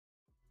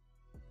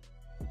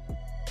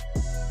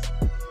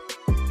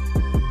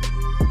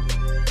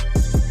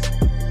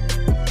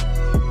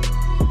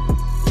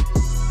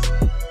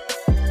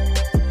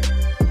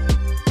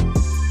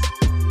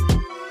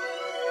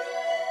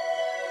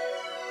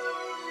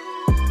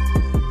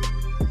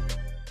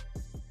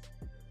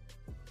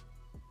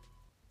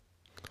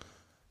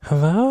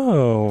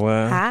Hello.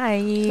 Hi.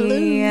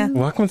 Hello.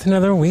 Welcome to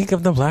another week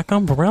of the Black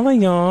Umbrella,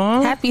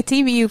 y'all. Happy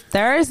TBU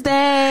Thursday.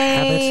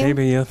 Happy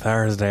TBU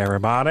Thursday,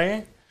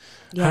 everybody.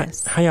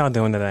 Yes. How y'all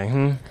doing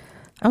today?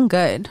 I'm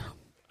good.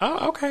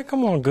 Oh, okay.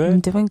 Come on, I'm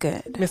good. doing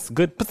good. Miss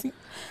Good Pussy.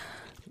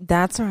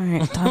 That's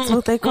right. That's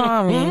what they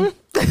call me.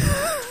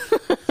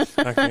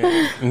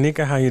 Okay.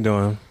 Nika, how you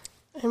doing?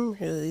 I'm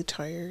really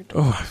tired.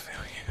 Oh, I feel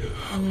you.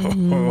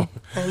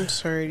 I'm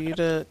sorry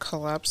to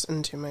collapse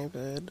into my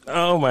bed.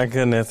 Oh, my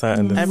goodness.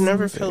 I've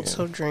never felt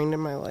so drained in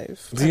my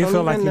life. Do you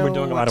feel like you were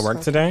doing a lot of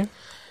work today?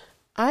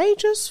 I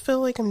just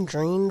feel like I'm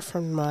drained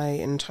from my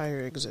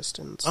entire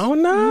existence. Oh,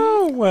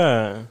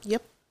 no.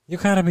 Yep. You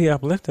got to be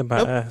uplifted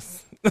by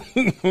us.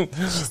 She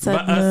said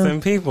By us no.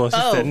 and people. She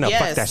said, no,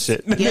 fuck that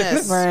shit.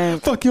 Yes.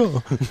 Right. Fuck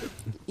you.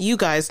 You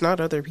guys,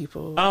 not other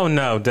people. Oh,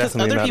 no,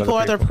 definitely Other not people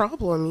are other the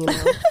problem, you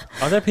know.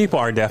 Other people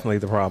are definitely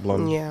the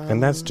problem. Yeah.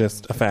 And that's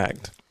just a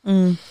fact.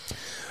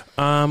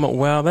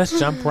 Well, let's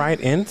jump right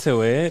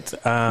into it.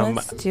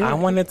 Let's do I it.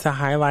 wanted to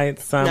highlight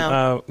some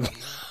No.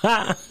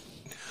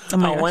 Oh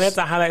my I gosh. wanted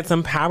to highlight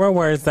some power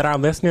words that our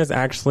listeners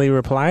actually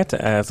replied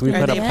to us. We Are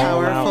put a they poll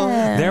powerful?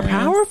 out. They're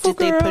powerful. Did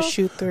they girl. push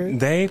you through?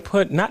 They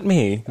put not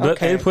me, but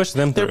Okay. they pushed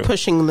them through. They're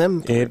pushing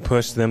them through. It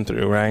pushed them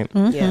through, right?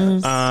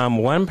 Yes.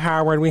 One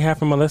power word we have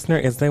from a listener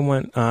is they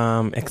want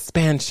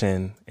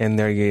expansion in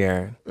their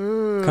year.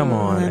 Come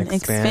on, expansion,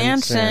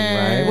 Expansion.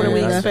 right? What are we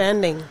Yeah.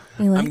 expanding?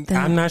 We like that.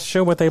 I'm not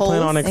sure what they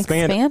plan on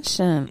expanding.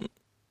 Expansion.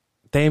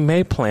 They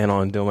may plan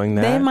on doing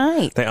that. They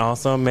might. They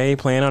also may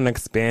plan on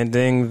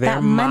expanding their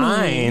That money.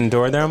 mind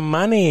or their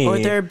money. Or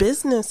their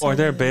business. Or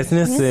their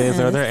businesses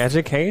or Yes. their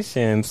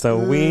education. So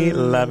we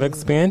love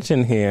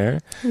expansion here.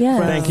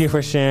 Yes. Thank you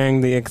for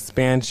sharing the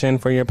expansion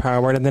for your power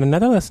word. And then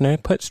another listener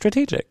put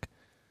strategic.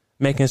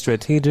 Making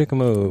strategic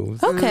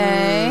moves.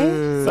 Okay.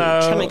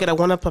 Trying to So get a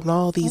one-up on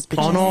all these bitches.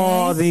 on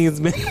all these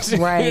bitches.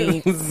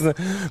 Right.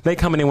 They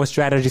coming in with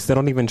strategy, so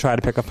don't even try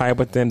to pick a fight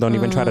with them. Don't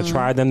even try to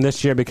try them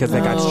this year because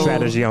they got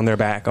strategy on their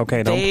back.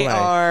 Okay, don't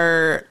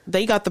play.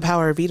 They got the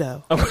power of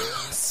veto.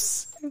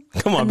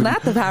 Come on,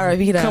 Not the power of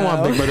veto. come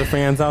on, Big Brother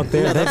fans out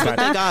there. No, They that's what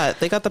got they got.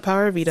 They got the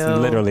power of veto.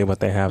 literally what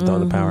they have, though,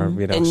 the power of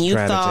veto And you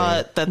strategy.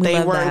 thought that We they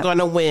love weren't that. going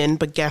to win,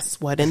 but guess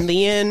what? In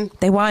the end,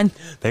 They won.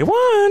 They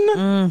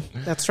won.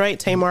 that's right.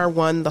 Tamar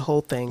won the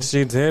whole thing.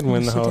 She did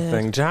win the She whole did.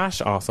 thing.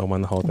 Josh also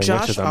won the whole thing,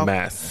 Josh which is a al-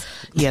 mess.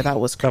 Yeah, that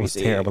was That was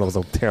crazy. terrible. It was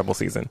a terrible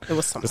season. It was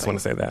Just something. want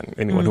to say that.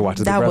 Anyone who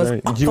watches Big That was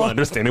Brother, awful. you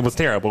understand. It was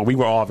terrible. We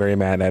were all very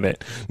mad at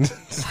it.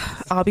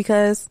 All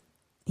because,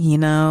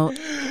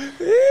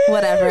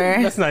 whatever.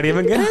 Let's not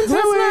even get into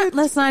it.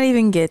 Let's not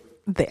even get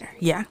there.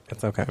 Yeah.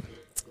 It's okay.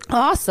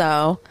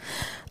 Also,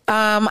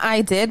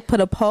 I did put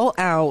a poll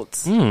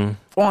out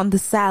on the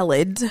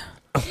salad.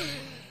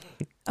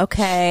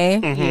 Okay.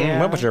 Yeah.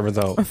 What was your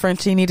result?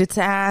 Frenchie needed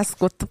to ask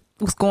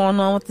what's going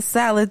on with the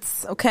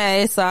salads.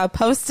 Okay, so I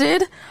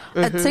posted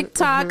a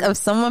TikTok of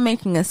someone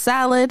making a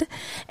salad,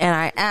 and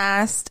I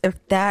asked if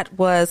that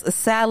was a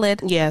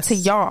salad Yes. to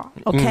y'all.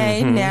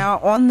 Okay, now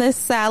on this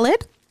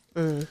salad,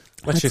 What you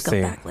let's go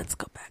see? back. Let's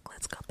go back.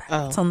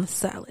 Oh. It's on the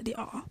salad,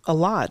 y'all. A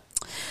lot.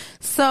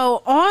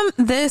 So on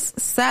this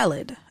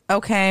salad,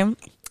 okay,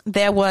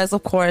 there was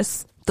of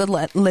course the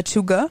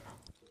lechuga.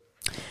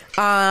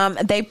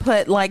 They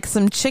put like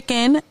some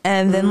chicken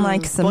and then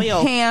like some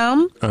Boil.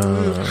 ham,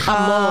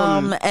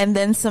 and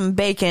then some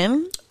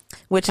bacon,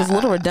 which is a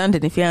little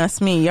redundant if you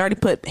ask me. You already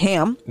put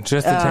ham.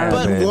 Just a tad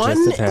But bit. one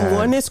just a tad.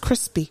 one is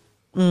crispy.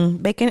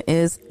 Bacon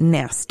is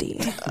nasty.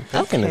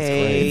 Bacon is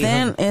great.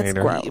 Then it's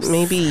Hater. gross.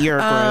 Maybe you're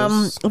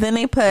gross. Then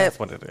they put That's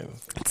what it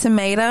is.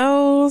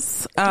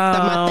 tomatoes,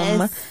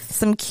 Tomates.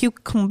 some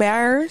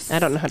cucumbers. I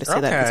don't know how to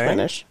say that in Okay.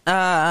 Spanish.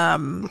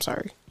 I'm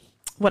sorry.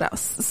 What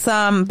else?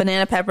 Some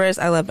banana peppers.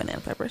 I love banana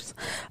peppers.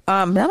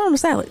 Not on a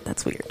salad.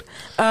 That's weird.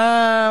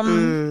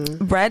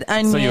 Red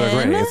onion. So you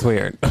agree? It's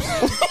weird.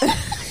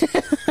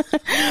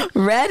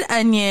 Red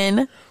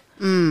onion.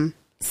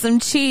 Some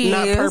cheese.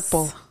 Not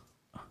purple.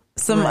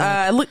 Some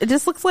it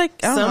just looks like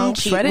I don't Some know,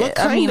 cheese. shredded. What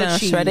kind of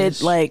cheese?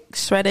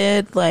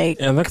 shredded like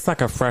It looks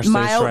like a freshly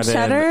mild shredded.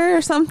 cheddar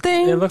or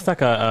something. It looks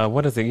like a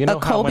what is it? You know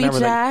a how Colby whenever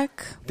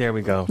Jack. there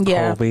we go.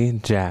 Yeah. Colby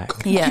Jack.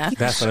 Yeah.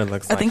 That's what it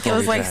looks I like. think it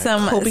was Colby like Jack.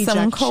 some Colby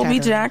Jack Colby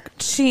cheddar. Jack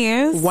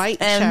cheese,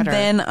 White and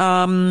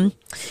cheddar.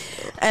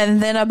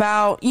 then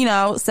about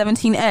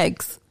 17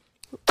 eggs.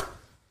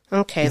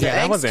 Okay, the Yeah,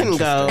 that was eggs can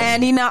go.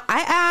 And I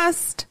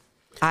asked.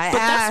 But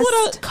that's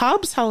what a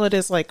Cobb salad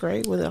is like,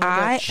 right? With all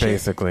that shit.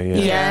 Basically, yeah.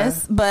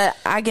 Yes, but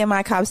I get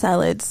my Cobb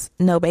salads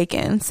no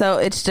bacon, so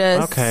it's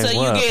just Okay. So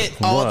you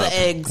get all the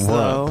eggs,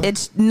 though.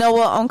 It's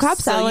on Cobb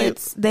So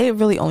salads they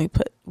really only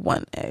put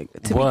one egg.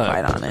 To be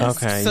quite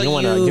honest, Okay. So you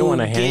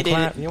want a hand get it.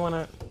 clap? You want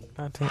to?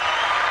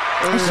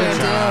 I sure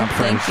job, do.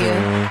 Thank you,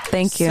 Frenchie.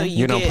 thank you. So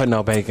You don't get- put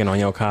no bacon on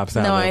your Cobb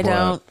salad. no, I boy.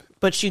 don't.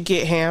 But you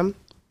get ham.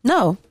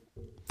 No,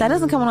 that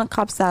doesn't come on a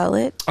Cobb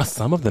salad.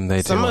 Some of them they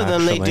do. Some of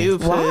them they actually. do.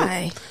 Put,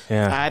 Why?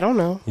 Yeah. I don't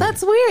know.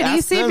 That's weird. You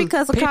Ask see, them.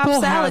 because a Cobb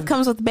People salad have-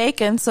 comes with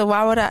bacon, so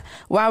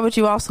why would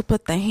you also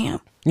put the ham?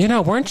 You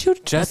know, weren't you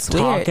just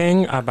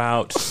talking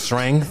about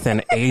strength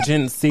and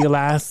agency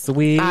last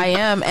week? I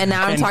am, and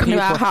now I'm talking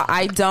about how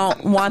I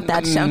don't want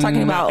that shit. I'm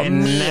talking about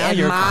me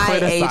and my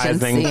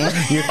agency.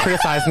 You're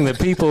criticizing the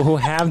people who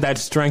have that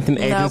strength and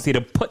agency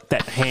to put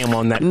that ham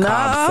on that Cobb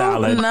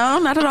salad. No,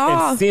 not at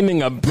all. It's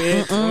seeming a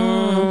bit... no.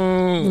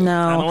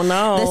 I don't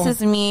know.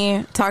 This is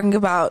me talking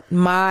about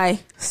my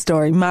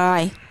story,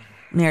 my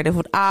narrative,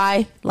 what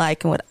I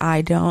like and what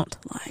I don't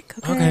like.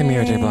 Okay,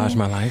 Mary J. Blige,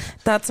 my life.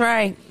 That's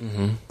right.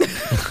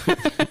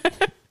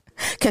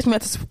 Catch me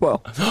at the Super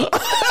Bowl.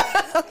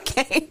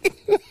 Okay.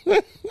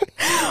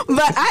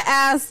 But I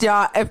asked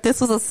y'all if this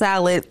was a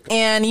salad,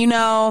 and you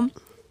know,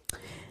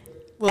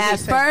 at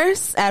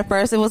first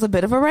it was a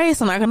bit of a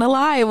race. I'm not gonna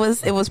lie, it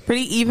was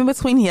pretty even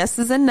between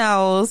yeses and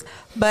nos,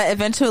 but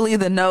eventually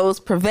the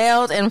no's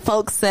prevailed, and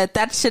folks said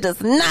that shit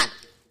is not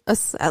a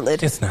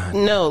salad. It's not.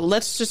 No,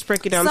 let's just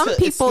break it down. Some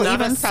people it's not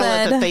even a salad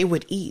said that they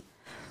would eat.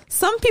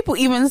 Some people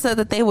even said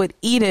that they would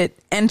eat it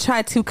and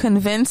try to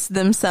convince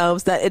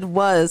themselves that it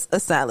was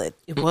a salad.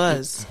 It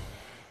was.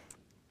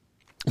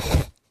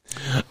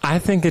 I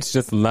think it's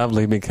just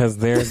lovely because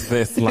there's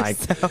this like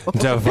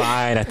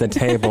divide at the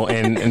table,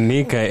 and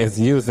Nika is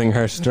using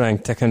her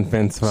strength to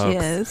convince folks.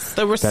 Yes.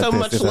 There was so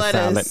much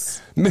lettuce.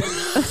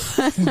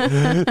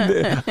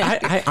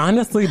 I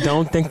honestly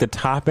don't think the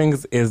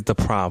toppings is the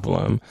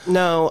problem.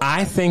 No,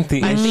 I think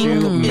the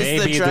issue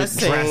may be the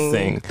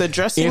dressing. The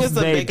dressing is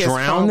the biggest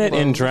problem. If they drown it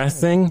in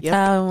dressing,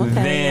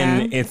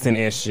 then yeah. it's an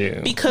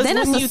issue. Because then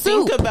when you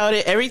think about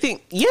it, everything,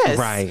 yes.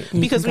 Right.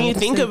 Because when you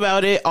think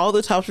about it, all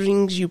the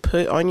toppings you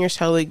put on your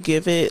salad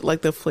give it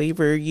like the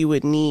flavor you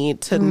would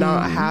need to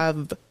not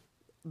have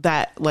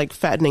that like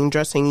fattening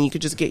dressing. You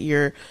could just get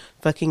your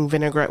fucking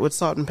vinaigrette with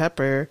salt and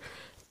pepper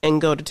and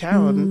go to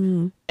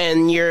town.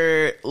 And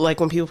you're like,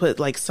 when people put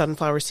like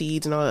sunflower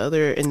seeds and all the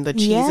other and the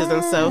cheeses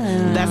and stuff,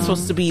 that's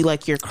supposed to be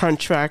like your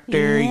crunch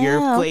factor, your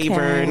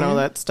flavor and all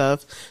that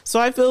stuff. So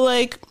I feel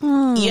like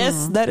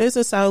yes, that is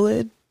a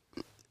salad.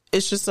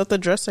 It's just that the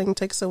dressing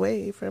takes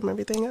away from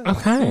everything else.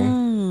 Okay.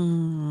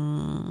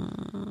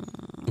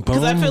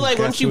 Because I feel like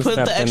once you put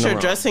the extra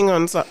dressing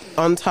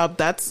on top,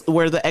 that's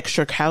where the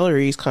extra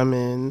calories come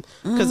in.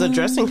 Because the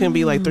dressing can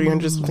be like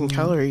 300 something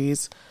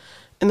calories.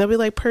 And they'll be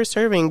like per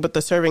serving, but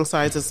the serving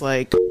size is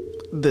like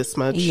this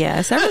much.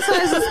 Yeah, serving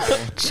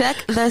sizes.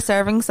 Check the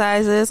serving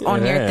sizes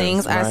on your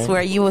things. Right? I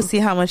swear you will see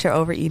how much you're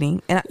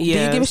overeating. And do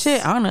you give a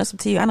shit? I don't know. It's up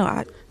to you. I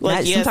know.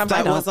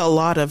 That was a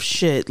lot of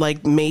shit.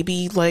 Like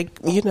maybe like,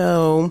 you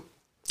know,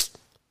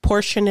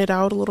 portion it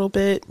out a little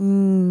bit. It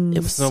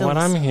was so what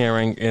I'm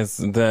hearing is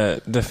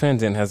the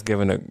defendant has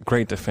given a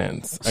great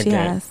defense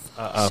again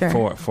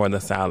for the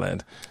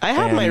salad. I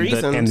have my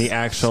reasons. And the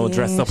actual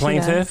dress. So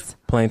plaintiff.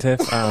 Plaintiff,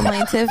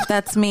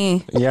 that's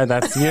me. Yeah,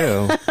 that's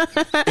you.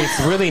 It's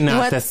really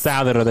not the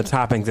salad or the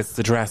toppings, it's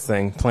the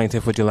dressing.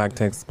 Plaintiff, would you like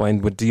to explain?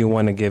 Do you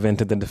want to give in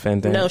to the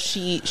defendant? No,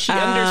 she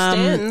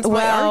understands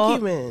my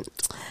argument.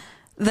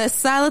 The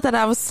salad that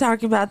I was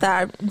talking about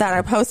that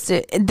I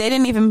posted, they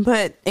didn't even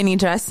put any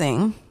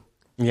dressing.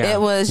 Yeah, it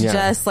was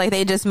just like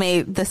they just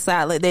made the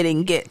salad. They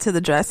didn't get to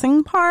the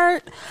dressing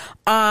part.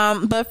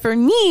 But for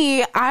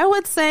me, I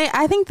would say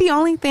I think the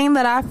only thing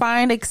that I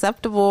find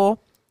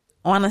acceptable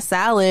on a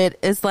salad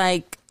is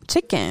like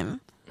chicken.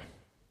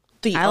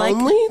 The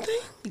only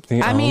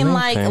thing? I mean,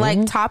 like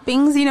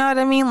toppings. You know what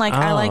I mean? Like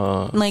I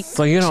like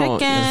so you don't,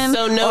 chicken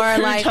so no or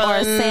like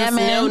or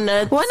salmon. No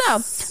nuts. Well, no,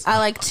 I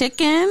like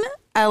chicken.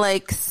 I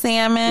like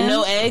salmon.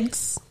 No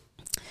eggs.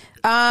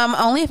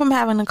 Only if I'm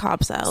having a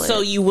Cobb salad. So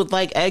you would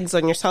like eggs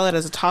on your salad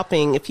as a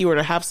topping if you were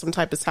to have some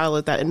type of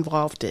salad that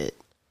involved it.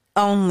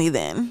 Only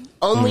then.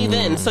 Only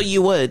then. So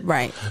you would.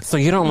 Right. So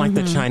you don't like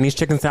the Chinese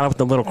chicken salad with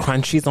the little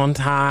crunchies on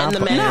top? And the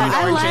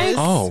mandarin oranges?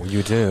 Oh,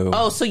 you do.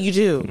 Oh, so you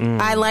do.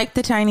 I like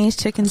the Chinese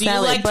chicken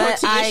salad. Do you like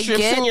tortilla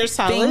strips in your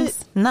salad?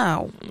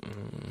 No.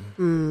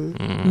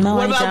 No,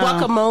 what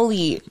about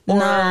guacamole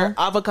or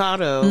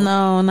avocado?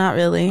 No, not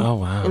really. Oh,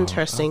 wow.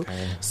 Interesting.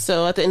 Okay.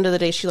 So at the end of the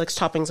day, she likes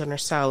toppings on her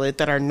salad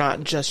that are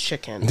not just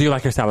chicken. Do you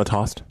like your salad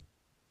tossed?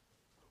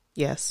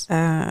 Yes.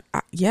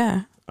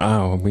 Yeah.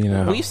 Oh, we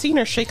know. We've seen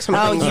her shake some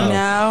things up.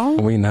 Know?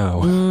 We know.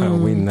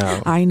 We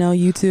know. I know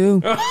you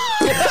too.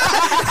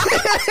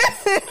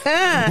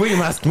 We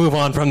must move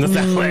on from the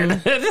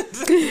salad.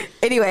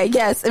 Anyway,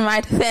 yes, in my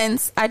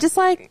defense, I just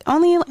like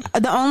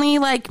the only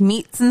like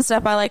meats and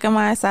stuff I like on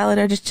my salad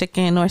are just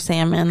chicken or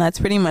salmon. That's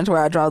pretty much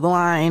where I draw the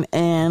line.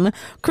 And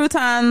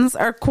croutons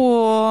are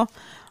cool.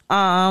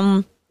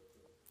 Sometimes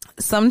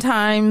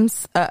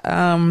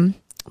sometimes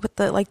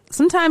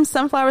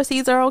sunflower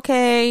seeds are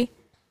okay.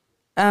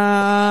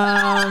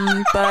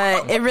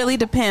 But it really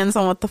depends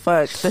on what the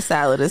fuck the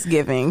salad is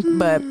giving.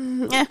 But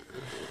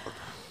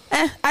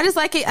I just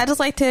like it. I just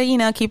like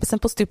to, keep it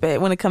simple,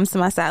 stupid when it comes to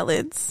my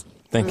salads.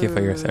 Thank you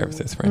for your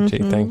services, Frenchie.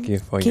 Thank you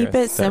for your services. Keep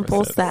it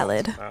simple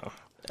salad.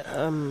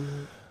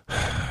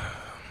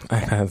 I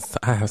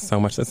have so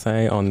much to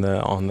say on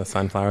the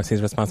sunflower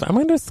seeds response. I'm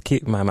going to just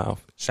keep my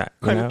mouth shut,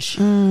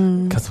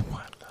 Because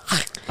what?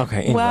 Okay.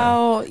 Anyway.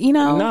 Well,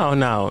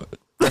 No.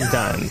 I'm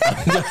done.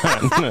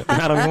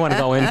 I don't even want to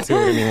go into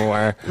it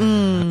anymore.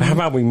 How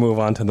about we move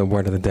on to the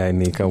word of the day,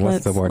 Nika?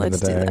 What's the word of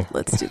the day?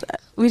 Let's do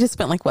that. We just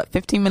spent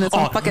 15 minutes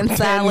on fucking 10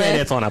 salad.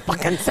 minutes on a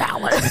fucking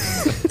salad.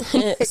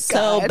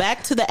 So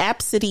back to the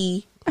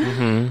Apsody.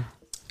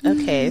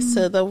 Okay,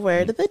 so the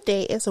word of the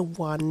day is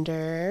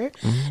wonder,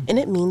 and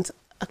it means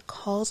a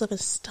cause of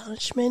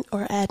astonishment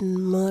or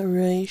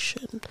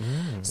admiration.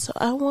 So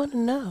I want to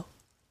know,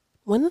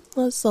 when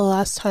was the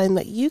last time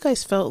that you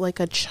guys felt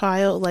like a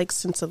childlike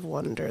sense of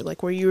wonder,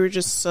 like where you were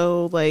just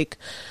so like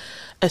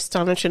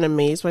astonished and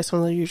amazed by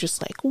something? You're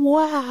just like,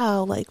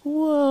 wow, like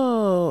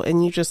whoa,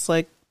 and you just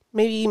like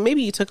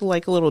maybe you took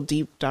like a little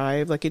deep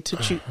dive, like it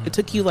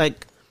took you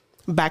like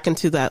back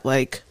into that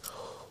like,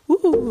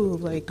 ooh,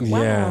 like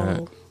wow. Yeah,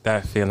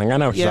 that feeling. I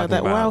know what you're talking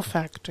about. Yeah, that wow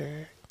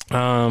factor.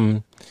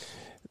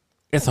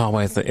 It's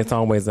always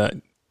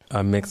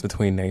a mix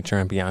between nature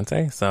and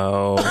Beyonce.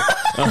 So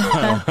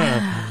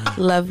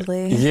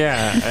Lovely.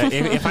 yeah,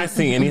 if I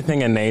see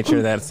anything in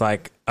nature that's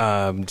like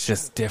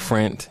just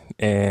different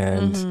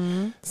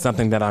and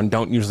something that I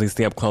don't usually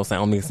see up close, I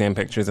only see in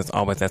pictures, it's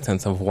always that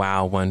sense of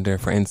wow, wonder.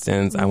 For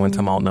instance, I went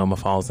to Multnomah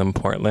Falls in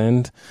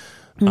Portland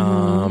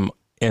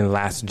in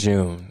last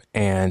June,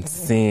 and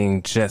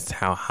seeing just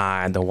how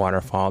high the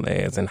waterfall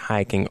is and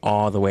hiking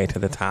all the way to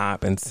the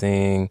top and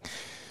seeing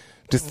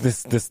just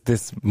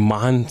this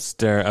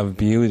monster of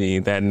beauty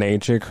that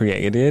nature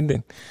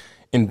created,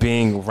 and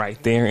being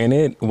right there in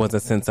it was a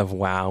sense of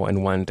wow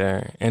and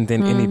wonder. And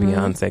then any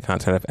Beyonce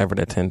concert I've ever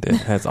attended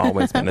has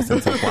always been a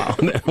sense of wow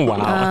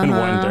and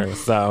wonder.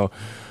 So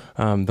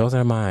those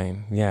are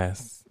mine.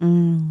 Yes.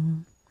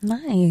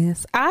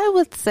 Nice. I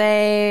would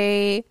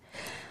say,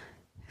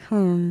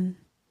 you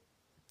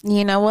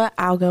know what?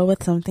 I'll go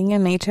with something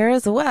in nature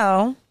as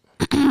well.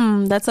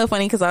 That's so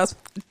funny because I was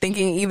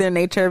thinking either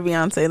nature or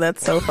Beyonce.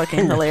 That's so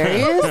fucking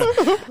hilarious.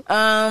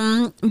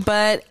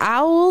 But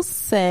I will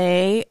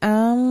say,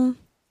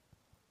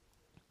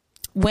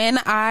 when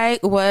I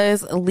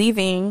was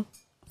leaving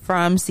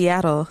from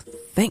Seattle,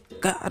 thank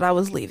God I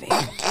was leaving.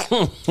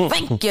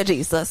 Thank you,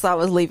 Jesus, I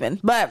was leaving.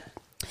 But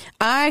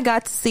I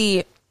got to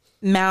see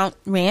Mount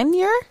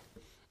Rainier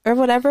or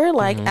whatever.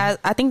 Like,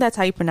 I think that's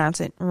how you pronounce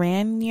it,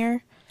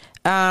 Rainier.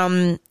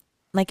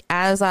 Like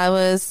as I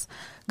was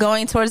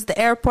going towards the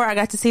airport, I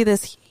got to see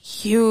this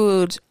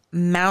huge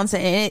mountain,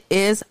 and it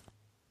is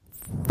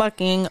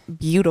fucking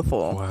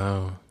beautiful.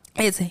 Wow.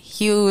 It's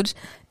huge.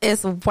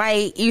 It's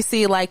white. You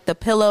see like the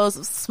pillows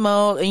of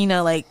smoke, you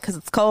know, like because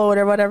it's cold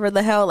or whatever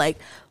the hell, like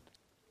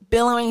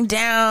billowing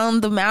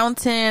down the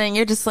mountain, and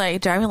you're just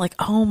like driving like,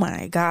 oh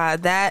my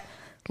God, that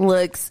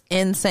looks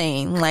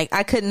insane. Like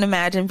I couldn't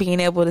imagine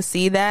being able to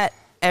see that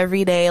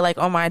every day, like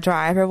on my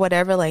drive or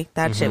whatever. Like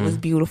that shit was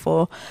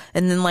beautiful.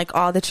 And then like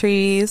all the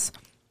trees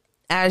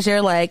as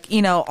you're like,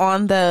 you know,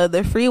 on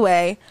the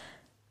freeway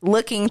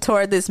looking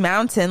toward this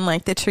mountain,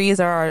 like the trees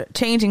are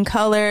changing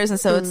colors, and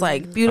so it's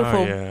like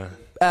beautiful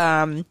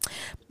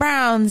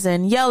browns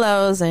and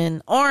yellows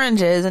and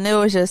oranges, and it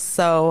was just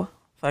so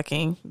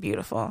fucking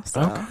beautiful. So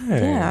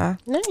yeah,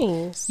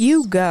 Nice.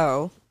 you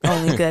go.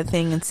 Only good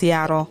thing in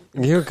Seattle.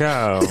 You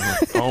go.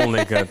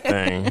 Only good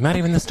thing. Not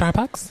even the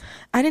Starbucks?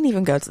 I didn't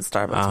even go to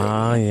Starbucks.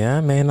 Oh,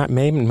 yeah. May not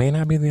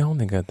be the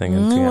only good thing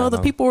in Seattle. Well, the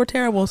people were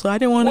terrible, so I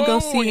didn't want to go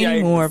see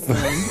any more of them.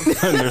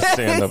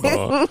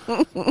 Understandable.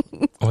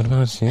 What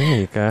about you,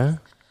 Nika?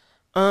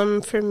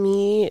 For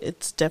me,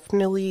 it's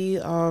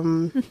definitely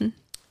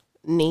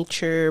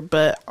nature,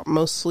 but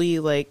mostly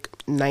like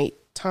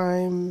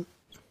nighttime.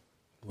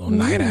 Little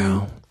night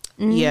owl.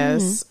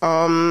 Yes.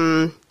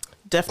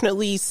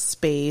 Definitely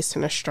space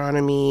and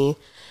astronomy,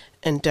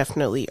 and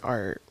definitely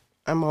art.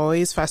 I'm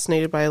always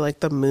fascinated by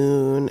like the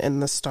moon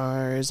and the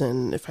stars,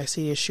 and if I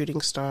see a shooting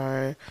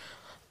star,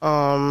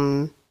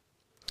 and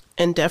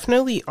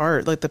definitely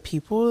art, like the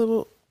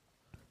people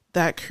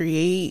that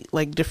create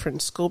like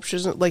different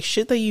sculptures, like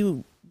shit that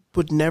you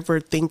would never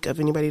think of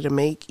anybody to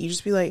make. You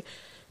just be like,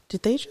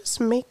 did they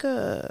just make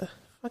a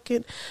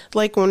fucking,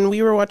 like when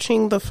we were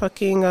watching the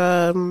fucking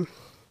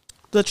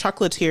the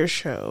Chocolatier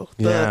show,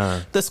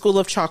 the School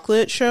of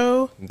Chocolate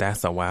show.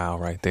 That's a wow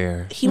right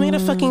there. He made a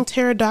fucking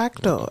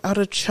pterodactyl out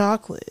of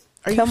chocolate.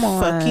 Are you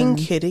fucking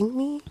kidding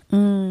me?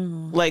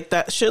 Like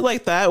that shit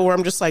like that, where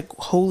I'm just like,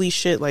 holy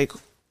shit, like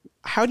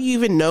how do you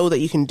even know that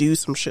you can do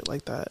some shit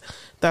like that?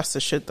 That's the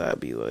shit that'd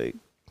be like,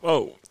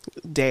 oh,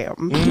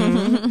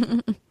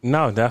 damn.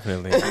 No,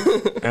 definitely.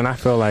 And I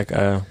feel like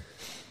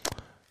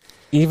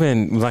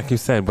even like you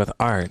said with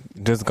art,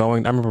 just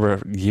going, I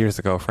remember years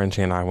ago,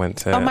 Frenchie and I went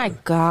to, Oh my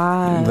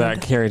God,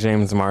 that Kerry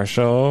James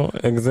Marshall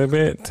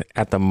exhibit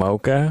at the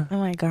MoCA. Oh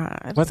my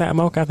God. Was that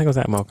MoCA? I think it was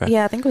at MoCA.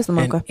 Yeah, I think it was the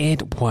MoCA.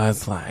 And it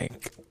was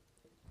like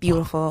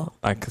beautiful.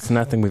 Like it's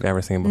nothing we've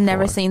ever seen before.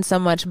 Never seen so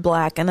much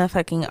black in a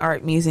fucking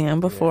art museum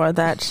before.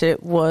 That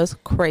shit was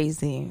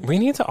crazy. We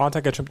need to all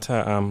take a trip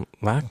to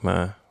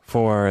LACMA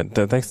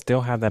they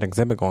still have that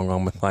exhibit going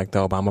on with like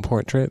the Obama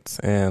portraits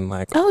and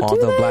like all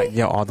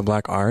the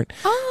black art.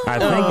 Oh. I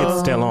think it's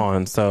still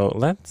on. So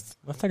let's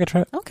take a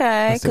trip.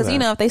 Okay, because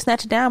if they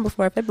snatch it down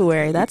before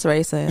February, that's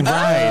racist.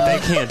 Right, they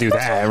can't do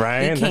that,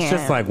 right? That's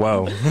just like,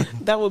 whoa.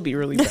 That would be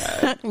really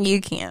bad.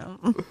 You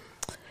can't.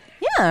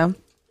 Yeah.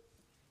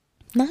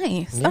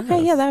 Nice. Yes.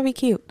 Okay, yeah, that'd be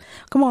cute.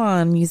 Come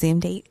on, museum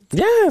date.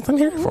 Yes, I'm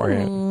here for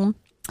it. All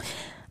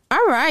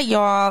right,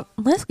 y'all.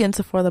 Let's get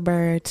into For the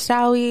Birds,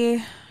 shall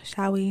we?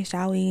 Shall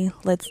we?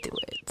 Let's do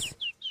it.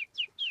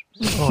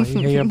 Oh, you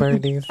hear your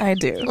birdies? I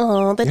do.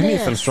 Oh, you need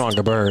some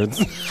stronger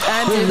birds.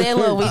 I do. They're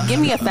little weak. Give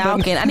me a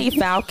falcon. I need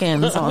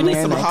falcons on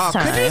there next hawks.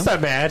 time. Could you just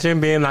imagine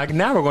being like,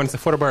 now we're going to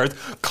For the Birds.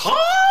 Call!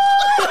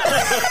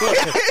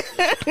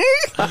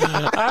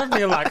 I'd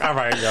be like, all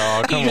right,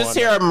 y'all. Come on. You just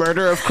hear a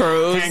murder of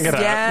crows. Hang it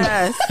up.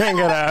 Yes. Hang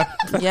it up.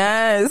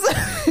 Yes.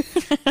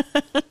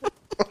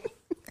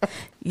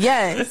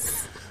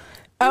 Yes.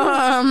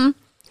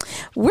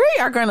 We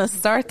are going to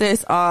start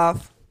this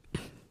off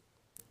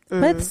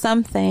with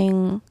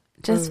something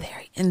just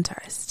very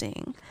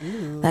interesting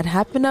that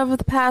happened over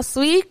the past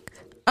week.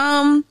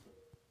 So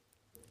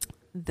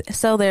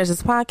there's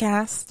this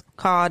podcast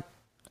called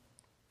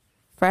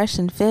Fresh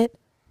and Fit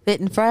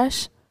and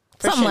Fresh.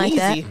 Something like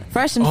that.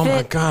 Fresh and Fit. Oh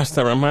my gosh,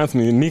 that reminds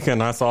me. Nika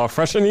and I saw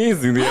Fresh and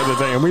Easy the other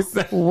day, and we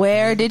said,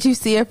 where did you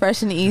see a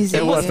Fresh and Easy?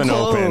 It wasn't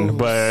open,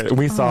 but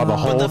we saw the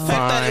whole But the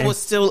fact that it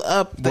was still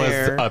up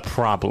there was a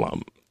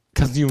problem.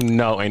 Because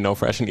ain't no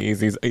Fresh and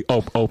Easy's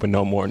open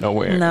no more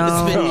nowhere. No.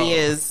 It's been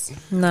years.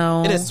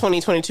 No. It is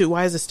 2022.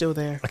 Why is it still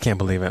there? I can't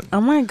believe it.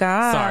 Oh my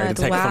God. Sorry to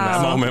take it from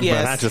that moment,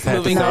 Yes. but I just had to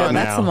Moving say on. it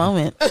That's now. the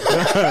moment.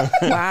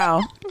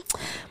 Wow.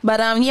 But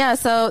yeah,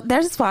 so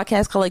there's this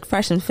podcast called like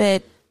Fresh and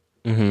Fit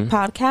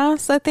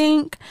Podcast, I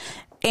think.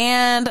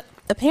 And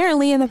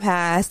apparently in the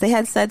past they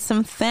had said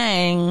some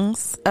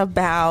things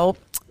about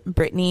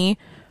Brittany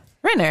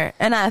Renner.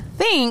 And I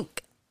think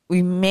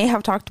we may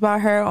have talked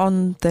about her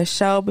on the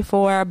show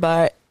before,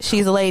 but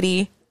she's a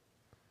lady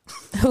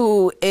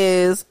who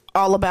is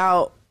all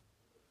about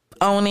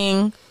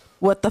owning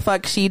what the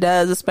fuck she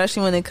does,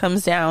 especially when it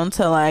comes down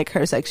to like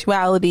her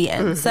sexuality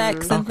and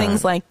sex and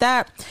things like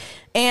that.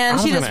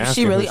 And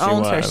she really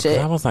owns her shit.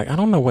 I was like, I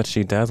don't know what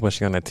she does. Was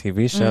she on a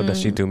TV show?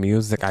 Does she do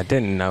music? I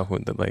didn't know who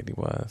the lady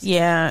was.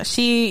 Yeah,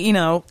 she,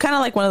 kind of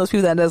like one of those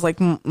people that does like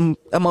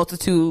a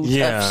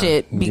multitude of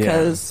shit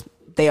because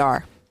they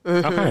are.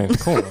 Okay,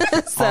 cool.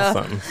 So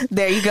awesome.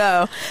 there you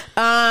go.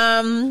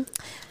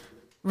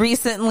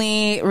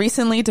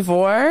 Recently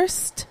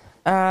divorced.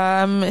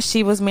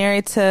 She was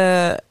married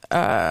to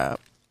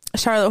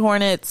Charlotte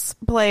Hornets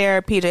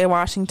player PJ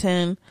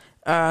Washington.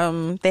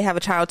 They have a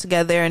child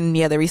together, and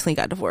they recently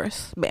got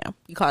divorced. Bam,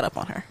 you caught up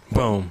on her.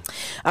 Boom.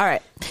 All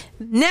right,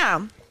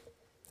 now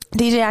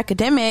DJ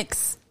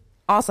Academics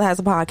also has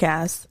a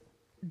podcast.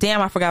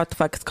 Damn, I forgot what the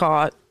fuck it's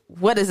called.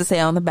 What does it say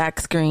on the back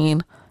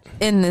screen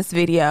in this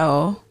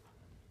video?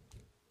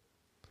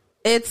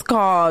 It's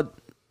called,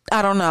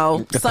 I don't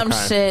know, some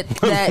shit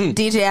that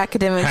DJ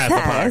Academics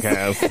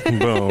has. A podcast.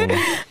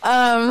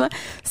 Boom.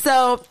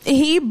 So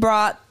he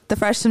brought the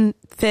Fresh and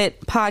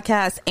Fit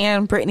podcast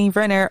and Brittany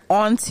Renner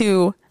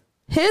onto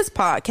his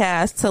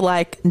podcast to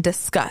like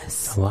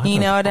discuss. You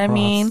know what I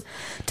mean?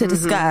 To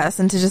discuss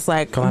and to just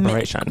like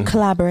collaboration,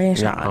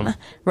 yeah.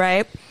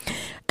 Right?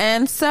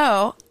 And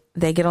so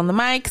they get on the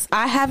mics.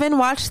 I haven't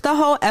watched the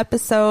whole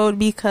episode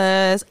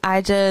because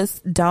I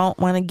just didn't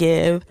want to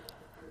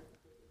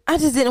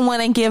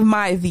give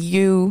my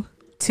view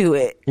to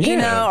it, or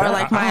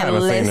like my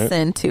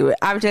listen to it.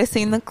 I've just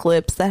seen the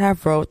clips that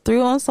have rolled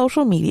through on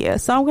social media.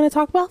 So I'm going to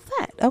talk about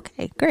that.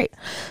 Okay, great.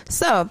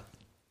 So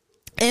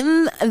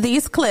in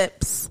these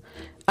clips,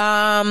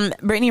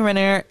 Brittany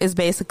Renner is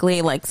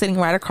basically like sitting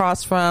right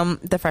across from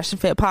the Fresh and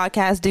Fit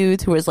podcast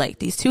dudes, who is like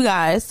these two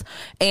guys.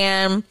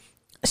 And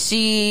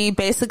she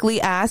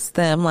basically asked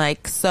them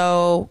like,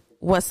 so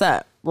what's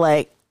up?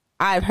 Like,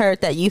 I've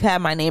heard that you've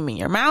had my name in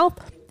your mouth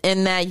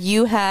and that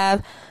you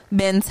have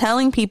been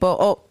telling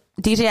people,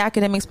 DJ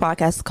Academics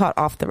podcast is called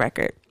Off the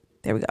Record.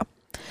 There we go.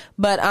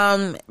 But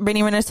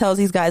Brittany Renner tells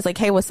these guys like,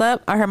 hey, what's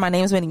up? I heard my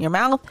name's been in your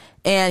mouth,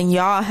 and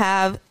y'all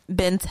have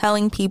been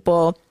telling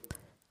people,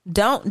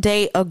 don't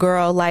date a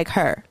girl like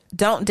her.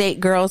 Don't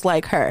date girls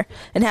like her.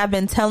 And have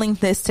been telling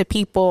this to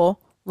people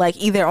like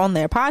either on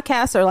their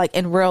podcast or like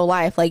in real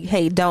life, like,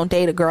 hey, don't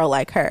date a girl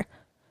like her.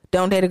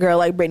 Don't date a girl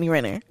like Brittany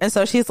Renner. And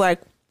so she's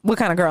like, what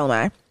kind of girl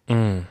am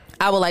I?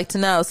 I would like to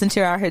know, since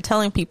you're out here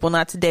telling people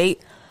not to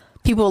date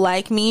people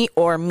like me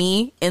or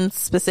me in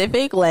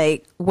specific,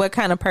 like what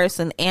kind of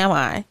person am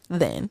I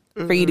then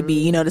for you to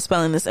be,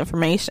 dispelling this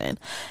information?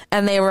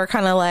 And they were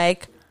kind of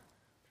like,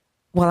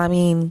 well, I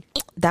mean,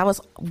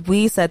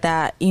 we said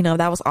that,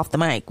 that was off the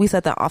mic. We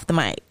said that off the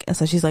mic. And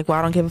so she's like, well,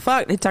 I don't give a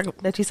fuck. They talk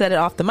that you said it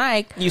off the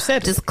mic. You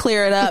said just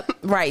clear it up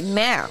right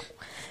now.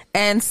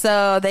 And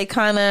so they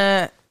kind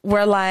of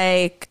were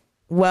like,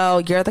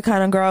 well, you're the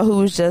kind of girl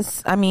who's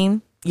just,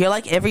 you're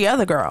like every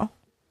other girl.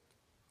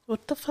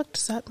 What the fuck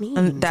does that mean?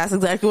 And that's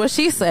exactly what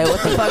she said.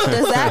 What the fuck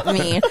does that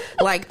mean?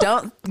 Like,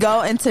 don't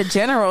go into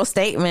general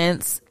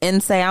statements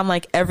and say I'm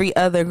like every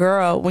other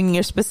girl when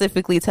you're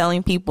specifically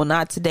telling people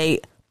not to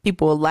date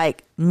people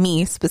like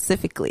me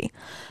specifically.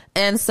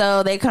 And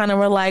so they kind of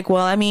were like,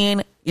 well, I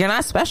mean, you're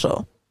not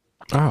special.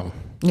 Oh.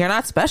 You're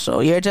not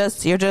special. You're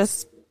just you're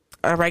just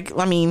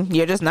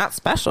not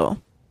special.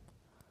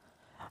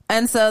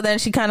 And so then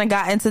she kind of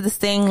got into this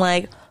thing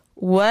like,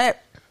 what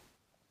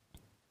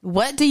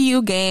do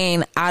you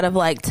gain out of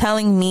like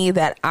telling me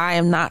that I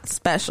am not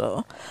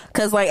special?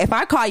 Because like if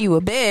I call you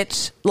a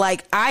bitch,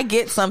 like I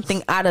get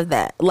something out of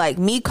that. Like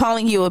me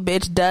calling you a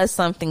bitch does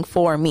something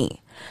for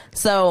me.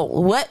 So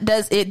what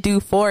does it do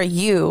for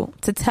you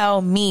to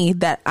tell me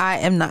that I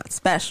am not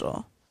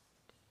special?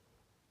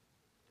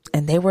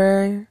 And they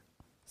were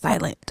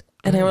silent.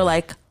 And they were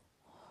like,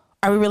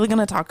 are we really going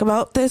to talk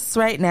about this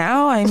right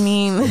now? I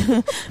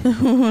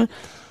mean,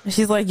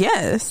 she's like,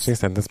 yes. She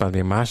said this about to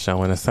be my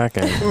show in a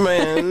second.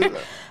 Man.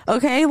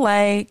 Okay,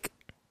 like,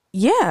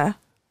 yeah.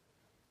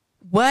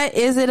 What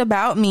is it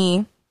about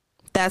me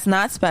that's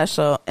not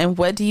special? And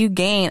what do you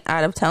gain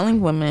out of telling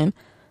women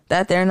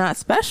that they're not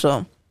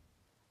special?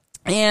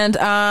 And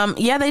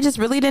yeah, they just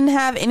really didn't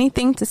have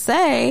anything to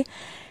say.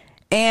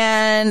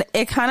 And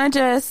it kind of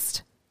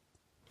just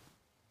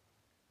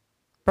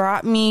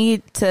brought me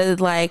to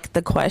like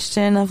the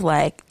question of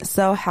like,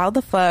 so how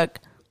the fuck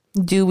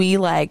do we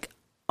like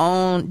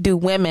do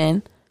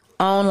women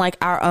own like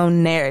our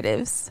own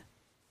narratives?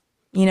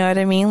 You know what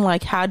I mean?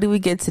 Like, how do we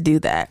get to do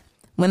that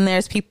when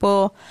there's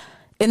people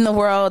in the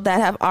world that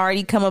have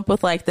already come up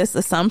with like this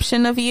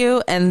assumption of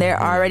you, and they're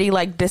already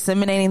like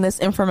disseminating this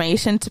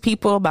information to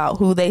people about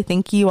who they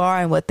think you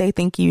are and what they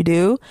think you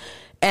do.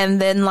 And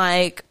then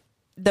like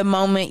the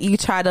moment you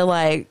try to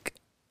like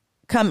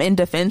come in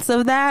defense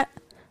of that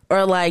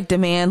or like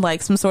demand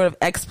like some sort of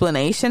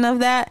explanation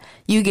of that,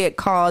 you get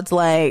called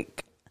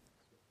like,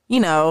 you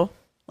know,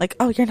 like,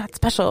 oh, you're not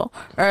special,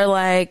 or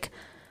like,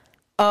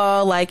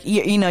 oh, like,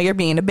 you know, you're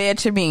being a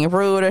bitch, you're being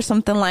rude or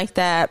something like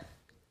that.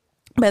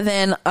 But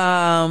then,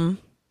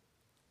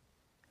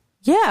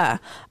 yeah.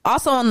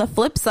 Also on the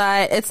flip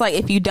side, it's like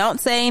if you don't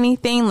say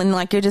anything, then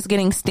like you're just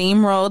getting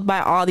steamrolled by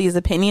all these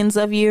opinions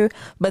of you.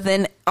 But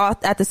then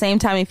at the same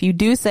time, if you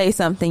do say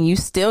something, you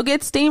still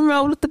get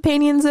steamrolled with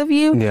opinions of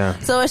you. Yeah.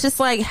 So it's just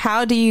like,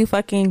 how do you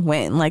fucking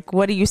win? Like,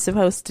 what are you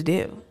supposed to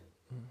do?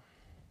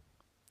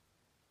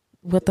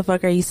 What the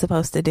fuck are you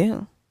supposed to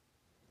do?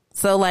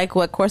 So like,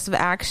 what course of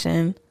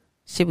action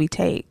should we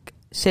take?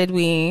 Should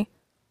we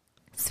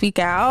speak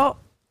out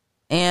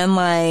and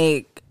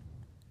like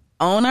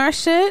own our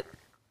shit,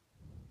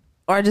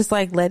 or just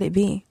like let it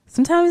be?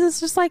 Sometimes it's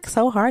just like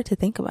so hard to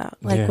think about.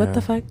 Like, what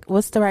the fuck?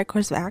 What's the right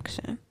course of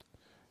action?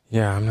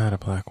 Yeah, I'm not a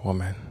black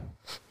woman.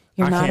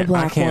 You're not a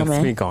black woman. I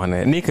can't speak on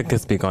it. Nika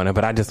could speak on it,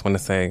 but I just want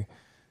to say,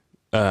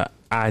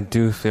 I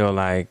do feel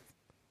like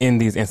in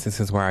these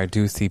instances where I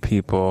do see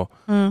people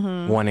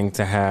wanting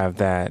to have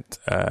that,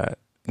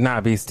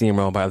 not be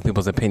steamrolled by other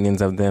people's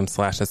opinions of them /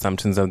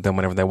 assumptions of them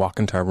whenever they walk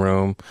into a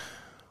room,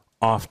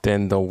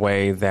 often the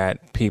way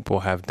that people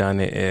have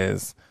done it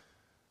is,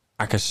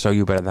 I could show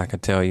you better than I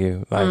could tell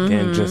you. Like,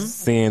 and just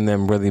seeing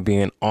them really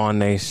being on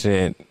their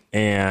shit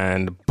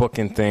and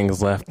booking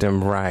things left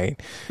and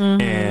right,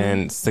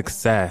 and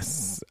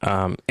success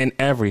in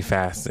every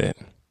facet.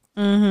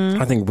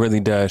 I think really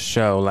does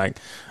show. Like,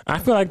 I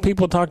feel like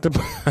people talked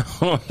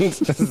about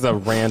this is a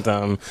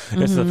random,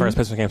 this is the first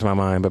person that came to my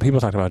mind, but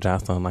people talked about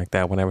Jocelyn like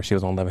that whenever she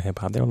was on Love and Hip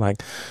Hop. They were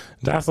like,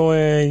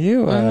 Jocelyn,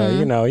 you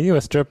you know, you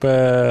a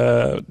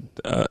stripper,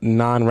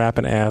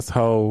 non-rapping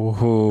asshole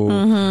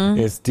who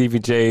is Stevie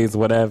J's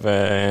whatever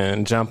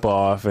and jump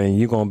off, and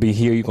you gonna be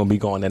here, you gonna be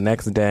going the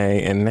next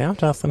day. And now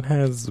Jocelyn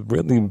has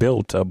really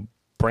built a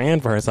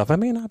brand for herself. I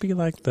may not be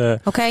like the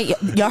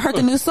y'all heard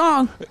the new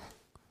song?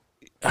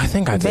 I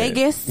think I did.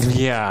 Vegas?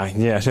 Yeah.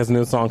 She has a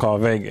new song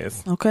called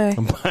Vegas. Okay.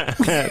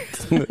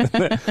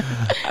 But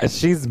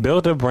she's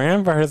built a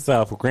brand for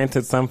herself.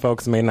 Granted, some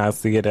folks may not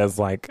see it as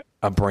like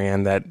a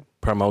brand that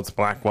promotes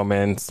black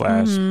women /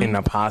 in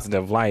a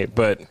positive light,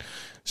 but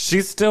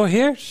she's still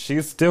here.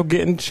 She's still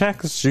getting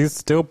checks. She's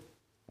still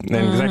an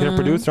executive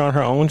producer on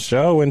her own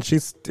show, and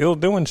she's still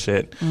doing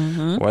shit,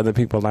 whether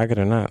people like it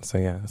or not. So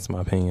yeah, that's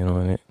my opinion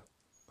on it.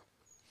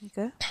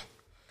 Okay.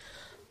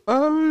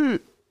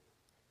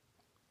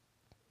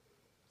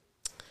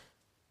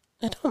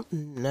 I don't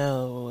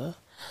know.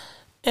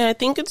 And I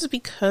think it's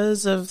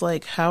because of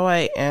like how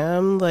I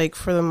am. Like,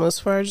 for the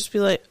most part, I just be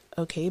like,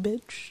 okay,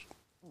 bitch.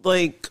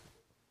 Like,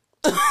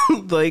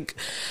 like,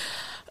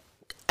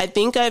 I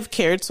think I've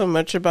cared so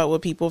much about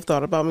what people have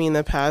thought about me in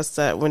the past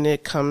that when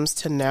it comes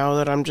to now,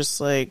 that I'm just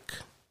like,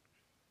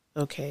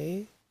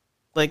 okay.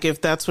 Like,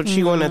 if that's what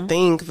you want to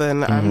think,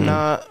 then I'm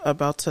not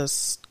about to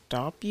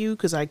stop you,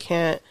 because I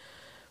can't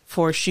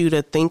force you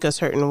to think a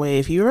certain way.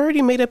 If you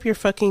already made up your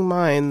fucking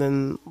mind,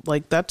 then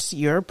like that's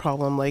your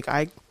problem. Like,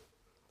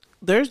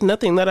 there's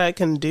nothing that I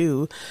can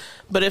do.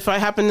 But if I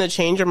happen to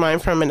change your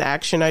mind from an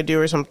action I do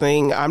or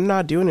something, I'm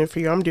not doing it for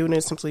you. I'm doing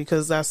it simply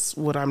because that's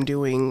what I'm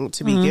doing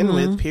to begin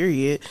with,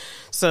 period.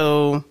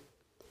 So,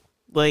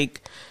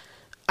 like,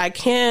 I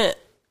can't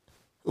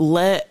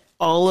let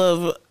all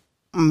of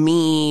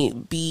me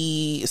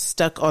be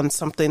stuck on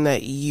something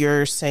that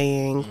you're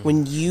saying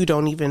when you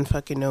don't even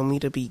fucking know me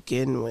to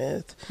begin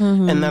with.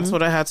 And that's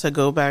what I had to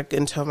go back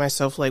and tell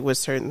myself, like, with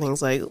certain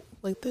things, like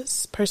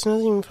this person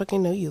doesn't even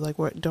fucking know you. Like,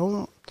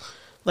 don't,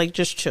 like,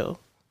 just chill.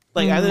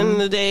 Like, at the end of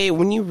the day,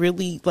 when you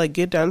really, like,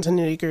 get down to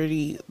nitty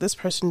gritty, this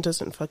person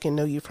doesn't fucking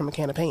know you from a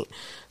can of paint.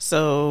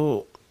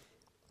 So,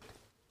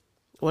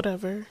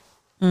 whatever.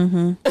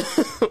 I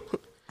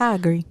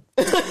agree.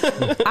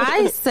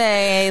 I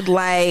say,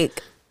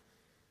 like,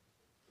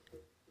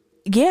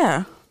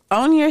 yeah,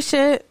 own your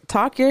shit,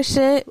 talk your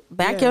shit,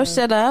 back your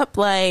shit up.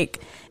 Like,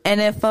 and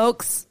if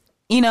folks,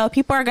 you know,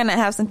 people are going to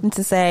have something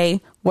to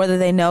say, whether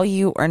they know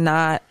you or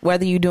not,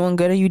 whether you doing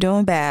good or you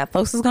doing bad,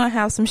 folks is going to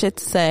have some shit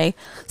to say.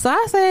 So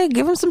I say,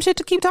 give them some shit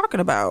to keep talking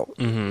about.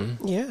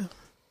 Yeah.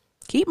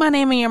 Keep my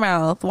name in your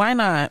mouth. Why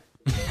not?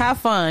 Have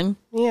fun.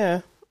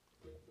 Yeah.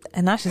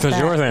 And that's just Because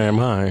that. yours ain't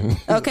mine.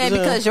 Okay,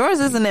 because yours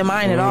isn't in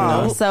mine at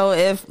all. So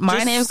if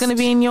my name's going to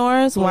be in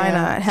yours, why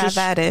not? Have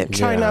at it.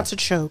 Try not to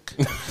choke.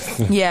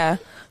 Yeah.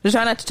 Just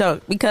try not to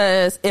choke.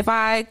 Because if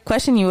I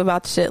question you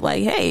about the shit,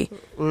 like, hey,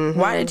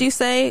 why did you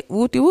say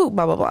whoop-de-whoop,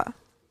 blah, blah, blah.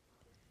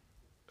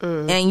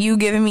 And you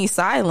giving me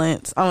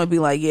silence, I'm going to be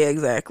like, yeah,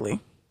 exactly.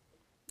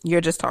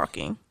 You're just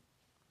talking.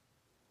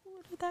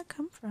 Where did that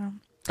come from?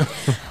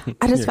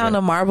 I just found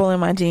a marble in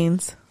my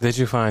jeans. Did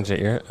you find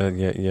your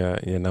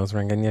nose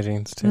ring in your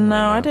jeans too?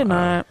 No, I did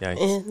not. Yeah.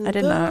 I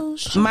did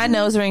not. My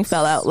nose ring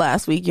fell out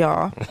last week,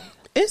 y'all.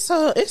 It's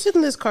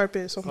in this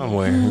carpet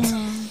somewhere.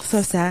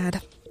 So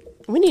sad.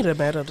 We need a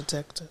metal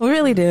detector. We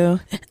really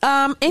do.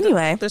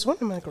 Anyway. There's one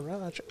in my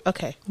garage.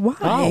 Okay. Why?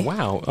 Oh,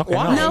 wow. Okay.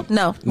 Why?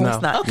 No, it's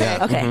not. Okay.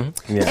 Yeah. Okay.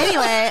 Mm-hmm. Yeah.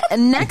 Anyway,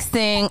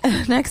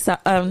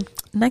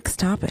 next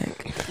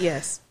topic.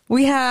 Yes.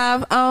 We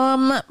have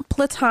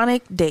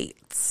platonic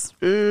dates.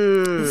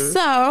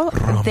 So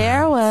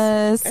there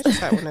was I just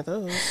had one of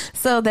those.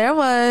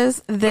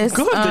 this.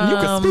 Good, then you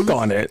can speak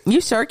on it. You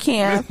sure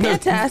can.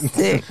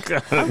 Fantastic.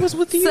 I was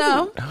with you.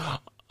 So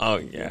Oh,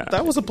 yeah.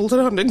 that was a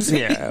platonic date,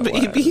 Yeah,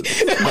 baby.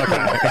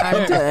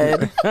 I'm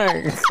dead.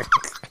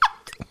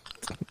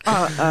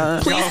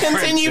 Please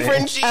continue,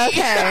 Frenchie.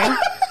 Okay.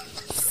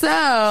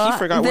 So He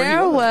forgot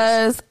where he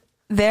was.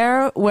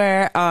 there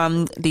were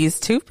these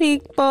two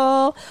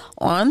people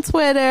on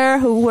Twitter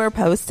who were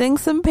posting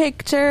some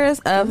pictures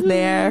of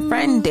their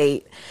friend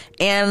date.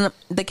 And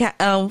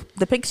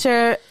the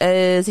picture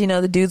is, you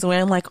know, the dude's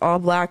wearing like all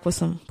black with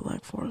some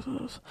black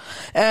forces.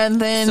 And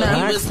then So he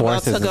Black was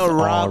about to Forces go is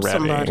rob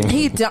already- somebody.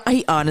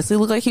 he honestly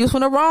looked like he was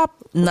going to rob.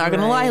 Not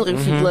going to lie. Right.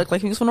 He looked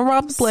like he was going to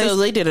rob the place. So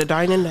they did a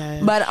dine and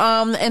dash. But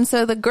and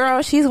so the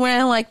girl, she's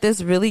wearing like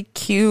this really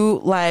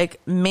cute like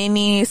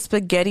mini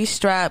spaghetti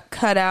strap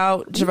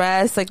cutout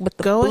dress, like with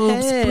the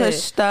boobs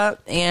pushed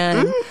up,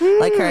 and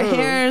like her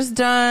hair's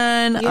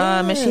done.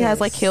 And she has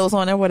like heels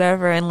on or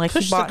whatever, and like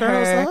Push the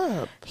girls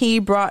up. he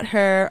brought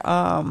her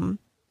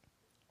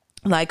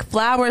like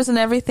flowers and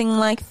everything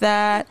like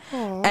that.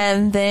 Aww.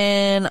 And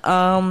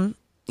then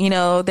you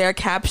know, their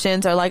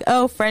captions are like,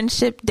 oh,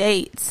 friendship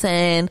dates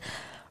and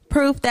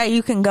proof that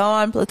you can go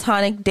on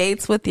platonic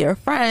dates with your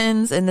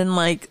friends. And then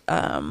like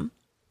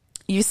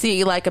you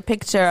see like a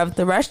picture of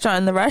the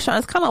restaurant. The restaurant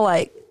is kind of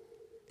like,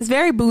 it's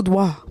very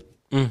boudoir.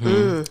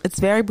 It's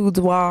very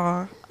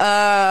boudoir.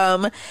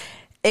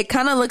 It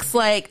kind of looks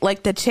like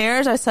the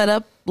chairs are set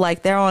up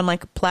like they're on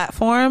like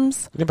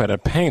platforms. You better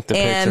paint the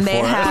picture And they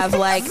for have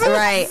like,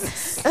 right.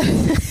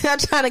 I'm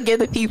trying to give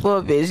the people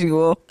a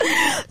visual.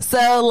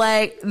 So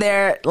like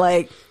they're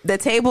like, the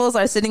tables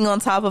are sitting on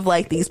top of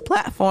like these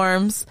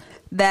platforms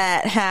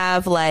that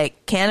have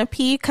like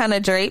canopy kind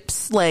of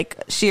drapes, like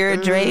sheer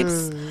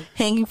drapes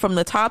hanging from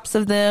the tops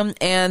of them.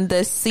 And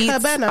the seats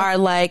Cabana. are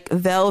like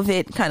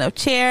velvet kind of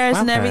chairs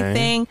and Okay.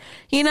 everything,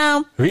 you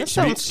know. Reach,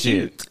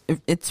 cute.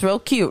 It's real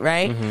cute,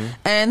 right?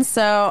 And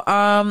so,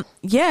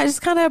 yeah, it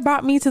just kind of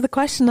brought me to the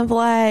question of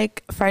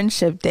like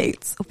friendship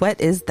dates.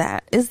 What is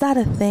that? Is that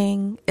a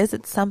thing? Is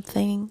it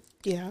something?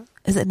 Yeah.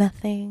 Is it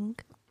nothing?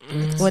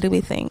 What do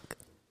we think?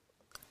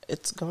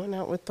 It's going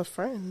out with a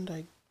friend,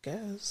 I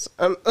guess.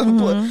 I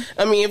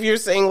mean, if you're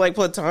saying like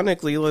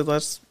platonically, like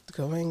that's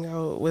going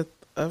out with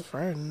a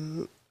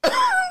friend.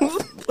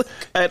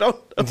 I don't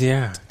know.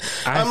 Yeah.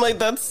 I'm like,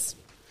 that's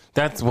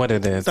what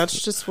it is.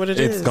 That's just what it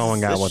is. It's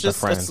going out with a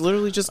friend. It's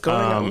literally just going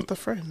out with a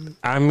friend.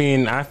 I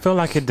mean, I feel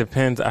like it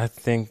depends. I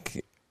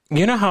think,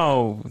 you know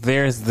how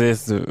there's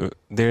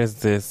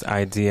this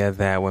idea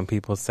that when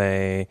people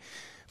say,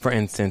 for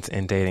instance,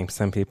 in dating,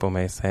 some people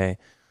may say,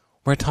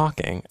 we're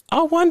talking.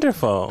 Oh,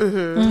 wonderful.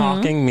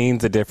 Talking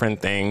means a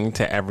different thing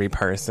to every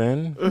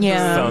person.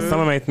 Yeah. So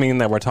someone may mean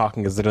that we're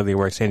talking is literally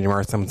we're exchanging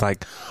words. Someone's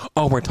like,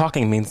 oh, we're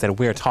talking means that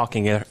we're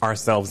talking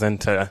ourselves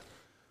into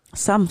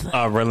something.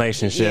 A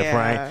relationship, Yeah.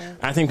 right?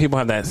 I think people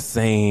have that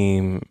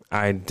same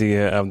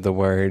idea of the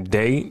word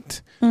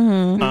date.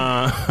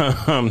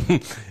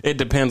 It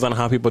depends on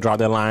how people draw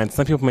their lines.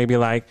 Some people may be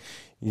like,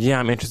 yeah,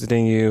 I'm interested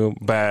in you,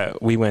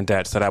 but we went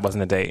Dutch, so that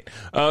wasn't a date.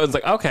 Oh, it's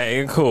like,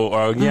 okay, cool.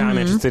 Or, yeah, I'm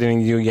interested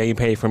in you. Yeah, you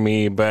paid for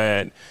me,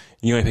 but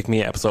you ain't pick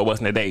me up, so it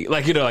wasn't a date.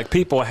 Like, you know, like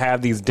people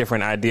have these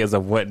different ideas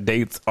of what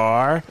dates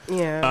are.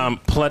 Yeah.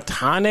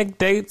 Platonic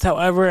dates,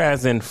 however,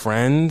 as in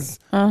friends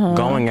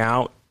going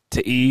out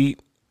to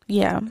eat.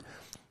 Yeah.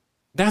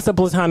 That's a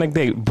platonic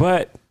date.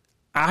 But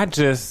I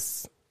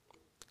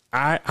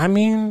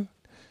mean,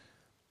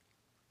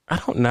 I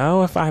don't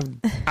know if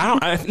I've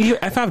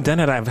done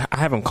it. I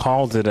haven't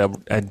called it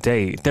a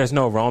date. There's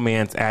no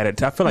romance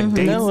added. I feel like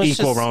dates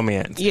equal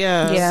romance.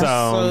 Yeah.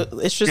 So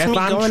it's just if me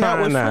I'm going out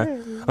with trying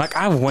friends. like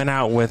I went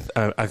out with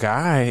a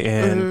guy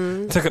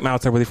and took him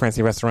out to a really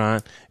fancy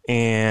restaurant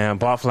and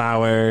bought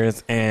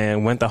flowers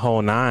and went the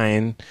whole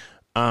 9.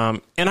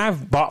 And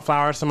I've bought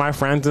flowers to my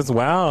friends as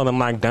well. And I'm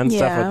like done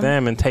stuff with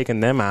them and taken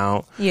them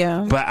out.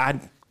 Yeah. But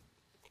I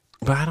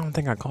don't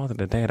think I called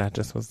it a date. I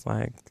just was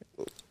like,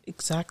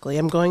 Exactly.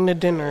 I'm going to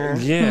dinner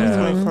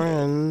Yeah. with my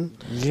friend.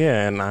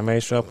 yeah, and I may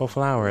show up with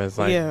flowers,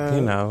 like Yeah.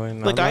 you know,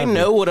 and Like, I love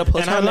know you. what a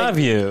platonic... and I love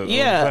you.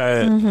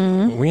 Yeah.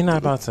 but we're not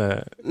about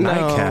to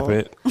nightcap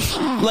it.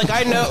 Like,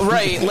 I know,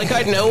 right. Like,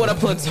 I know what a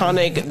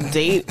platonic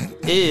date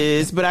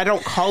is, but I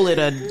don't call it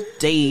a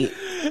date.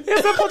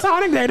 It's a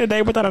platonic day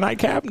today without a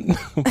nightcap.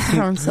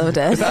 I'm so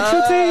dead. Is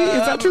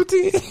that true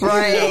tea?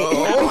 Right.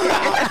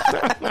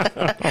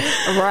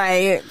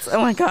 Right.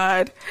 Oh my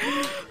God.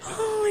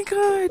 Oh my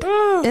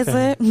God. Is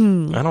it?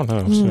 I don't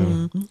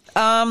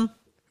know.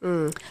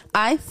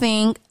 I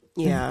think.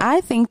 Yeah.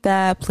 I think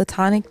that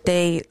platonic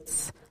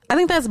dates. I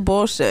think that's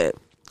bullshit.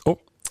 Oh.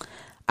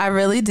 I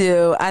really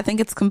do. I think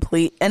it's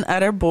complete and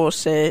utter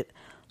bullshit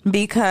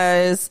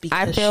because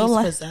I feel she's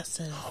like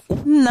possessive.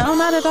 no,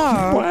 not at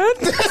all. What?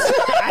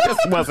 I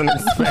just wasn't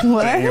expecting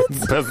What?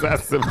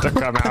 possessive to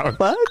come out.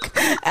 Fuck?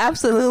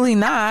 Absolutely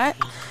not.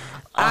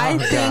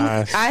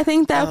 gosh. I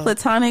think that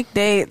platonic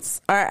dates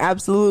are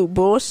absolute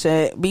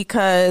bullshit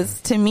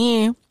because to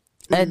me,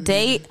 a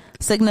date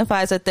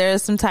signifies that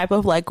there's some type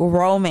of like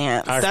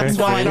romance. Okay. That's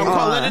why I don't going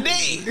call on. it a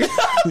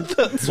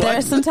date.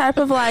 There's some type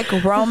of like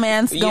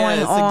romance going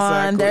Yes, on.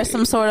 exactly. There's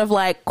some sort of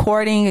like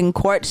courting and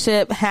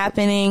courtship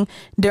happening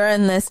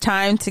during this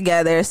time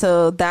together.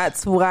 So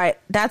that's what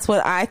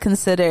I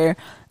consider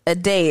a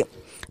date.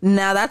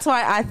 Now that's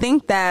why I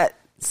think that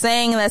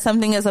saying that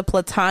something is a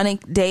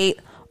platonic date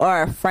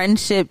or a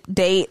friendship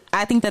date,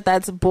 I think that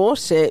that's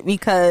bullshit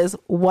because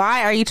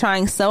why are you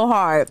trying so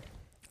hard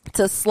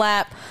to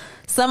slap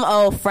some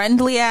old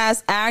friendly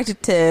ass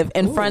adjective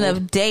in front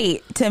of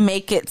date to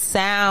make it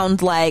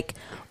sound like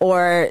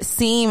or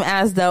seem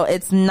as though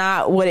it's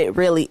not what it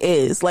really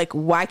is? Like,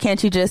 why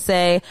can't you just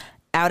say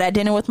out at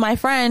dinner with my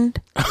friend,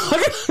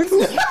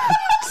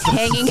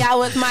 hanging out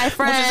with my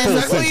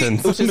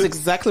friend? Which is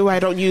exactly why I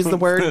don't use the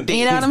word date.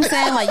 You know what I'm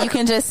saying? Like, you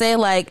can just say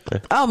like,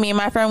 oh, me and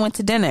my friend went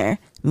to dinner.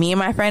 Me and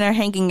my friend are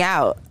hanging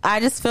out. I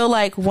just feel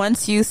like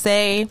once you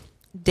say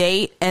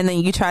date and then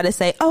you try to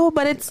say, oh,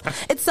 but it's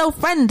so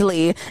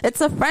friendly.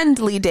 It's a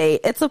friendly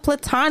date. It's a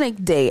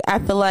platonic date. I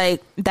feel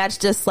like that's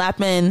just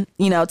slapping,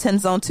 10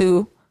 zone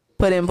 2,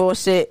 put in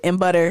bullshit and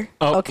butter.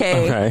 Oh,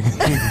 okay.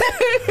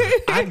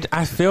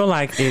 I feel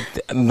like it.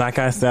 Like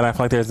I said, I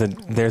feel like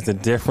there's a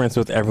difference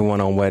with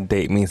everyone on what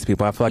date means to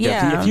people. I feel like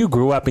if you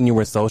grew up and you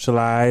were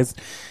socialized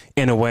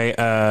in a way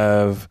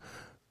of,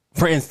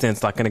 for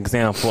instance, like an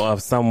example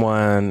of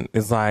someone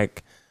is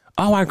like,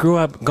 oh, I grew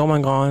up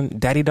going on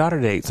daddy-daughter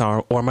dates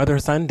or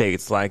mother-son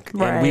dates. Like,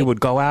 and we would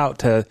go out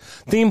to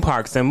theme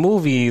parks and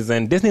movies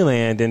and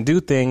Disneyland and do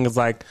things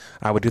like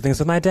I would do things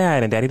with my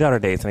dad and daddy-daughter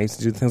dates. And I used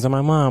to do things with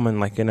my mom and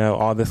like,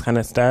 all this kind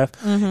of stuff.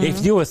 Mm-hmm.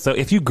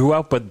 If you grew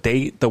up with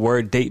the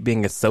word date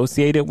being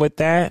associated with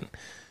that,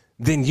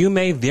 then you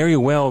may very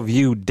well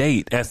view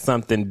date as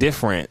something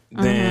different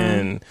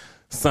than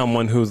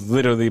someone who's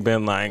literally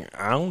been like,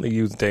 I only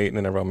use date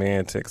in a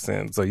romantic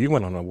sense. So you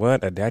went on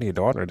a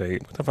daddy-daughter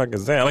date? What the fuck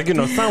is that? Like,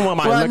 someone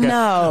might look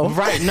at...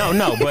 Right,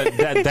 no.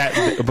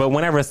 But but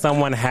whenever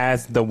someone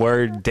has the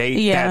word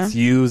date that's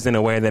used in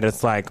a way that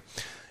it's like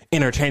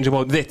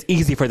interchangeable, it's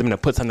easy for them to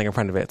put something in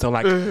front of it. So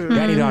like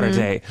daddy-daughter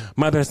date,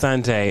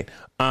 mother-son date,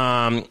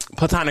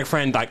 platonic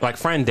friend, like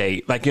friend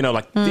date. Like,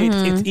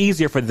 it's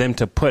easier for them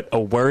to put a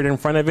word in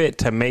front of it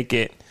to make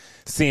it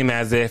seem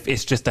as if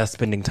it's just us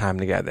spending time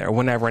together,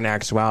 whenever in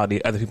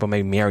actuality other people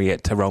may marry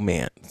it to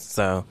romance.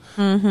 So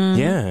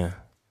yeah,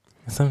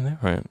 it's something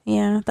different.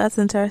 Yeah, that's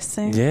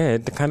interesting. Yeah,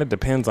 it kind of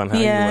depends on how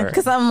you Yeah, work.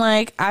 because I'm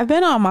like, I've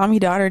been on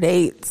mommy-daughter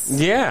dates.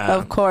 Yeah,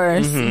 of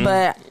course,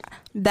 but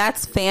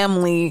that's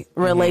family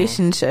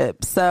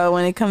relationship. So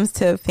when it comes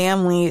to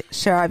family,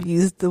 sure, I've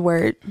used the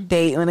word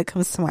date when it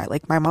comes to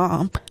my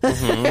mom.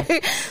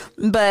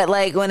 But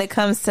like when it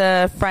comes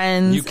to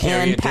friends You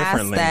carry and it past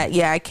differently.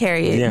 that, I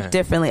carry it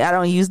differently. I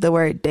don't use the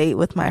word date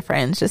with my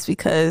friends just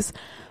because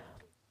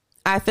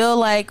I feel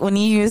like when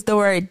you use the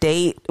word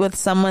date with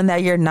someone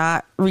that you're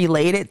not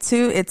related to,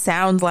 it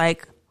sounds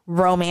like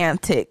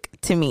romantic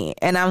to me.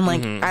 And I'm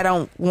like, I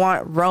don't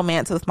want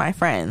romance with my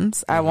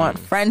friends. I want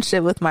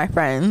friendship with my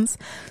friends.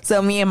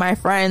 So me and my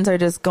friends are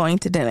just going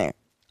to dinner.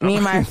 Me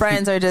and my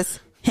friends are just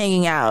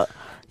hanging out.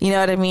 You know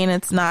what I mean?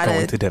 It's not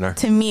going to dinner.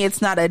 To me,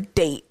 it's not a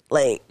date.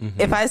 Like,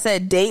 if I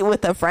said date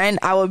with a friend,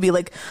 I would be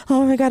like,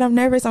 oh my God, I'm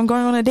nervous. I'm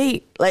going on a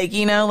date. Like,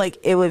 you know, like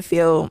it would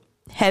feel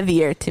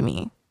heavier to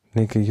me.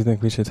 Nika, you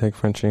think we should take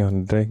Frenchie on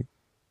a date?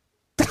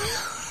 Shut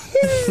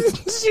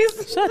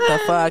the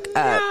fuck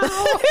up.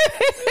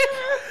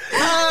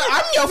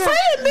 I'm your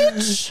friend,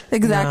 bitch.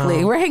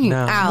 Exactly. No, We're hanging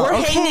no. out. We're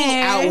okay?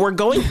 hanging out. We're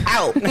going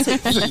out.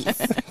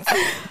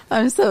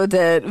 I'm so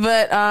dead.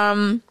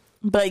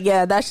 But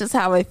yeah, that's just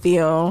how I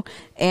feel.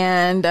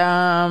 And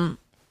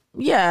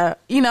yeah,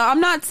 you know,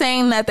 I'm not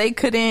saying that they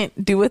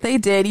couldn't do what they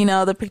did. You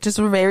know, the pictures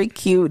were very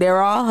cute. They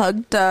were all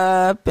hugged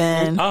up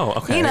and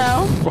okay. You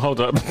know, hold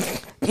up.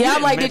 Yeah,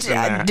 I'm like,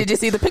 did you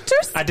see the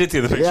pictures? I did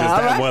see the pictures. Yeah,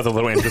 that right. was a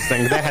little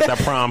interesting. They had the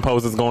prom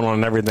poses going on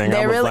and everything.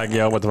 I was like,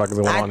 yo, what the fuck is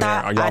going on here?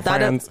 Are y'all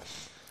friends?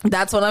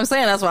 That's what I'm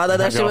saying. That's why I thought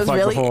that shit was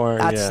really.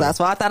 That's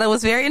why I thought it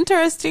was very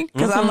interesting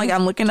because I'm like,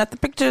 I'm looking at the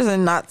pictures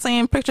and not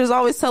saying pictures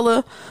always tell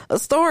a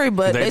story,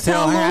 but they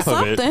tell a little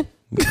something.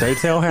 They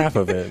tell half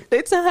of it.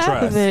 They tell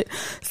half of it.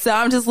 So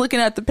I'm just looking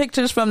at the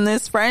pictures from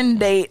this friend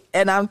date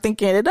and I'm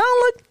thinking it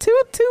don't look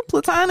too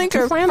platonic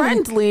or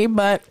friendly,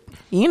 but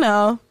you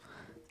know.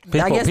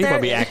 People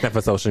be acting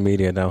for social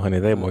media though, honey.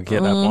 They will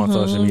get up on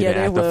social media,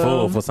 act a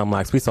fool for some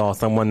likes. We saw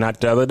someone not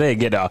the other day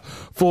get a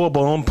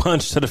full-blown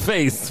punch to the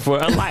face for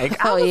a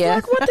like. I was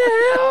like, what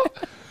the hell?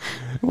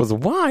 It was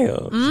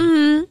wild.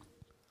 And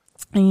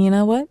you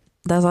know what?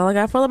 That's all I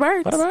got for the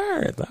birds. For the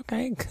birds.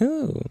 Okay,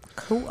 cool.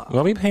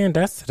 What we paying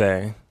Dust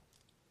today?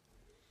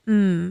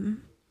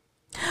 I'm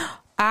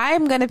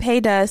going to pay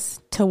Dust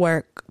to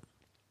work.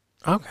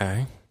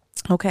 Okay.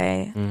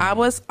 I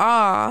was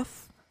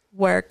off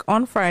work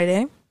on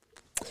Friday.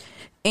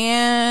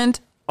 And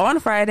on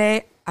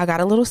Friday, I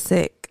got a little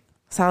sick.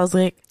 So I was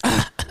like,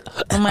 oh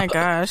my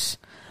gosh.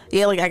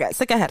 Yeah, like I got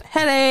sick. I had a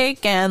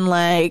headache and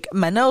like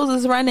my nose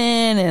was running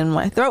and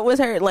my throat was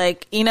hurt.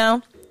 Like, you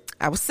know,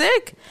 I was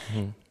sick.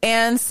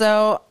 And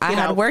so I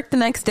had work the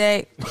next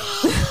day.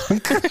 I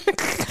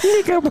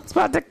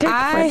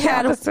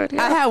had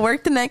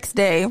work the next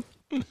day.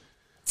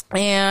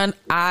 And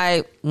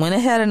I went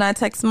ahead and I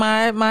texted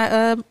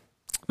my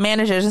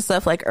managers and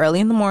stuff like early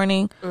in the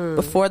morning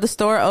before the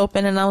store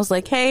opened, and I was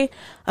like, hey,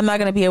 I'm not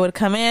gonna be able to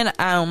come in.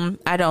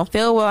 I don't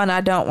feel well and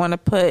I don't want to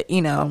put,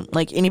 you know,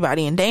 like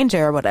anybody in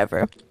danger or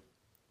whatever.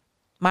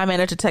 My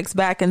manager texts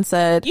back and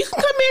said, you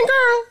can come in,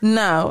 girl.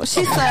 No,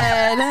 she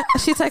said,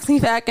 she texted me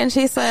back and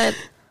she said,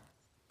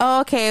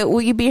 oh, okay,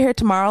 will you be here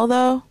tomorrow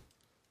though?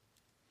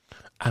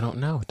 I don't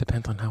know. It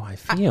depends on how I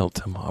feel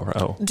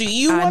tomorrow. Do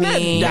you want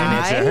to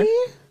die?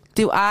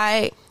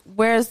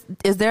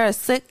 Is there a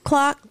sick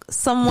clock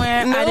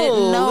somewhere No, I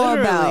didn't know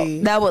literally.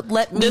 about that would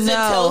let me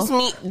know?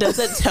 Does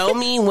it tell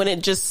me when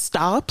it just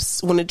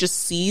stops, when it just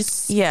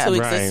ceases to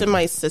exist in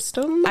my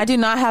system? I do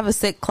not have a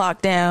sick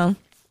clock countdown.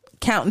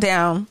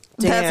 Damn.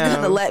 That's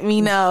gonna let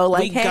me know,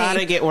 like, we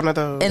gotta get one of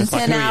those in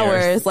 10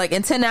 hours. Like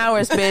in 10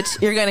 hours,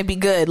 bitch, you're gonna be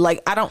good.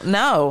 Like I don't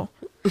know.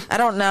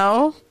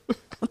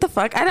 What the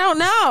fuck? I don't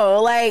know.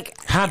 Like,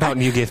 how about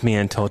you give me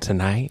until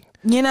tonight?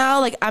 You know,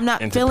 like I'm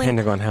not and feeling.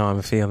 Depending on how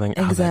I'm feeling,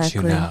 I'll let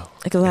you know.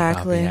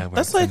 Exactly.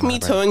 That's like me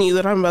telling you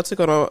that I'm about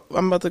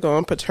to go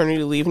on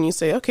paternity leave, and you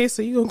say, "Okay,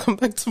 so you gonna come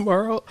back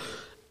tomorrow?"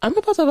 I'm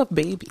about to have a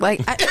baby.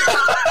 Like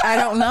I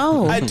don't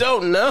know. I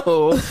don't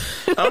know.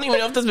 I don't even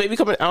know if this baby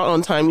coming out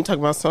on time. You talk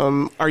about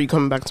are you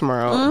coming back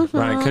tomorrow?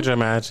 Right? Could you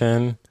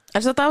imagine? I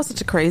just thought that was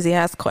such a crazy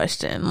ass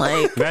question.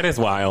 Like that is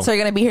wild. So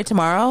you're gonna be here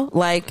tomorrow?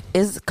 Like,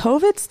 is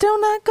COVID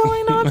still not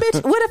going on,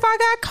 bitch? What if I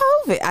got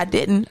COVID? I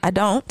didn't. I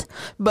don't.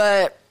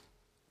 But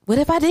what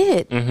if I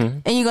did?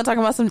 And you're gonna talk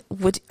about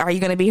are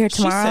you gonna be here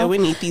tomorrow? She said we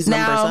need these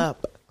numbers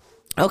up.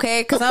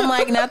 Okay, because I'm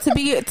like, now to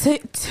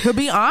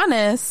be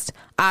honest,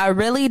 I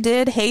really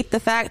did hate the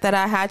fact that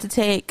I had to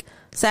take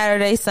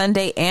Saturday,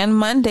 Sunday, and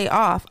Monday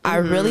off. I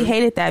really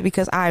hated that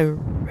because I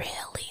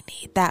really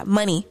need that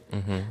money.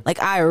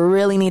 Like, I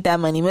really need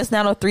that money. Missing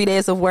out on 3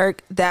 days of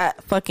work,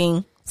 that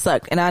fucking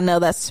sucked. And I know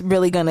that's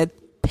really going to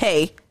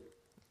pay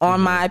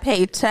on my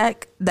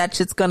paycheck. That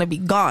shit's going to be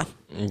gone.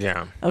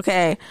 Yeah.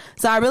 Okay.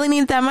 So I really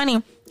needed that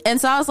money. And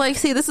so I was like,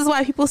 see, this is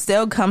why people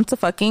still come to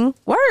fucking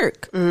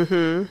work.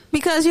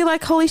 Because you're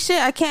like, holy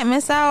shit, I can't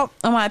miss out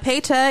on my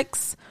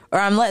paychecks. Or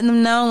I'm letting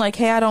them know, like,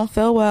 hey, I don't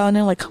feel well. And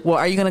they're like, well,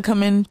 are you going to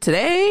come in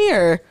today?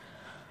 Or are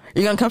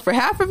you going to come for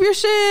half of your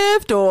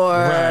shift? Or,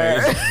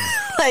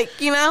 like,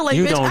 you know, like,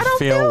 you bitch, don't I don't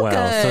feel well.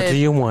 good. So do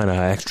you want an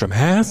extra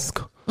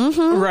mask?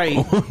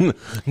 Right.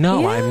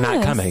 No, I'm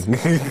not coming.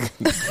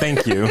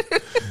 Thank you.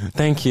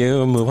 Thank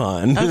you. Move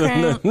on.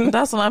 Okay.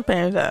 That's what I'm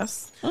paying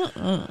Dust.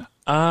 I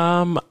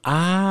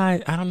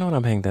don't know what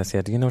I'm paying Dust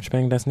yet. Do you know what you're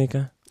paying Dust,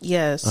 Nika?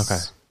 Yes. Okay.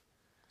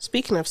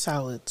 Speaking of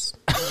salads.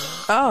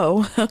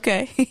 Oh,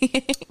 okay.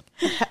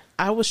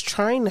 I was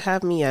trying to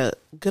have me a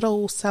good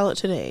old salad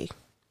today.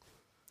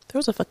 There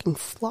was a fucking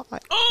fly.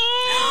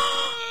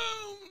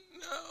 Oh,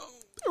 no.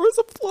 There was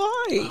a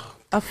fly.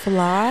 A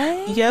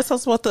fly? Yes, I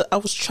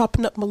was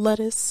chopping up my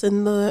lettuce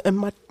and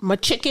my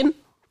chicken.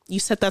 You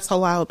said that's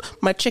allowed.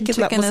 My chicken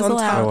that was on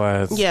top. It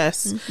was.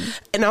 Yes.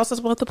 And I was just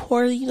about to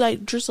pour,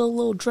 like, drizzle a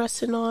little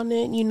dressing on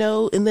it,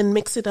 and then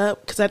mix it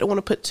up because I don't want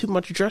to put too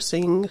much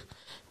dressing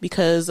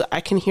because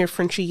I can hear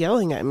Frenchie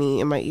yelling at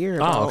me in my ear.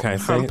 Oh, okay.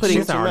 So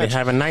she's already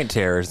having night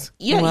terrors.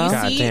 Yeah, well, you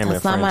see? God damn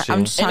it, Frenchie.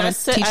 I'm just trying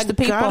to teach the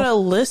people. I gotta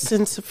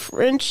listen to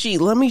Frenchie.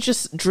 Let me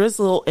just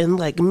drizzle and,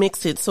 like,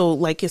 mix it so,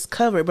 like, it's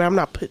covered, but I'm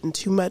not putting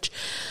too much.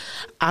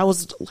 I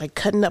was, like,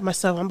 cutting up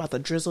myself. I'm about to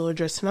drizzle a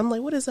dressing. I'm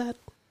like, what is that?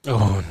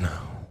 Oh, no.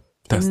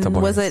 That's the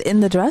worst. Was it in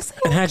the dressing?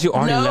 And had you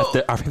already left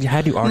the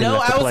place? No,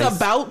 I was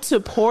about to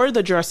pour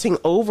the dressing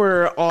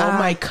over all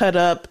my cut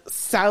up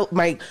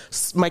my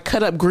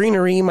cut up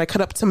greenery, my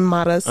cut up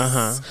tomatoes,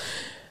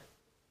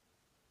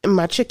 and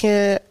my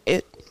chicken.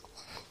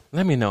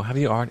 Let me know.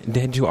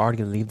 Did you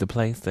already leave the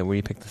place where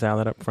you picked the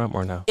salad up from,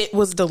 or no? It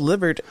was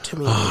delivered to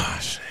me. Oh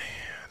shit,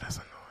 that's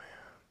annoying.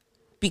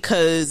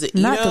 Because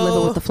not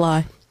delivered with the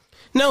fly.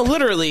 No,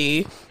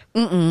 literally.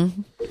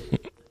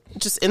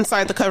 Just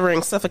inside the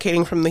covering,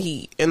 suffocating from the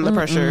heat and the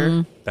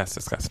pressure. That's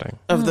disgusting.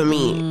 Of the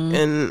meat.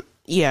 And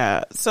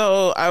yeah,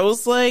 so I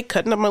was like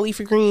cutting up my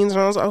leafy greens, and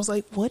I was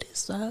like, what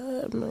is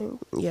that? I'm like,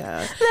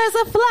 yeah. There's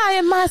a fly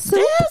in my soup.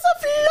 There's a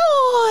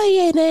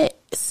fly in it.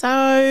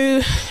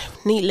 So,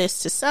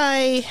 needless to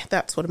say,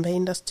 that's what I'm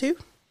paying us to.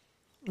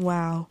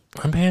 Wow.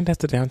 I'm paying us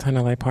to downtown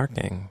LA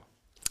parking.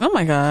 Oh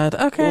my God.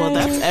 Okay. Well,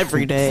 that's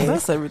every day.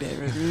 That's every day.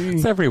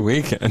 It's every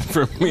weekend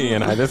for me,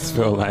 and I just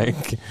feel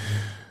like...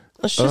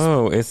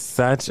 it's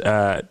such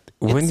a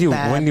when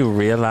you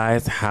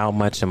realize how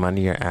much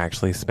money you're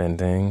actually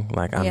spending.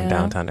 Like, I'm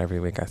downtown every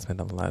week. I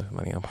spend a lot of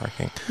money on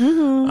parking,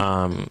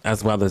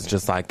 as well as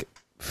just like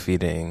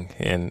feeding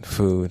and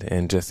food,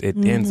 and just it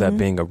ends up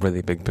being a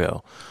really big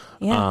bill.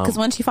 Yeah, because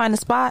once you find a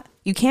spot,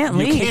 you can't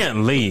leave. You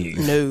can't leave.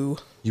 No,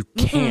 you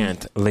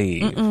can't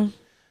leave.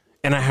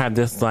 And I had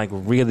this like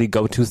really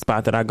go-to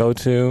spot that I go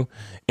to,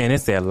 and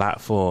it's a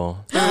lot full.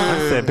 I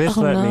said, "Bitch,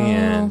 let me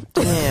in."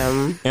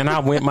 Damn. And I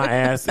went my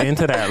ass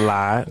into that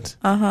lot.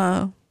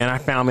 And I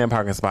found me a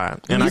parking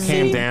spot. And I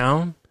came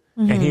down,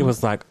 and he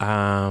was like, "So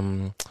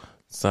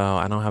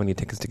I don't have any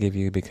tickets to give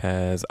you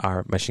because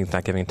our machine's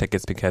not giving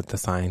tickets because the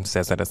sign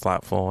says that it's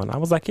lot full." And I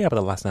was like, "Yeah, but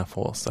the lot's not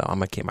full, so I'm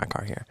gonna keep my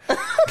car here."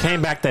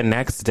 Came back the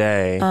next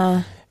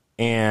day.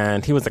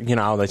 And he was like,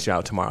 I'll let you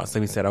out tomorrow.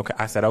 So he said, okay.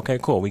 I said, okay,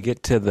 cool. We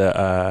get to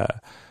the,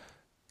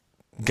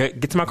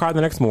 get to my car the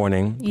next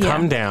morning,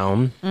 come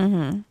down.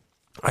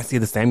 I see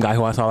the same guy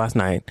who I saw last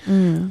night.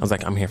 I was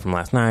like, I'm here from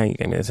last night. You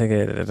gave me the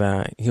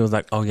ticket. He was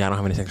like, oh yeah, I don't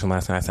have any tickets from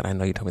last night. I said, I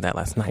know you told me that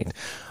last night.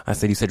 I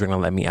said, you said you're going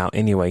to let me out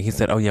anyway. He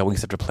said, oh yeah, we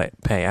used to have to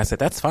pay. I said,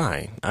 that's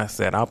fine. I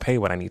said, I'll pay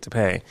what I need to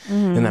pay.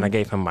 And then I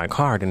gave him my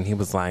card, and he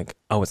was like,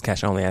 oh, it's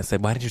cash only. I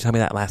said, why did you tell me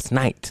that last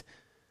night?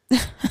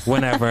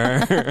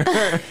 Whenever.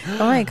 Oh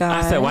my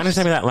God. I said, why didn't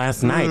you tell me that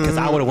last night? Because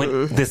I would have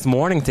went this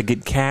morning to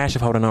get cash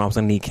if I would have known I was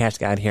going to need cash to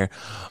get out of here.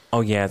 Oh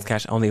yeah, it's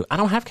cash only. I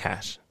don't have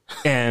cash.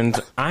 And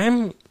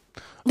I'm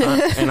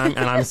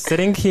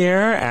sitting here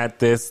at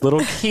this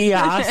little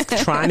kiosk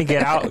trying to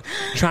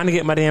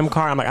get my damn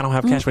car. I'm like, I don't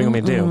have cash. What are you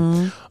going to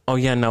do? Oh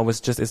yeah, no, it's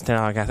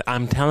 $10 gas.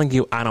 I'm telling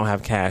you, I don't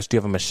have cash. Do you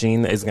have a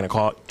machine that is going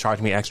to charge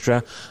me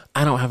extra?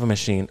 I don't have a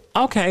machine.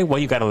 Okay, well,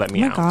 you got to let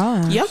me out.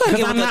 God. Y'all gotta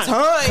give it the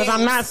time. Because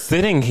I'm not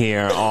sitting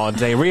here all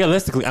day.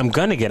 Realistically, I'm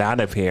going to get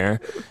out of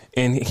here.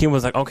 And he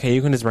was like, okay,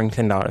 you can just bring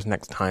 $10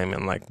 next time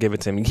and like give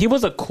it to me. He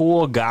was a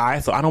cool guy,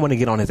 so I don't want to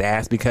get on his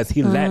ass because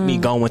he let me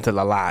go into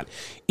the lot,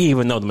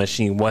 even though the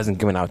machine wasn't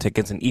giving out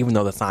tickets and even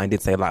though the sign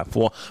did say lot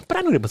full. But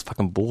I knew it was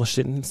fucking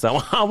bullshitting.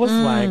 So I was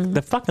like,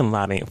 the fucking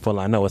lot ain't full.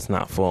 I know it's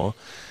not full.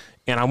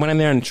 And I went in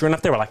there, and sure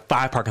enough, there were like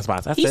 5 parking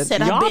spots. I said,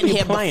 y'all I've been be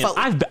here playing. before.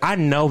 I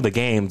know the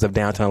games of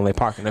downtown LA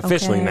parking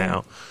officially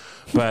now.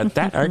 But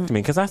that irked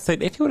me because I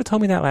said, if you would have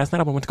told me that last night,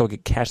 I would have went to go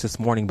get cash this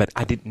morning, but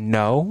I didn't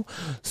know.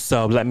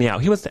 So let me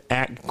out. He was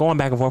going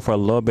back and forth for a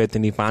little bit.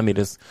 Then he finally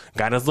just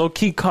got his little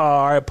key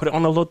card, put it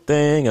on the little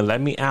thing, and let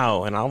me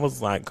out. And I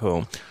was like,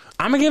 cool.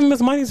 I'm going to give him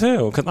his money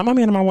too because I'm a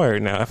man of my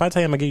word. Now, if I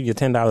tell you I'm going to give you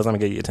 $10, I'm going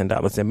to give you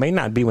 $10. It may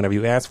not be whenever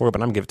you ask for it,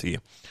 but I'm going to give it to you.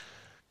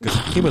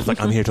 He was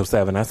like, I'm here till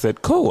 7. I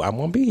said, cool, I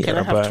won't be here. Can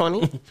I have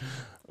 20?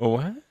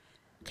 What?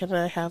 Can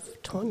I have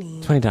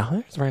 20?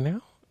 $20 right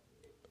now?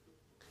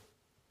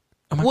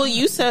 Oh well, God.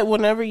 You said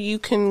whenever you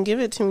can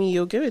give it to me,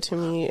 you'll give it to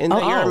me, and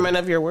that you're a man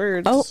of your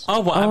words. I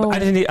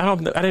didn't.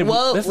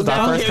 Well, this is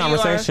our first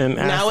conversation.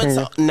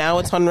 Now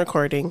it's on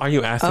recording. Are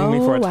you asking me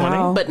for a 20?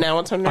 Wow. But now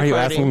it's on recording. Are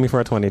you asking me for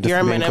a 20? You're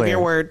a man of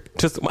your word.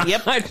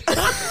 Yep.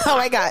 Oh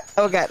my God.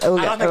 Oh God.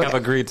 I don't think I've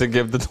agreed to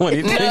give the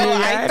 20 to you. No,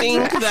 I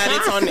think that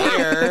it's on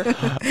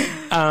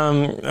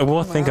air.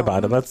 We'll think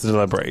about it. Let's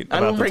deliberate.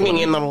 I'm bringing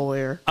in the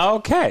lawyer.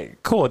 Okay,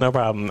 cool, no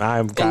problem.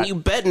 And you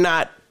bet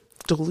not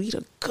delete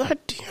a goddamn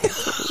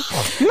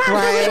thing.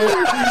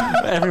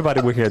 Right.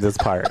 Everybody will hear this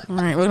part. All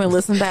right, we're going to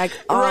listen back.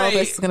 All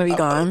this is going to be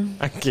gone.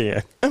 I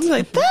can't. I'm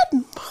like, that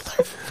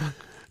motherfucker.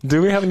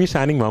 Do we have any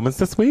shining moments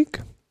this week?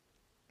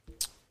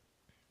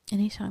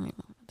 Any shining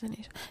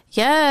moments?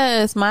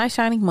 Yes, my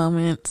shining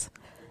moments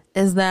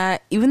is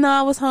that even though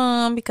I was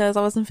home because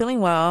I wasn't feeling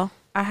well,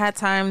 I had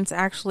time to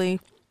actually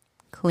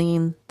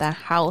clean the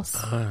house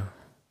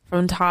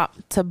from top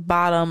to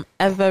bottom,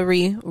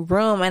 every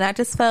room. And I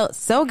just felt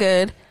so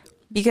good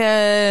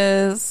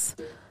because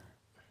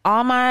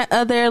all my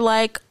other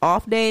like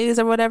off days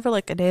or whatever,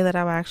 like a day that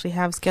I would actually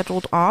have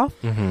scheduled off,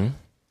 and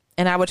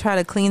I would try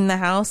to clean the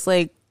house,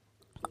 like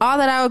all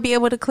that I would be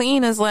able to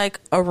clean is like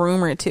a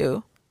room or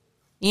two.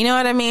 You know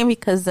what I mean?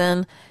 Because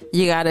then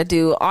you got to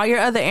do all your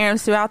other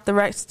errands throughout the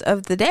rest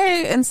of the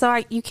day. And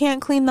so you can't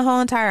clean the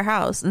whole entire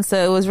house. And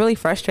so it was really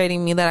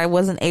frustrating me that I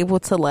wasn't able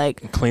to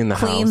like clean the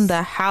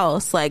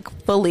house like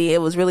fully.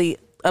 It was really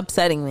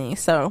upsetting me.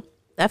 So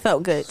that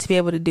felt good to be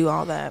able to do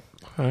all that.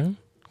 Okay,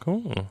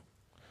 cool.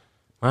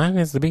 Mine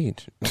is the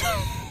beach.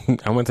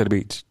 I went to the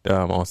beach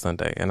on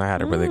Sunday and I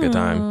had a really good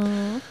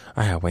time.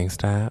 I had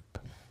Wingstop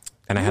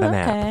and I had a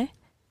nap.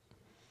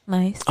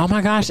 Nice. Oh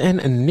my gosh.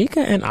 And Nika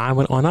and I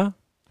went on a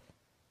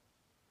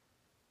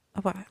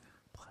what?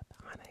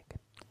 platonic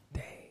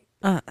date.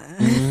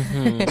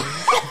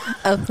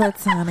 A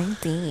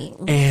platonic date.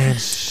 And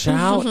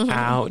shout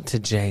out to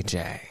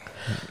JJ.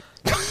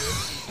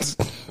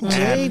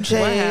 JJ.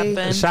 What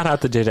happened? Shout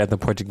out to JJ at the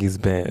Portuguese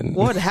Bend.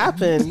 What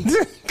happened?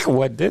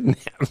 What didn't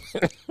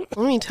happen?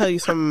 Let me tell you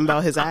something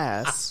about his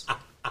ass.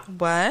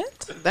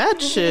 What?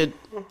 That shit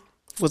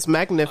was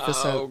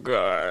magnificent. Oh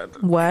God.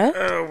 What?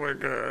 Oh my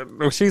God.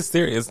 Oh, she's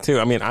serious too.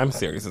 I mean, I'm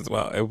serious as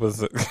well. It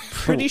was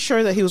Pretty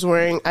sure that he was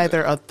wearing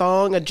either a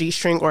thong, a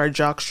G-string, or a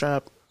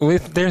jockstrap.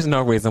 there's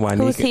no reason why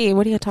Who's Nika. he?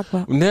 What are you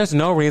talking about? There's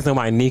no reason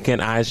why Nika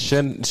and I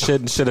should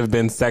have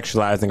been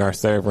sexualizing our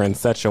server in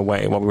such a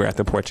way while we were at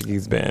the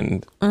Portuguese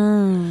Bend.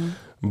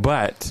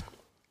 But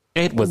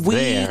it was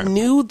there. We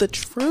knew the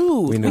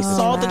truth. We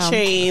saw the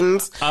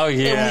chains. Oh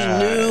yeah.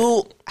 And we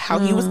knew how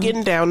he was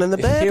getting down in the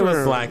bedroom. He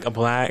was like a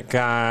black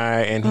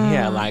guy, and he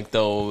had like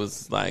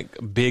those like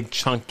big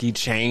chunky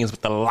chains with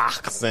the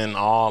locks and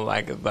all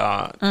like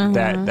the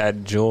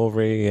that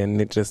jewelry, and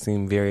it just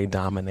seemed very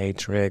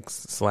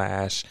dominatrix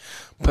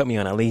 / put me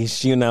on a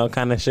leash, you know,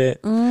 kind of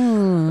shit.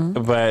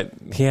 But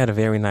he had a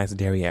very nice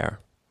derriere.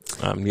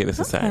 Needless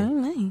to say,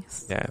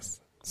 Nice. yes.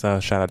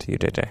 So shout out to you,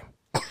 JJ.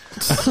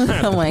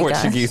 Oh my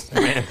Portuguese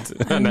man.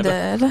 I'm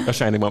dead. A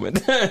shining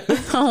moment.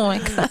 Oh my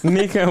God.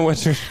 Nika,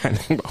 what's your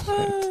shining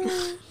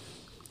moment?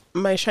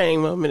 My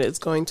shining moment is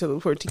going to the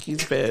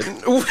Portuguese Bend.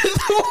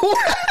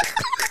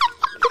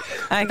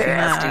 I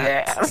cannot.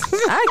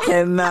 I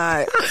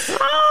cannot.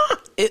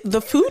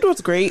 The food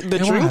was great.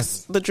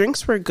 The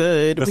drinks were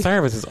good. The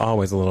service is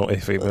always a little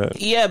iffy,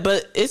 but Yeah,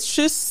 but it's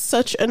just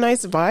such a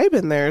nice vibe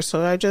in there,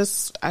 so I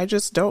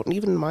just don't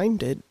even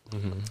mind it.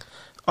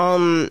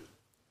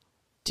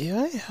 Do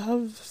I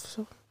have?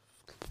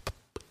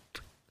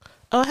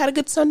 Oh, I had a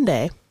good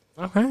Sunday.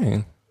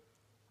 okay.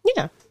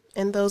 Yeah,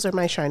 and those are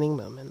my shining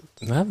moments.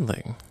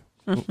 Lovely.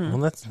 Well,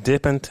 let's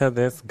dip into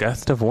this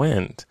gust of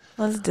wind.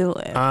 Let's do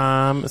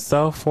it.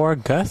 So for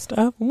gust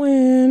of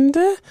wind,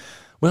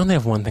 we only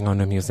have one thing on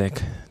the music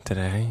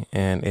today,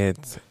 and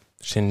it's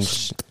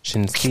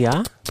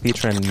Shinsia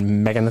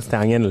featuring Megan Thee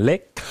Stallion.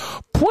 Lick,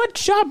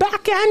 put your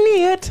back in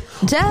it.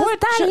 Just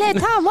a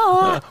little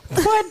more.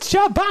 Put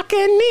your back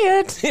in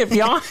it. If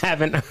y'all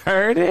haven't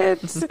heard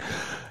it,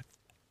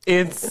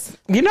 it's,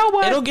 you know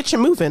what? It'll get you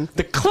moving.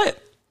 The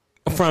clip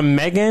from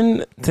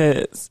Megan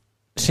to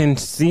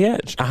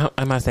Shinsia,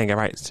 am I saying it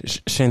right?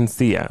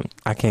 Shinsia.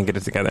 I can't get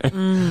it together.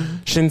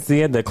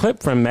 Shinsia, the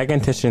clip from Megan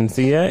to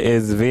Shinsia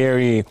is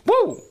very,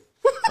 woo!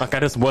 Like I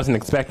just wasn't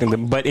expecting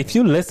them. But if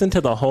you listen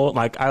to the whole,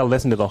 like I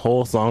listened to the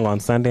whole song on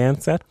Sunday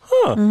and said,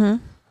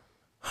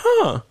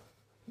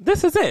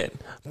 this is it.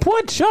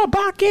 Put your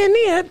back in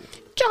it.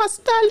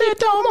 Just a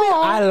little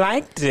more. I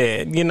liked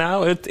it. You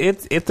know,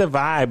 it's a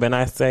vibe. And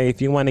I say,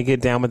 if you want to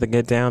get down with the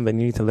get down, then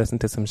you need to listen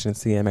to some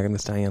Shinsia and Megan Thee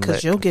Stallion.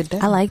 Because you'll get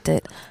down. I liked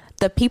it.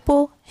 The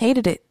people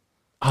hated it.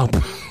 Oh,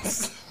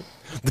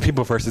 the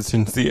people versus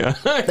Shinsia.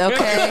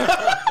 Okay.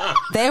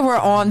 They were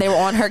on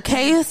her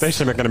case. They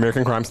should make an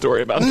American Crime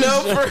Story about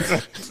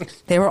this.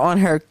 They were on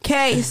her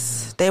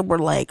case. They were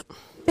like,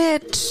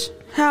 bitch,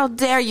 how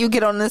dare you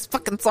get on this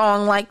fucking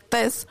song like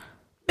this?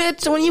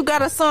 Bitch, when you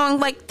got a song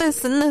like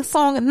this and this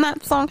song and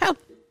that song, how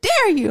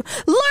dare you?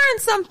 Learn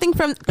something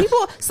from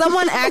people.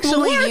 Someone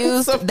actually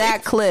used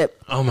that clip.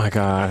 Oh my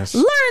gosh.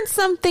 Learn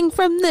something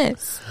from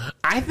this.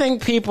 I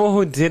think people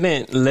who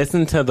didn't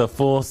listen to the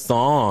full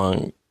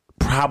song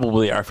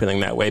probably are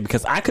feeling that way,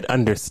 because I could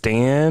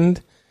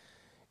understand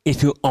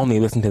if you only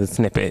listen to the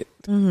snippet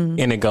and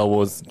it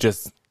goes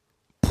just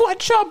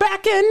put your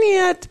back in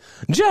it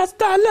just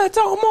a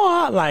little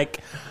more. Like,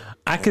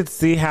 I could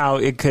see how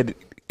it could,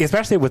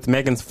 especially with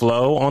Megan's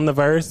flow on the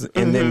verse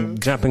and then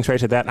jumping straight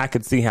to that, I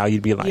could see how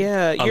you'd be like,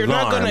 yeah, you're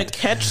not going to alarmed.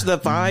 catch the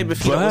vibe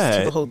if you don't listen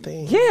to the whole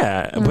thing.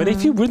 Yeah, but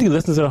if you really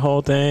listen to the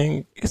whole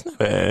thing, it's not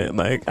bad.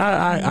 Like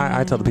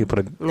I tell the people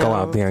to go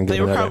out there and get it.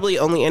 They were probably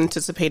only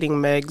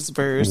anticipating Meg's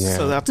verse,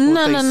 so that's what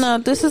no.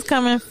 This is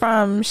coming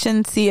from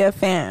Shinsia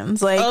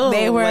fans. Like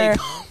they were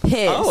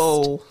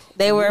pissed.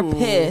 They were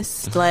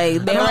pissed.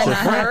 Like they were not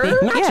happy.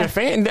 Not your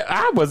fan.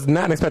 I was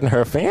not expecting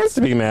her fans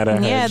to be mad at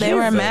her. Yeah, they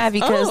were mad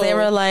because they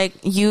were like,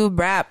 "You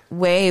rap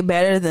way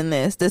better than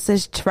this. This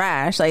is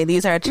trash. Like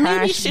these are trash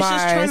Maybe she's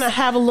bars just trying to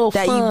have a little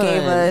that fun. you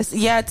gave us."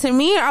 Yeah, to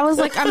me, I was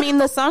like, I mean,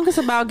 the song is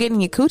about getting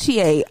your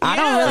coochie ate. I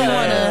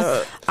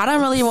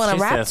don't really want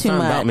to rap too much.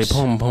 About me,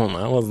 boom, boom.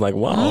 I was like,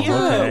 "Wow,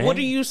 okay." What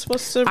are you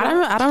supposed to?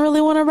 I don't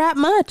really want to rap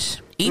much.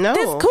 Eat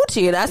this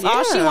coochie. That's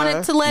all she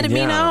wanted to let it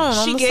be known. She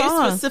on the gave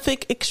song.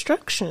 specific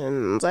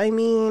instructions. I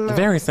mean,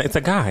 it's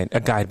a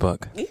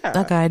guidebook. Yeah,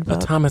 a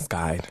guidebook, a Thomas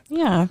guide.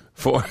 Yeah,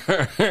 for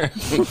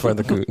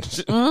the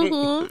gooch.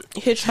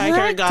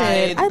 Hitchhiker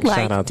guide. I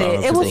liked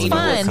it. It was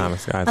fun.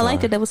 I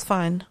liked it. It was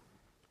fun.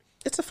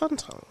 It's a fun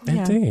song.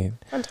 Indeed.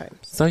 Fun times.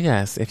 So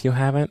yes, if you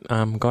haven't,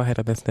 go ahead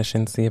and listen to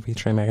Shinsia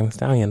featuring Megan Thee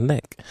Stallion,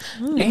 Lick.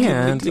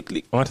 And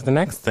on to the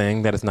next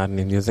thing that is not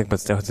any music, but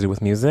still has to do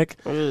with music.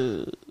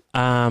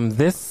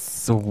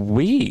 This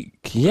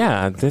week,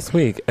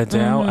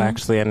 Adele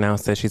actually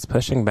announced that she's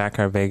pushing back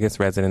her Vegas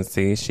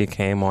residency. She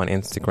came on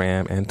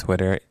Instagram and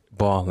Twitter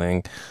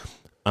bawling.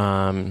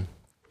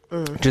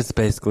 Just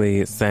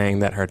basically saying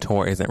that her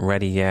tour isn't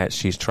ready yet.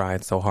 She's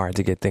tried so hard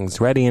to get things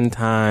ready in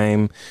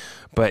time,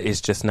 but it's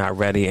just not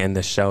ready. And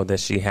the show that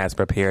she has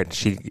prepared,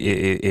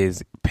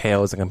 is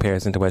pales in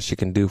comparison to what she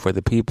can do for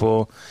the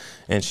people.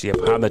 And she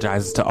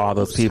apologizes to all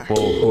those people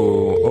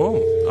who,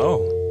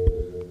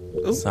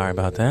 sorry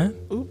about that.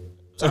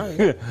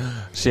 Sorry.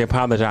 She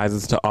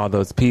apologizes to all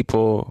those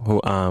people who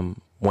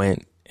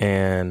went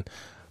and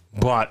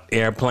bought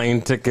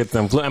airplane tickets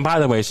and flew. And by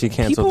the way, she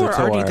canceled the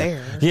tour. Already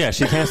there. Yeah,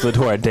 she canceled the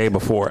tour a day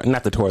before.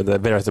 Not the tour, the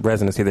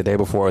residency the day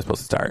before it was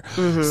supposed to start.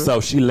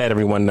 So she let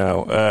everyone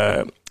know.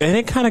 And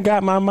it kind of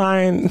got my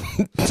mind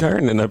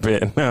turning a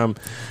bit. And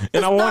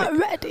not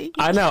ready.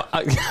 I know.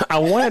 I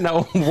want to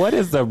know, what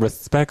is the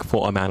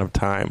respectful amount of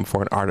time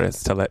for an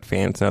artist to let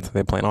fans know that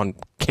they plan on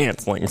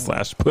canceling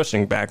 /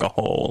 pushing back a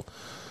whole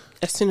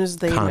as soon as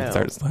they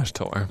concert know. /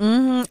 tour.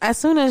 As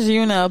soon as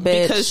you know,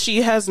 bitch. Because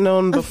she has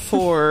known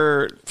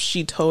before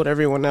she told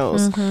everyone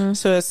else.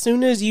 So as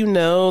soon as you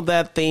know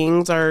that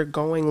things are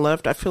going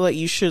left, I feel like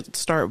you should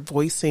start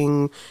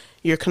voicing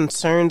your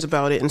concerns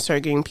about it and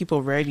start getting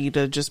people ready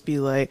to just be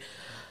like,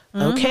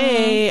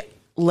 okay,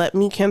 let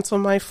me cancel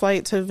my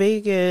flight to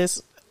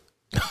Vegas.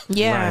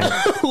 Yeah.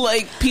 Right.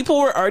 Like, people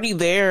were already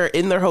there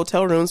in their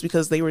hotel rooms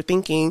because they were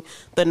thinking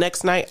the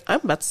next night,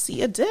 I'm about to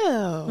see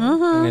Adele.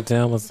 And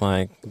Adele was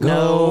like,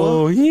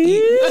 no. On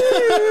me,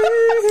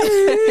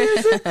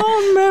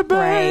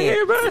 baby.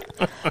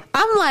 Right.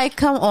 I'm like,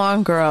 come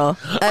on, girl.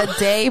 A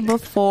day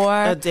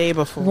before.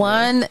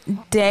 1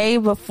 day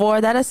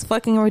before. That is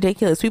fucking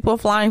ridiculous. People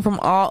flying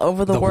from all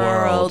over the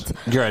world.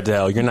 You're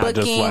Adele. You're not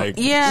just like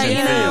yeah,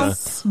 you know.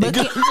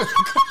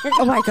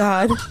 Oh my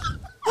God.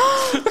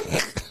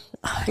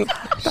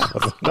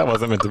 That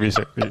wasn't meant to be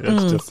shaky.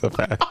 It's just a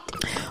fact.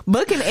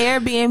 Booking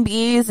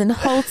Airbnbs and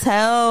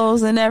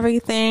hotels and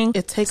everything.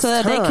 It takes so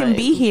that they can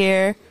be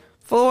here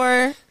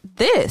for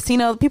this. You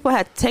know, people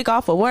had to take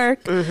off of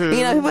work. You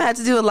know, people had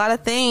to do a lot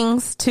of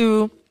things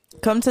to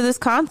come to this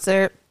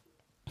concert.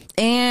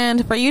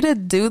 And for you to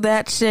do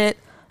that shit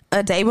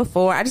a day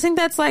before, I just think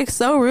that's like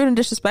so rude and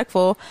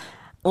disrespectful.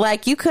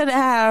 Like, you could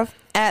have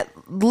at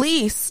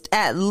least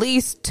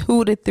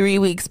 2 to 3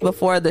 weeks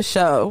before the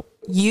show.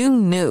 You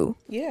knew.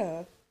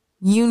 Yeah.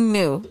 You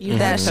knew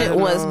that shit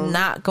was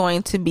not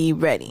going to be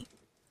ready.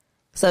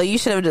 So you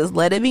should have just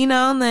let it be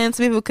known then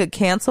so people could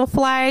cancel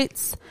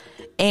flights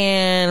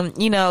and,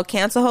 you know,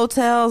 cancel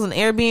hotels and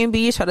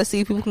Airbnbs, try to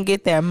see if people can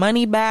get their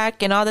money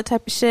back and all that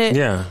type of shit.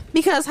 Yeah.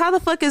 Because how the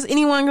fuck is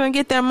anyone going to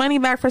get their money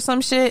back for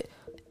some shit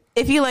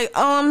if you're like,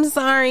 oh, I'm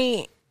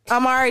sorry,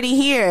 I'm already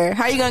here.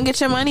 How are you going to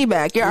get your money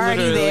back? You're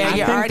already there.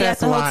 You're already at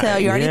the hotel.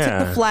 You already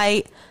took the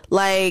flight.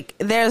 Like,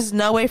 there's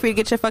no way for you to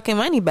get your fucking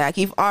money back.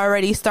 You've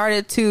already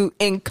started to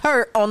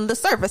incur on the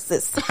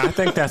services. I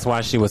think that's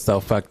why she was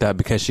so fucked up,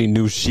 because she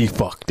knew she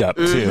fucked up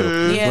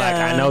too. Yeah. Like,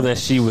 I know that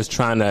she was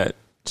trying to.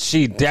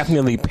 She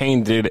definitely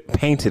painted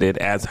it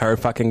as her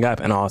fucking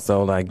up, and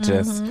also like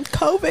just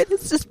COVID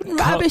has just been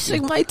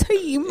ravishing my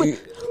team.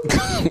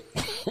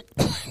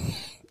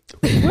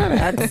 What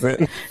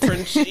accent?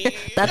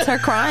 That's her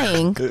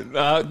crying.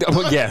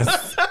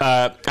 Yes.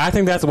 I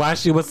think that's why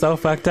she was so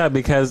fucked up,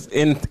 because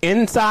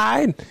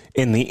inside,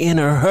 in the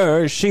inner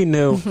her, she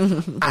knew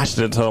I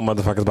should have told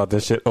motherfuckers about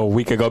this shit a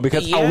week ago,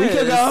 because a week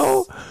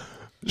ago,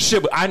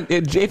 shit,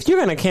 if you're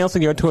going to cancel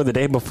your tour the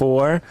day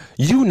before,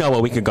 you know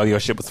a week ago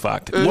your shit was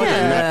fucked.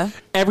 Yeah.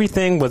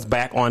 Everything was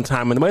back on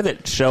time. And the way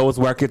that shows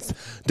work, it's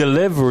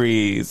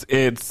deliveries,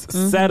 it's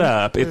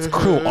setup, it's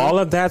crew, all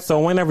of that.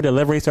 So whenever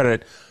delivery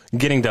started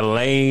getting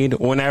delayed,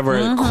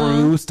 whenever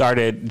crew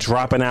started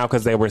dropping out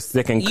because they were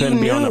sick and couldn't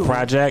be on the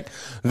project,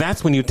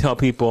 that's when you tell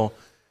people,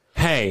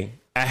 hey,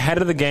 ahead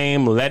of the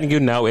game, letting you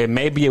know it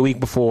may be a week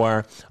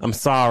before, I'm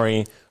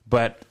sorry,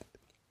 but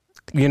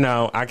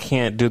I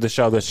can't do the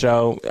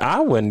show. I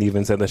wouldn't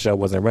even say the show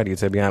wasn't ready,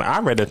 to be honest. I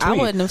read a tweet.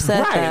 I wouldn't have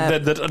said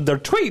that. The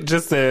tweet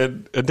just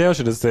said, Adele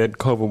should have said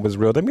COVID was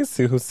real. Let me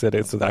see who said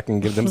it so that I can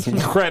give them some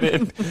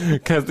credit.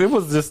 Because it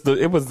was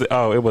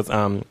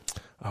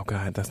oh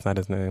God, that's not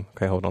his name.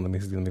 Okay, hold on. Let me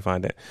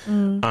find it.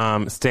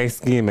 Stay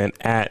Scheming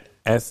at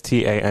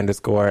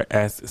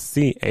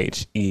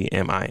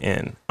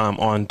STA_SCHEMIN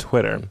on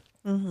Twitter.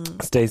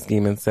 Stay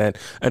Scheming said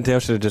Adele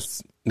should have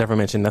just never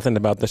mentioned nothing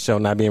about the show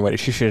not being ready.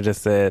 She should have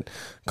just said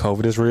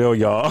COVID is real,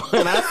 y'all.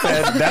 And I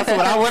said that's what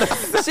I would have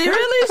said. She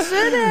really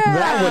should have.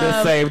 That would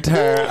have saved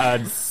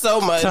her so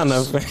much.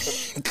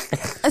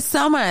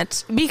 So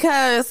much.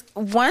 Because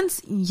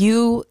once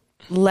you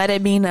let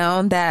it be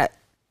known that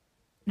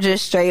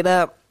just straight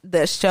up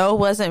the show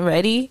wasn't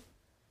ready,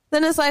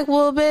 then it's like,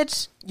 well,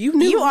 bitch,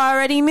 you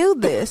already knew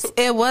this.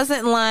 It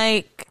wasn't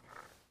like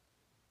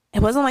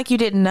you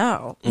didn't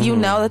know. You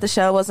know that the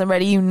show wasn't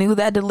ready. You knew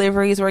that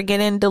deliveries were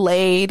getting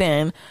delayed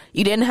and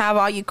you didn't have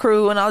all your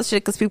crew and all this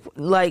shit because people,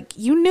 like,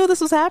 you knew this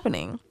was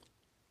happening.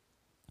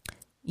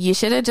 You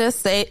should have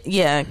just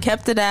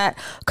kept it at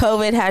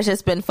COVID has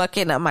just been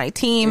fucking up my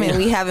team and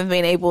we haven't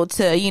been able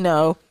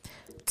to,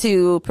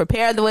 to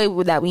prepare the way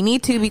that we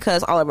need to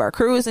because all of our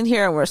crew isn't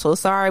here and we're so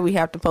sorry we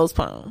have to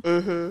postpone.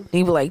 And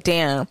you be like,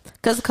 damn,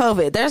 because of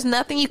COVID. There's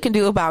nothing you can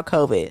do about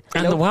COVID.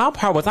 And the wild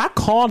part was I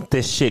called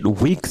this shit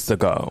weeks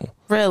ago.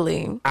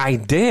 Really? I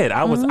did.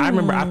 I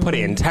remember I put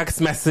it in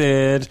text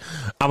message.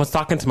 I was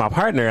talking to my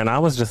partner and I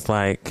was just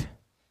like,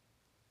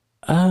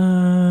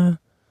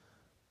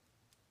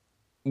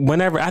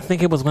 whenever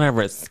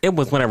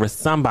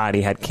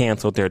somebody had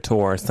canceled their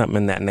tour or something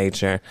in that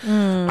nature,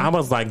 I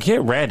was like,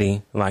 get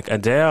ready. Like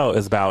Adele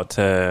is about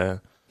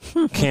to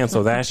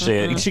cancel that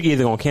shit. She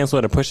either gonna cancel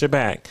it or push it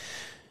back.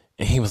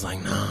 And he was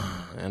like, nah.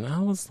 And I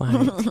was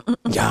like,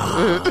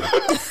 yeah,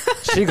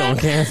 she gonna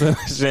cancel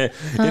shit.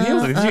 And he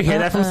was like, did you hear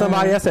that from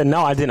somebody? I said,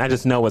 no, I didn't. I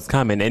just know it's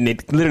coming. And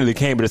it literally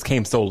came, but it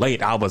came so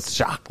late. I was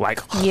shocked.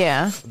 Like,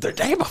 the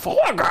day before,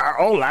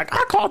 girl. Like,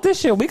 I called this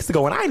shit weeks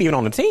ago and I ain't even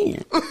on the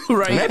team.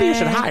 Right. Maybe you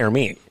should hire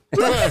me.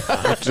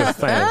 Just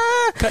saying.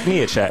 Cut me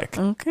a check.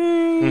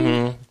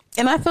 Okay.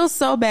 And I feel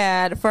so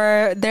bad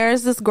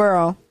there's this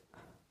girl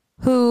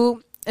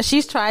who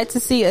she's tried to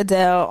see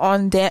Adele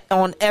on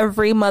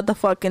every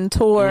motherfucking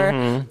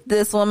tour.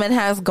 This woman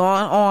has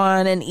gone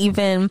on and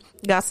even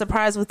got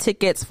surprised with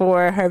tickets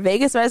for her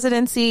Vegas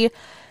residency.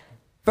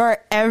 For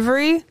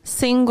every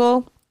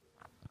single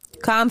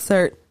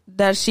concert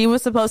that she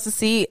was supposed to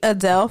see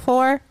Adele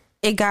for,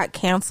 it got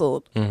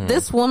canceled.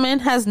 This woman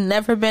has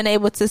never been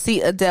able to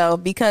see Adele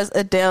because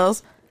Adele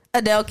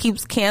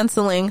keeps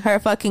canceling her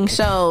fucking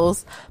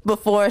shows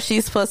before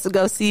she's supposed to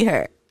go see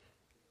her.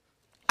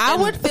 I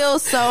would feel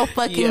so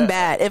fucking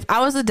bad. If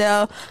I was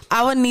Adele,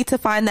 I would need to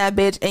find that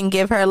bitch and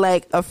give her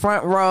like a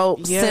front row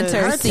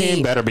center her seat.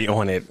 Team better be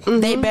on it.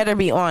 They better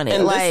be on it.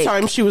 And this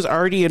time she was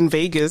already in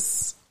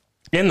Vegas.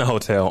 In the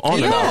hotel.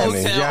 On the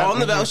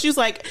balcony. She was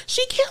like,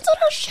 she canceled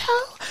her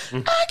show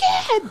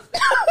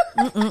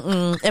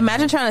again.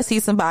 Imagine trying to see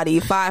somebody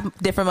 5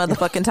 different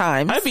motherfucking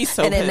times. I'd be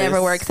so and pissed. It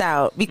never works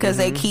out because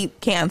they keep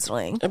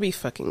canceling. I'd be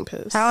fucking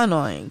pissed. How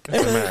annoying.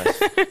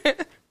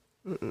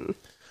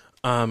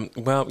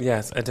 Well,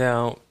 yes,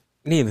 Adele,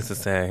 needless to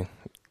say,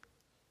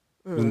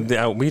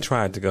 we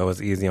tried to go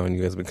as easy on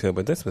you as we could,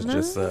 but this was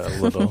just a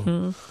little,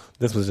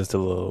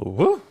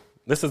 woo.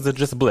 This is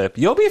just a blip.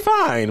 You'll be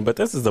fine, but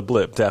this is a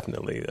blip,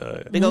 definitely.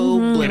 Big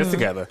old blip. Get it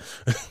together.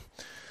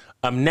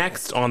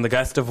 Next on the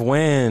Gust of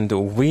Wind,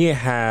 we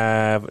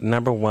have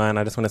number 1.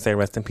 I just want to say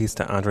rest in peace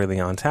to Andre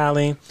Leon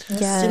Talley.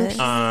 Yes.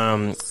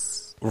 Not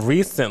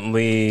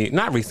recently,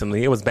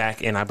 it was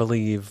back in, I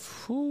believe,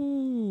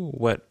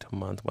 what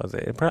month was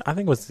it? I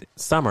think it was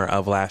summer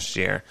of last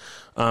year.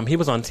 He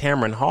was on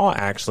Tamron Hall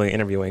actually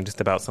interviewing just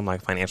about some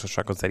like financial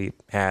struggles that he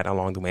had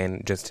along the way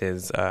and just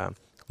his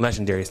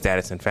legendary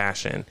status in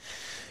fashion.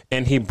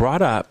 And he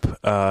brought up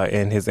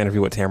in his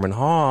interview with Tamron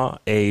Hall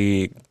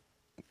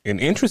an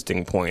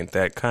interesting point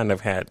that kind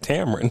of had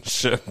Tamron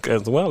shook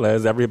as well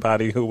as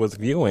everybody who was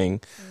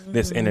viewing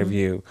this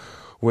interview,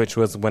 which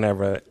was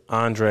whenever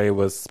Andre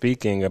was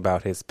speaking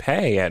about his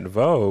pay at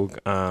Vogue,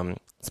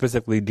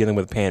 specifically dealing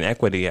with pay and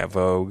equity at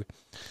Vogue.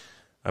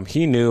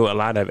 He knew a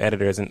lot of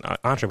editors, and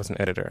Andre was an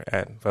editor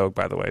at Vogue,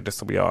 by the way, just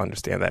so we all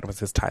understand that. It was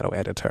his title,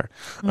 editor,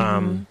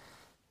 a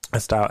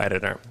style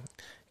editor.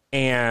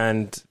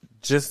 And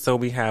just so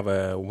we have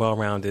a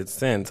well-rounded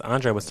sense,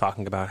 Andre was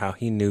talking about how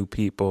he knew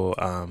people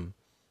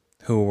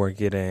who were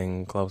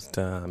getting close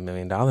to $1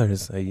 million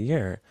a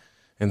year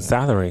in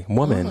salary,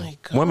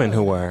 women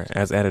who were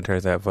as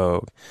editors at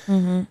Vogue.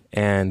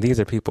 And these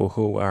are people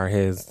who are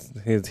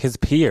his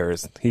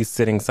peers he's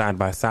sitting side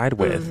by side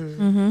with.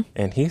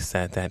 And he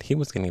said that he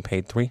was getting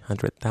paid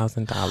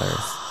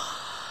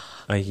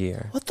 $300,000 a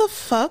year. What the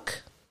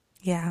fuck?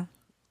 Yeah.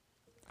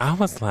 I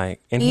was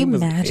like, and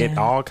it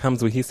all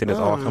comes with, he said,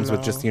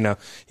 with just, he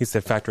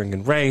said factoring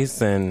in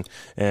race and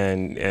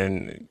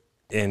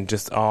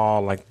just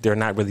all like, they're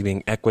not really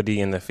being equity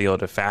in the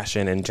field of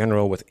fashion in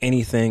general with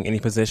anything, any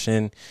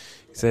position.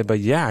 He said, but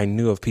yeah, I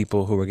knew of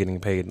people who were getting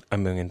paid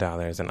 $1 million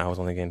and I was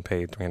only getting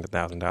paid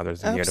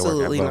 $300,000 a year to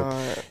work at Vogue.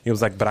 Not. He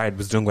was like, but I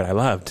was doing what I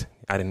loved.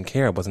 I didn't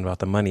care. It wasn't about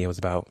the money. It was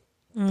about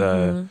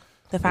the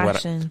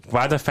fashion.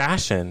 Why the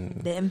fashion?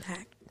 The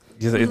impact.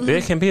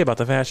 It can be about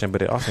the fashion,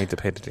 but it also needs to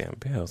pay the damn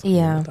bills.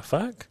 Yeah. What the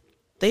fuck?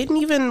 They didn't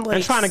even like.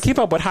 And trying to keep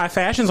up with high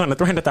fashions on a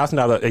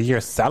 $300,000 a year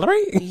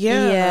salary?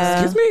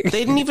 Yeah. Excuse me? They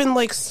didn't even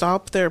like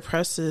stop their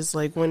presses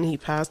like when he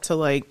passed to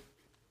like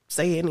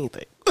say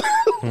anything.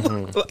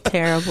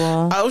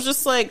 Terrible. I was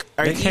just like,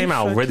 They came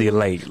out really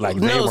late. Like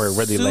they were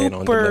really late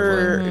on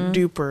delivering.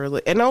 Super duper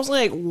late. And I was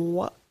like,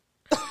 what?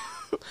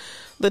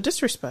 The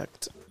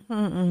disrespect.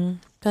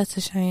 That's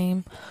a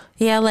shame.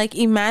 Yeah, like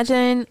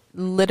imagine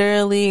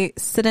literally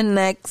sitting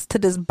next to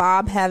this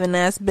bob having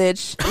ass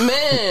bitch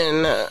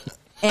Man.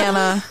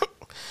 Anna,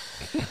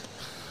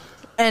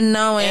 and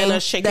knowing Anna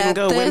shake that and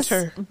go this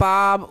winter.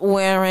 bob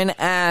wearing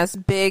ass,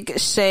 big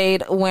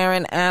shade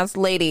wearing ass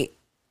lady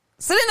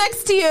sitting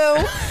next to you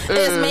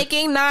is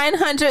making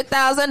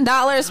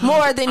 $900,000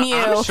 more than you.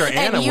 I'm sure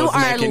Anna and you was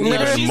are making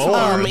literally even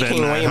more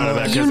making than way more.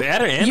 that.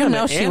 You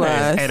know she was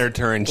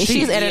editor in chief.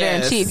 She's editor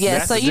in chief,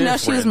 yes. That's So you know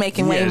she was different.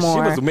 making way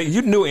more.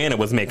 You knew Anna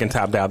was making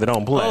top dollar. They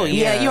don't play. Oh,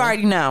 Yeah, you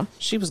already know.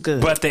 She was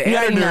good. But the You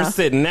already editor know.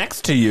 sitting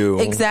next to you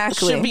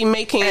Exactly. should be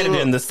making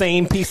editing the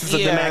same pieces of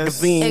the Yes.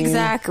 magazine.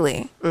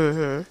 Exactly.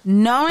 Knowing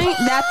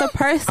that the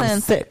person I'm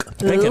sick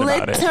thinking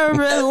about it.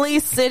 literally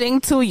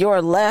sitting to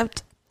your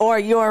left or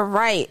your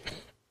right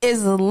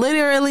is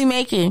literally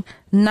making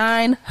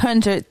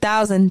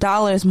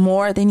 $900,000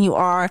 more than you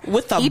are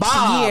With a each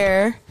bob.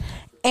 year,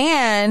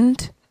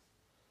 and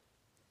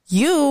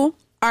you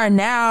are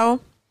now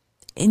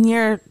in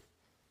your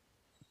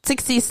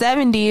 60s,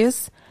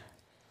 70s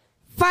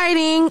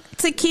fighting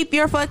to keep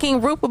your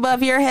fucking roof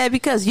above your head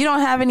because you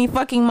don't have any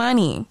fucking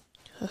money.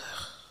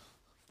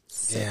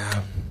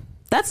 Yeah.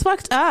 That's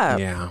fucked up.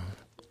 Yeah.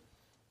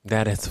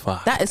 That is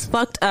fucked. That is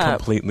fucked up.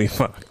 Completely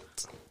fucked.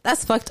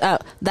 That's fucked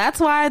up. That's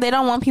why they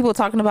don't want people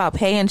talking about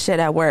pay and shit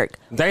at work.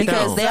 They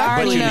because don't. they But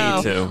already you know.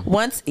 need to.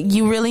 Once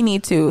you really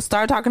need to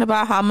start talking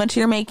about how much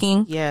you're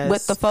making Yes.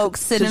 with the folks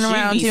sitting 'Cause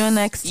around you and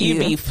next to you'd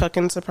you. be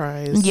fucking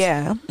surprised.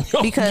 Yeah,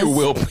 because you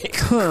will be.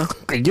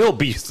 You'll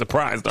be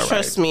surprised. All right.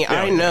 Trust me, Yeah.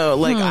 I know.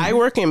 Like Hmm. I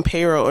work in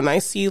payroll, and I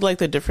see like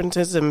the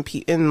differences in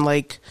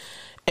like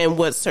and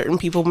what certain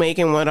people make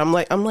and what I'm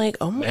like, oh my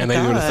god. And they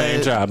do the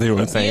same job. They do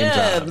the same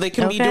Yeah, job. they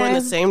can be Okay. doing the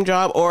same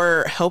job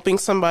or helping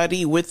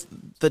somebody with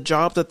the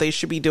job that they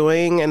should be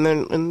doing,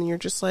 and you're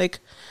just like,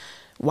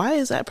 why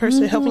is that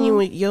person helping you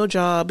with your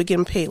job and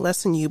getting paid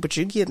less than you, but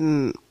you're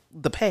getting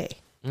the pay,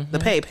 the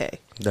pay.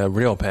 The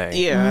real pay.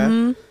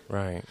 Yeah.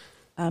 Right.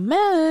 a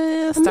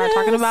mess. Start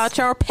talking about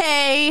your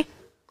pay.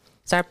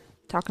 Start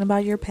talking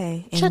about your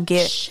pay and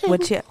get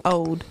what you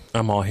owed.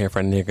 I'm all here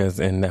for niggas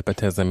and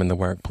nepotism in the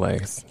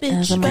workplace.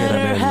 As a Get matter-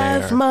 'em in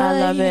have there. money. I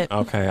love it.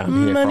 Okay,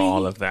 I'm here Money. for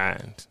all of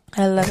that.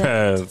 I love it.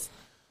 Because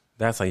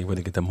that's how you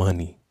really get the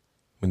money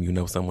when you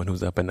know someone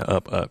who's up in the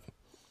up.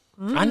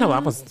 I know I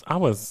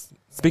was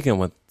speaking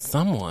with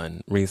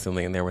someone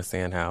recently and they were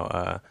saying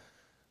how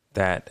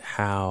as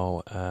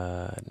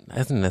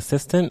an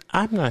assistant,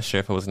 I'm not sure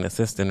if it was an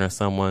assistant or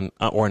someone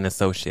or an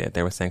associate.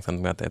 They were saying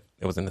something about that.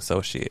 It was an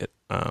associate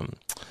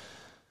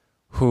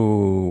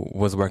who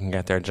was working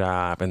at their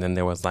job, and then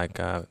there was like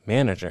a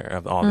manager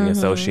of all the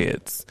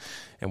associates,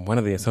 and one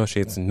of the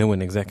associates knew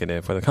an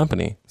executive for the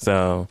company,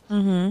 so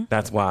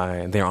that's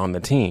why they're on the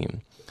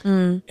team.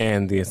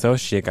 And the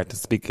associate got to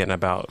speaking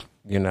about,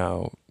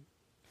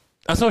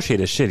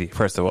 associate is shitty,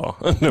 first of all,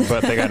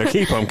 but they got to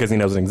keep him because he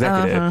knows an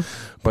executive.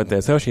 But the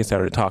associate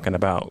started talking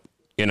about,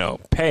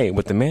 pay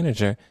with the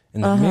manager,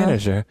 and the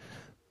manager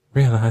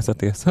realized that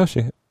the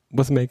associate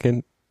was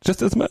making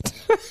just as much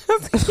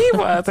as he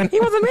was, and he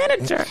was a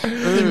manager.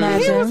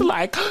 He was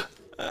like,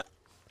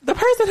 the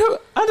person who,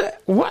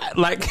 what?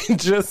 Like,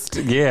 just,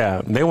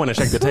 yeah, they want to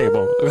shake the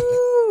table.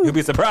 You'll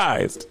be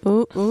surprised.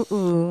 Ooh, ooh,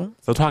 ooh.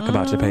 So talk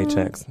about your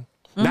paychecks.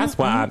 That's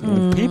why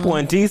people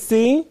in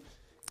D.C.,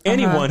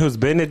 anyone who's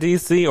been to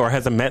D.C. or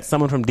has met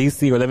someone from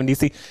D.C. or live in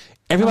D.C.,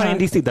 everybody in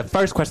D.C., the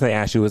first question they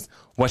ask you is,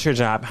 what's your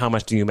job? How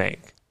much do you make?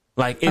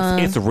 Like,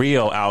 it's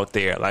real out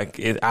there.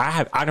 Like,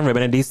 I've never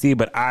been in D.C.,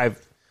 but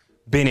I've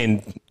been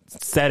in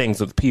settings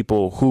with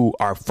people who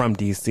are from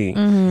D.C.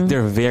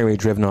 They're very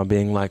driven on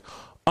being like,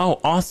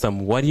 oh,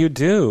 awesome. What do you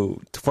do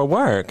for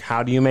work?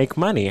 How do you make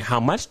money? How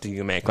much do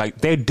you make? Like,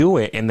 they do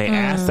it and they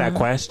ask that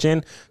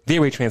question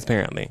very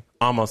transparently,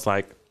 almost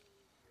like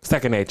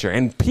second nature.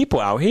 And people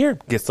out here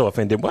get so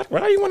offended. What?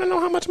 Why do you want to know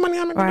how much money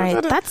I'm making?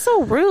 Right. That's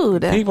so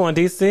rude. People in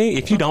DC,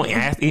 if you don't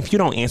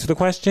answer the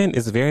question,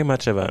 it's very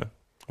much of a,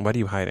 what are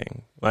you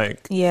hiding?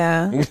 Like,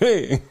 Yeah.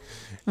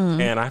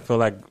 And I feel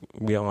like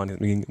we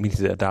need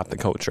to adopt the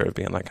culture of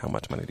being like, how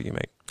much money do you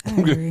make? I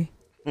agree.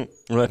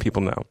 Let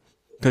people know.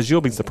 Because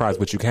you'll be surprised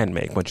what you can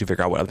make once you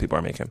figure out what other people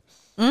are making.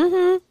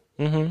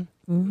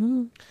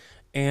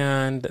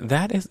 And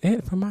that is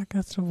it for my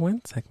Gust of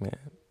Wind segment.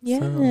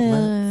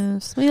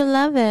 Yes. We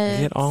love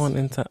it. Get on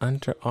into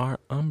Under Our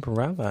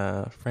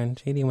Umbrella. Friend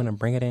G, do you want to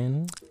bring it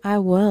in? I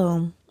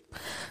will.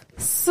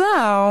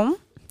 So,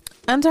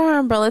 under our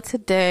umbrella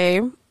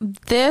today,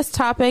 this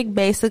topic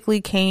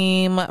basically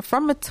came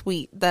from a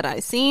tweet that I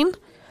seen,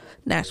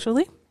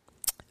 naturally,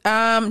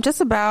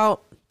 just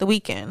about the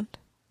weekend.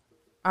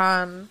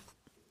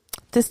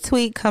 This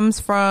tweet comes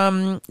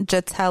from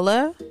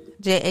Jatella,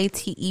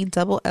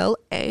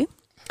 Jatella,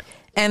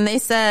 and they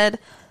said,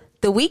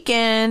 the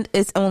weekend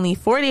is only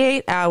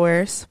 48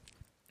 hours.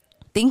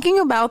 Thinking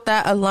about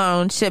that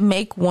alone should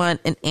make one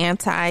an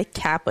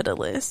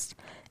anti-capitalist.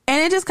 And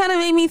it just kind of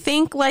made me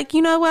think, like,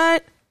 you know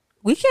what?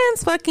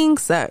 Weekends fucking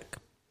suck.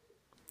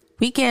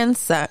 Weekends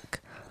suck.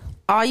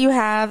 All you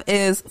have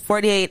is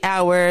 48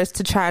 hours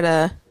to try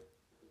to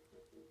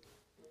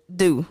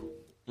do.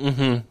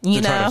 To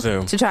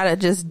try to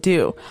just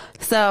do.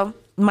 So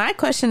my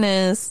question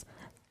is,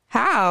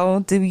 how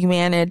do we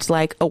manage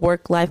like a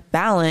work-life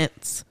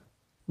balance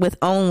with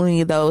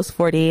only those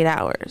 48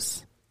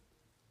 hours?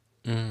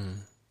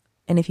 And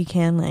if you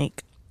can,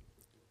 like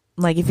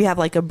if you have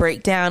like a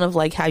breakdown of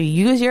like how you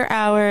use your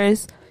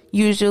hours,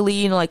 usually,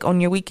 you know, like on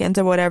your weekends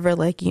or whatever,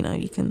 like, you know,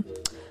 you can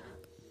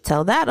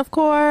tell that, of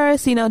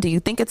course. You know, do you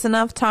think it's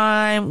enough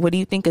time? What do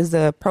you think is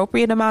the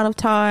appropriate amount of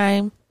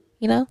time?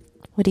 You know,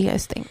 what do you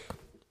guys think?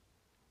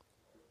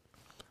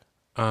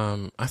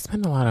 I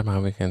spend a lot of my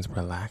weekends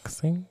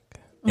relaxing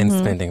and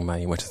spending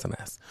money, which is a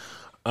mess.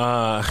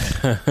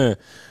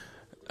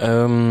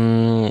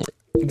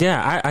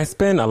 Yeah, I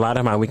spend a lot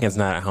of my weekends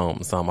not at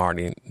home, so I'm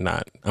already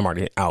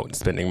out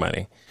spending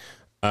money.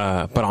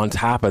 But on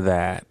top of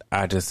that,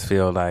 I just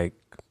feel like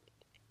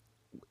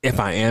if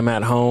I am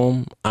at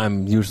home,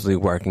 I'm usually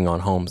working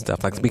on home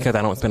stuff. Like, because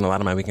I don't spend a lot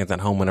of my weekends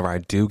at home, whenever I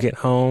do get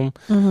home,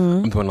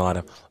 I'm doing a lot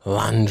of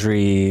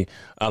laundry,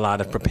 a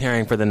lot of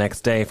preparing for the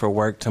next day for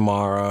work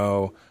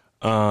tomorrow,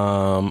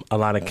 a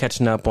lot of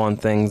catching up on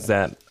things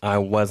that I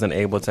wasn't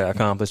able to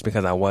accomplish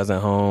because I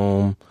wasn't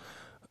home.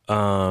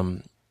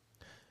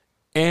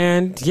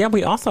 And yeah,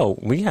 we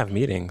have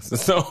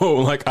meetings. So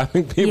like, I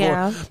think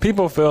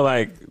people feel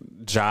like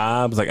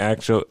jobs, like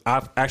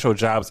actual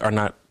jobs are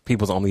not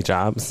people's only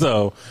jobs.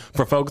 So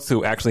for folks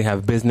who actually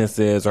have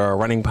businesses or are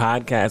running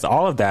podcasts,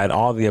 all of that,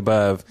 all of the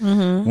above,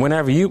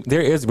 whenever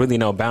there is really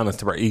no balance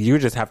to work. You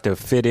just have to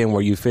fit in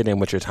where you fit in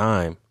with your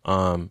time.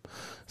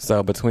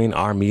 So between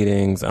our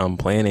meetings,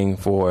 planning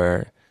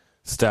for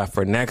stuff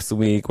for next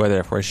week,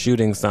 whether if we're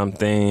shooting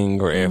something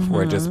or if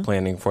we're just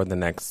planning for the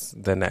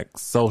next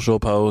social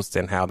post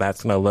and how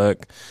that's going to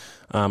look.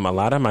 A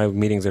lot of my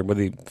meetings are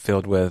really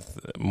filled with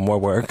more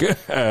work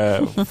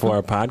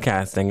for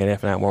podcasting, and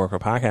if not more work for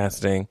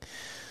podcasting,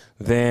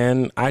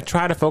 then I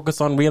try to focus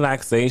on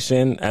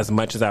relaxation as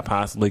much as I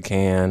possibly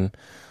can.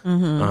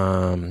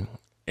 And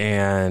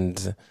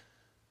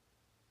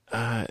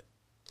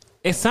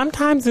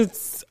sometimes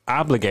it's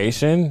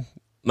obligation,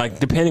 like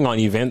depending on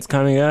events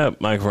coming up.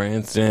 Like, for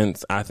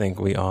instance, I think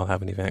we all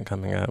have an event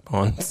coming up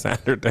on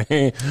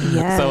Saturday.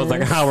 Yes. So it's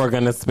like how we're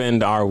going to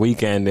spend our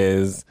weekend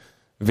is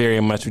very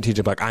much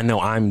strategic. Like, I know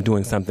I'm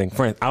doing something.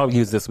 I'll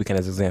use this weekend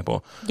as an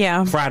example.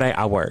 Yeah. Friday,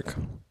 I work.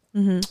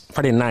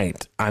 Friday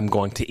night, I'm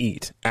going to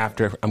eat.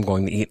 After I'm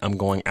going to eat, I'm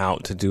going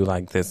out to do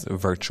like this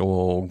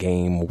virtual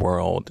game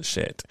world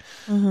shit.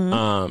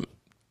 Then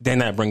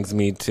that brings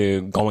me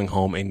to going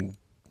home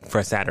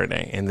for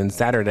Saturday. And then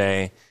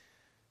Saturday,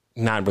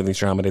 not really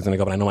sure how my day's going to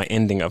go, but I know my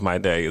ending of my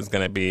day is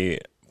going to be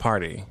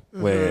party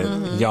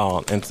with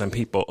y'all and some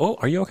people. Oh,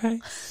 are you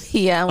okay?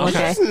 Yeah, I'm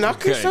okay.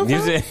 Knock yourself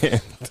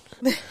out.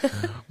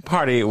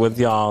 Party with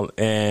y'all,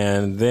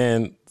 and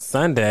then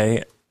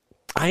Sunday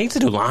I need to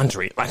do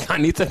laundry. Like, I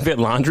need to fit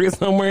laundry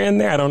somewhere in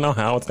there. I don't know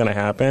how it's gonna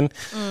happen,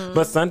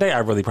 but Sunday I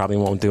really probably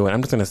won't do it.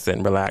 I'm just gonna sit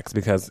and relax,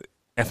 because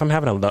if I'm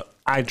having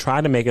I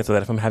try to make it so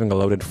that if I'm having a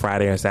loaded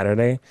Friday or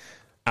Saturday,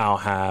 I'll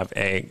have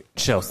a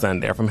chill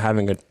Sunday. If I'm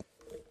having a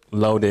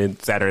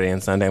loaded Saturday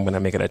and Sunday, I'm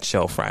gonna make it a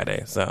chill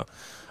Friday. So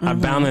I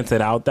balance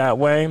it out that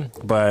way,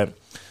 but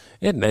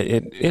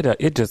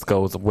it just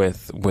goes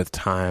with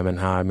time and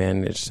how I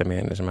manage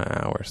my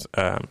hours.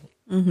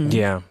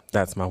 Yeah,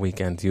 that's my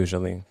weekends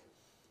usually.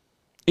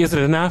 Is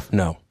it enough?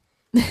 No.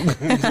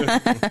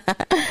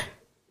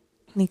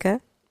 Nika?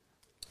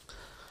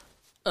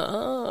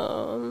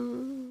 I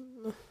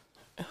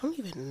don't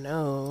even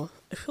know.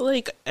 I feel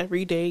like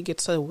every day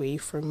gets away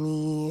from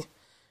me,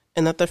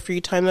 and that the free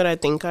time that I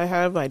think I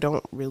have, I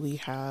don't really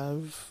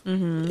have.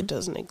 It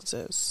doesn't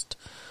exist.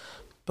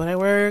 But I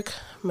work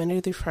Monday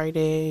through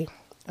Friday.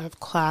 I have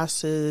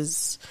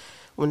classes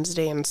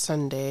Wednesday and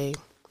Sunday.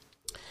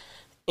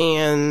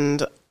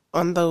 And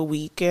on the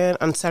weekend,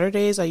 on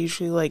Saturdays, I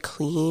usually like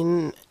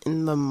clean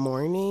in the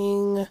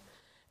morning.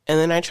 And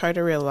then I try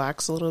to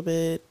relax a little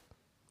bit.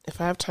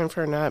 If I have time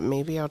for a nap,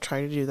 maybe I'll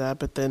try to do that.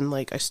 But then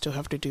like I still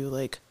have to do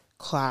like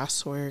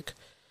classwork.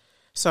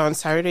 So on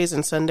Saturdays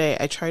and Sunday,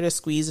 I try to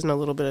squeeze in a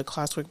little bit of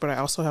classwork, but I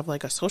also have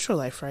like a social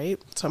life, right?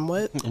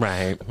 Somewhat.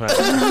 Right.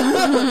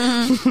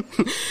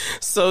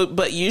 So,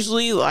 but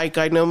usually, like,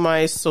 I know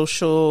my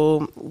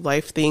social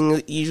life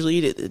thing,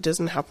 usually it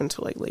doesn't happen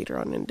until like later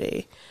on in the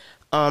day.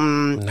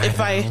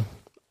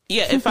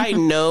 Yeah, if I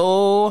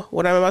know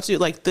what I'm about to do,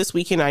 like this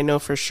weekend, I know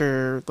for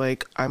sure,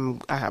 like I'm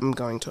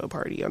going to a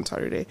party on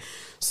Saturday.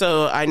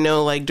 So I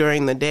know like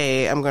during the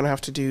day, I'm going to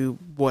have to do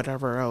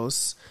whatever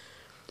else.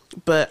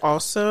 But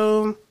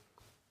also,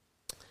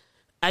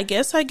 I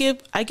guess I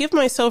give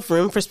myself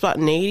room for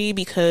spontaneity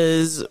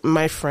because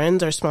my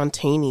friends are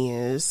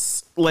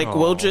spontaneous. Like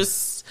we'll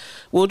just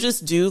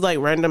do like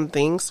random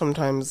things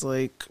sometimes,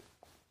 like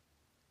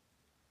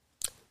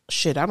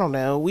shit, I don't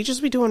know. We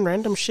just be doing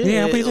random shit.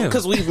 Yeah, we do.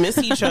 Because we miss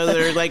each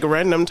other like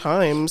random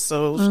times.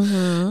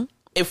 So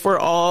if we're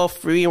all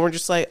free and we're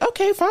just like,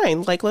 okay,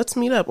 fine, like let's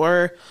meet up.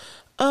 Or,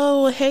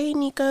 oh, hey,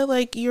 Nika,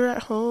 like you're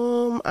at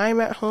home,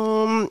 I'm at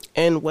home,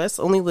 and Wes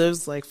only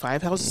lives like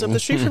 5 houses up the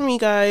street from me,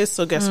 guys.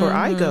 So guess where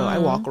I go? I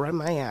walk around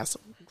my ass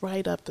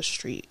right up the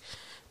street.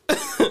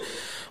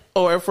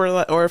 Or if we're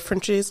like, or if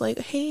Frenchie's like,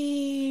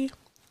 hey,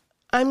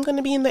 I'm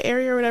gonna be in the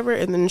area or whatever,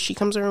 and then she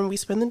comes over and we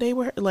spend the day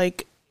with her,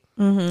 like.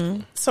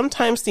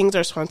 Sometimes things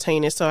are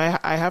spontaneous, so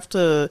I have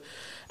to.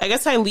 I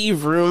guess I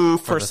leave room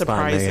for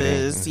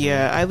surprises.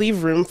 Yeah, I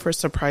leave room for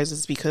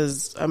surprises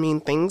because I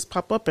mean things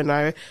pop up, and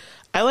I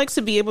like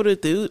to be able to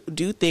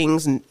do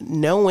things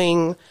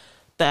knowing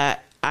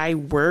that I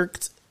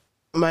worked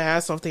my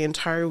ass off the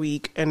entire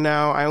week, and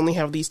now I only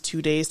have these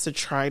 2 days to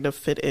try to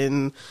fit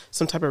in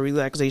some type of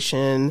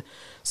relaxation,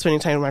 spending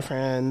time with my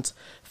friends,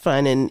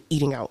 fun, and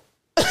eating out.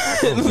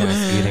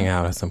 Yes, eating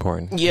out is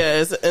important.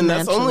 Yes, and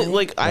that's only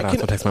like I can.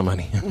 Also takes my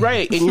money,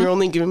 right? And you're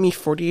only giving me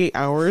 48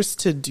 hours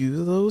to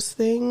do those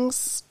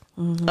things,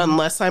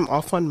 unless I'm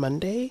off on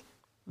Monday.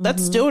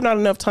 That's still not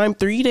enough time.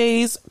 3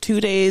 days, 2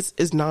 days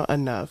is not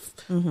enough.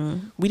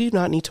 We do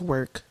not need to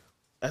work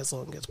as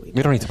long as we.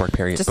 We don't need to work.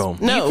 Period. Just, Boom.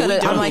 No,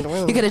 I'm like,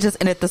 you could have just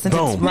ended the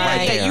sentence. Boom.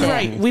 Right. Yeah, you're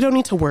right. We don't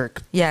need to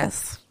work.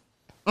 Yes.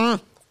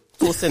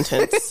 Full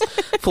sentence.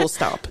 Full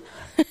stop.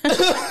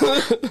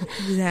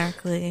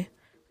 Exactly.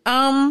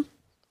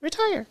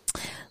 Retire.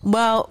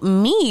 Well,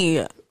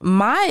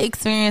 my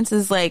experience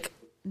is like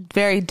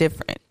very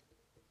different.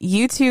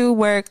 You two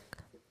work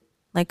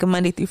like a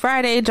Monday through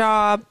Friday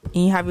job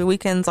and you have your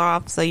weekends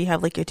off. So you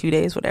have like your 2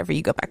 days, whatever,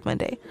 you go back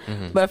Monday.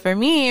 But for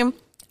me,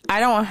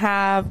 I don't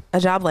have a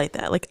job like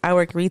that. Like I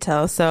work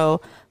retail. So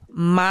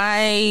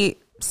my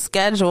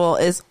schedule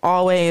is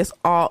always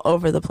all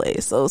over the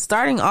place. So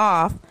starting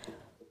off,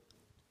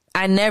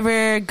 I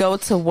never go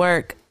to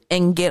work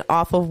and get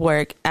off of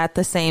work at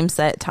the same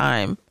set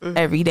time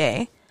every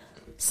day.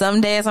 Some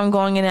days I'm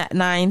going in at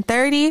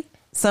 9:30.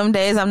 Some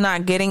days I'm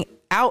not getting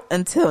out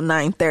until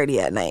 9:30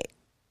 at night.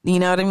 You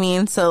know what I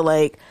mean? So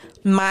like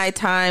my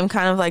time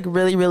kind of like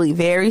really, really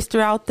varies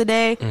throughout the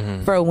day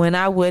for when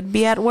I would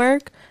be at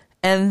work.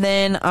 And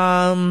then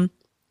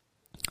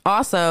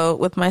also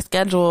with my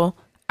schedule,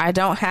 I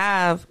don't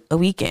have a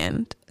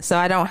weekend. So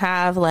I don't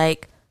have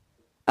like,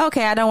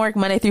 okay, I don't work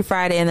Monday through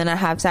Friday and then I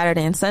have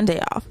Saturday and Sunday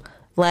off.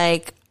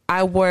 Like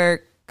I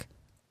work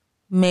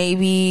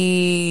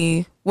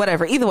maybe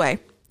whatever. Either way,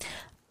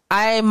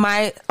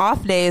 my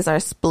off days are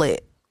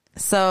split.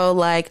 So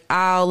like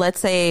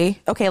let's say,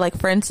 okay, like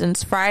for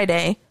instance,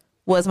 Friday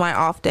was my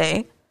off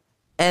day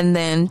and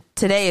then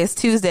today is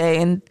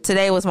Tuesday and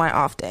today was my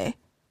off day.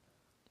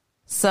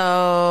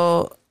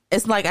 So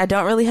it's like I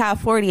don't really have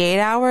 48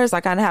 hours.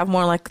 I kind of have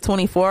more like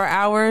 24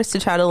 hours to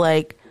try to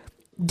like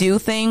do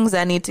things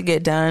that need to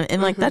get done.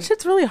 And like that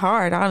shit's really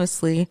hard,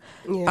 honestly.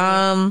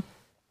 Yeah.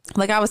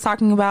 Like I was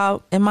talking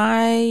about in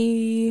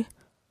my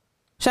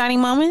shining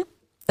moment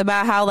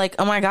about how like,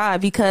 oh my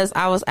God, because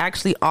I was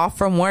actually off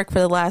from work for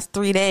the last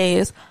 3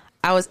 days,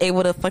 I was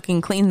able to fucking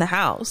clean the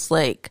house.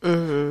 Like,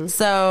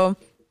 so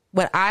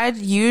what I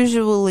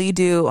usually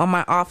do on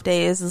my off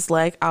days is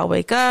like, I'll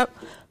wake up,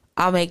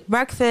 I'll make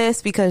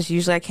breakfast because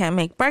usually I can't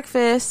make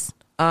breakfast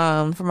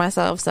for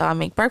myself. So I'll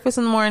make breakfast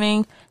in the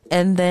morning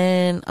and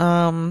then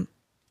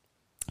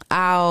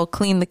I'll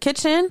clean the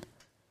kitchen.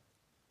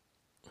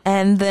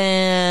 And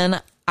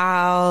then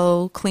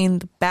I'll clean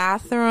the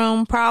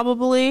bathroom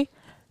probably.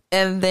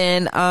 And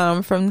then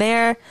from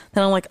there,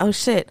 then I'm like, oh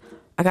shit,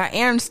 I got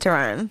errands to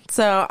run.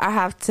 So I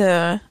have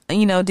to,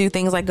 do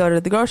things like go to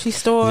the grocery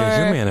store.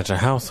 Yeah, you manage a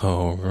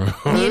household.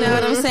 You know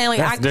what I'm saying? Like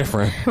That's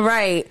different.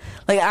 Right.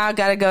 Like I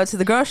got to go to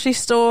the grocery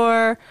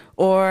store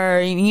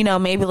or,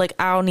 maybe like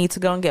I'll need to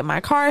go and get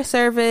my car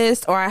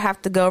serviced or I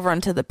have to go run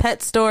to the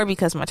pet store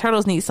because my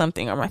turtles need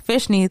something or my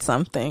fish needs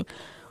something.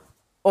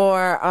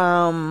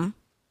 Or,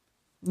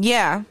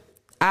 yeah,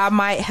 I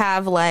might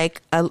have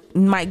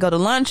might go to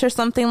lunch or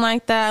something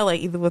like that,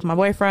 like either with my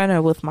boyfriend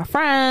or with my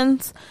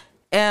friends.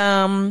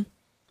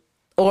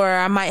 Or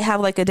I might have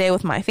like a day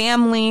with my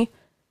family.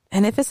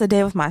 And if it's a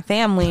day with my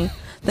family,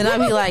 then I'd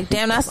be like,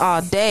 damn, that's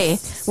all day,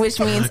 which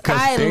means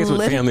days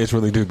with families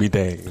really do be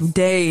days.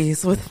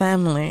 Days with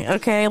family.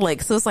 Okay.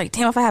 Like, so it's like,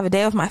 damn, if I have a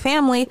day with my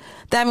family,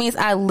 that means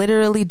I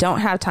literally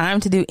don't have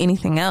time to do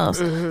anything else.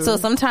 So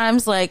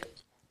sometimes like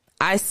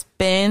I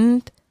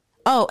spend,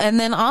 and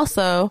then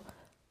also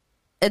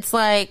it's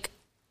like,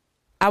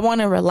 I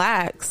want to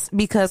relax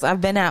because I've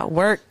been at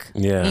work,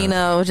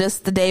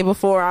 just the day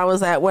before I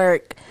was at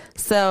work.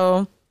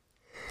 So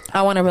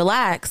I want to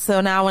relax.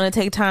 So now I want to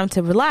take time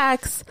to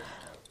relax.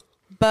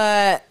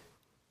 But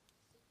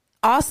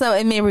also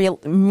it made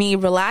me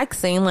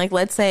relaxing. Like,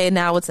 let's say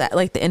now it's at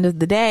like the end of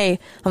the day.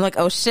 I'm like,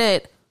 oh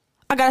shit,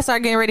 I got to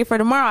start getting ready for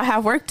tomorrow. I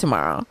have work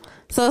tomorrow.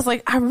 So it's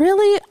like,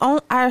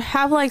 I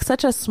have like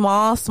such a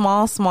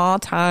small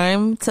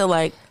time to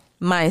like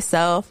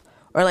myself,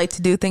 or like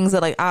to do things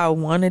that like I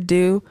want to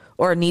do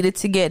or needed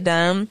to get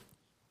done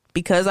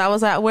because I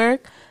was at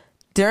work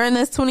during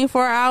this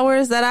 24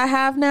 hours that I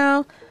have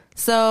now.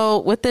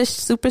 So with this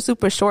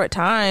super short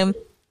time,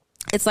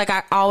 it's like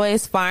I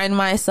always find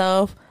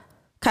myself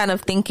kind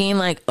of thinking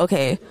like,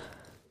 okay,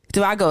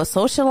 do I go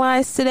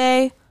socialize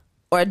today,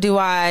 or do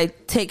I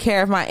take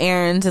care of my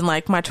errands and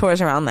like my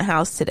chores around the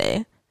house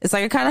today? It's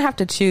like I kind of have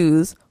to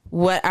choose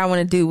what I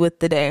want to do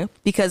with the day,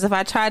 because if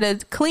I try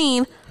to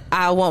clean,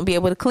 I won't be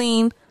able to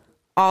clean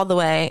all the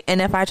way.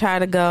 And if I try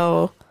to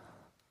go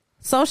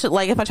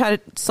if I try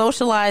to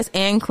socialize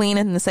and clean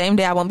in the same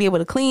day, I won't be able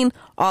to clean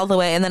all the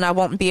way. And then I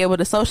won't be able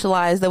to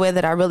socialize the way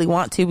that I really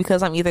want to,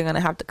 because I'm either going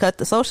to have to cut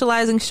the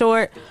socializing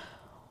short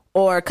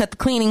or cut the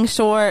cleaning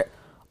short,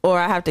 or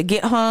I have to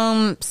get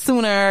home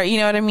sooner. You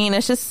know what I mean?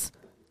 It's just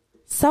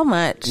so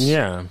much.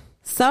 Yeah.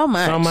 So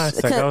much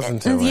that goes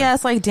into it. Yeah,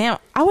 it's like, damn,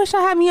 I wish I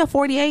had me a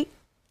 48.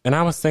 And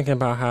I was thinking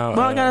about how...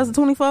 Well, I got us a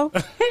 24.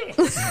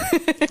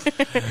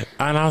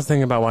 And I was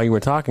thinking about, while you were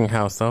talking,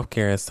 how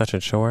self-care is such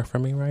a chore for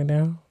me right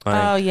now.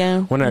 Like, oh,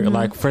 yeah. When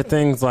like for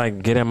things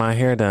like getting my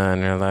hair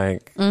done, or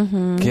like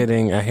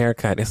getting a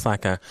haircut, it's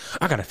like I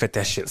got to fit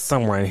that shit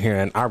somewhere in here,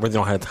 and I really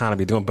don't have time to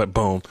be doing it, but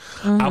boom,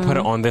 I'll put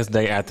it on this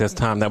day at this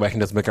time. That way I can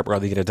just wake up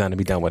early, get it done, and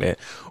be done with it.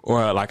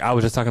 Or like I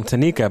was just talking to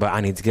Tanika, but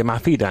I need to get my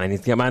feet done. I need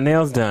to get my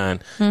nails done.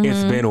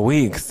 It's been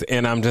weeks,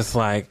 and I'm just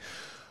like...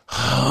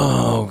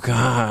 Oh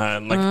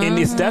God! Like, and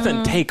this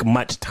doesn't take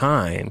much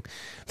time.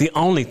 The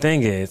only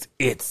thing is,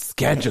 it's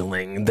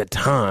scheduling the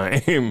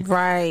time.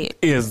 Right.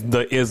 Is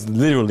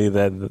literally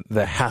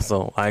the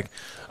hassle. Like,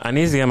 I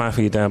need to get my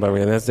feet done, but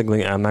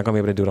realistically, I'm not gonna be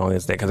able to do it on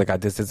this day because I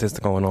got this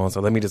going on. So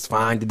let me just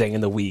find the day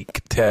in the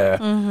week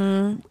to,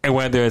 and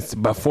whether it's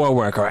before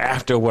work or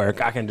after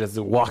work, I can just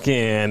walk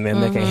in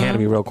and they can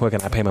handle me real quick,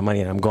 and I pay my money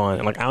and I'm gone.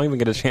 And like, I don't even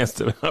get a chance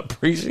to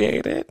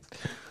appreciate it,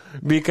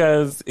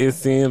 because it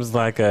seems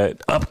like a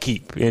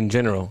upkeep in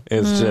general.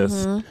 It's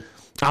just,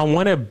 I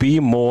want to be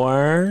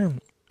more,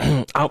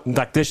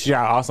 like this year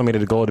I also made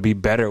it a goal to be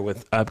better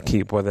with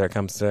upkeep, whether it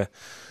comes to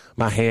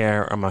my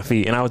hair or my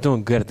feet. And I was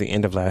doing good at the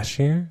end of last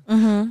year.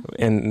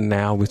 And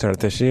now we started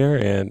this year,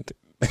 and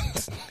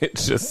it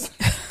just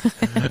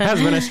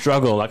has been a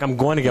struggle. Like, I'm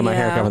going to get my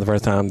haircut for the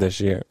first time this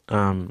year.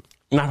 Not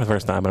for the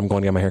first time, but I'm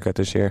going to get my haircut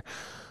this year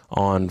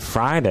on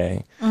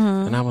Friday.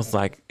 And I was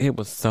like, it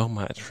was so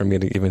much for me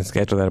to even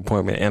schedule that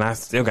appointment, and I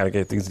still got to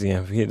get these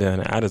DMV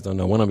done. I just don't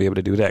know when I'll be able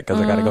to do that,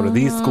 because I got to go to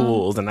these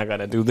schools, and I got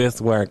to do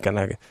this work, and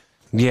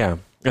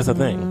it's a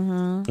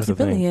thing. It's a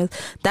thing. Really is.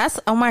 That's,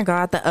 oh my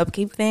God, the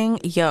upkeep thing.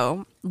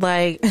 Yo,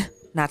 like,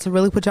 not to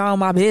really put y'all in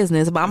my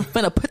business, but I'm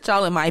finna put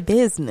y'all in my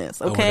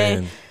business,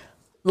 okay?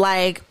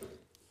 Like,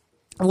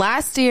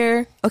 last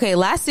year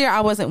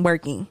I wasn't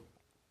working.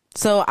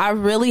 So I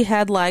really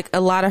had like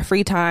a lot of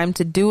free time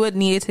to do what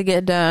needed to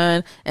get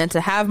done and to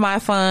have my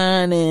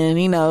fun,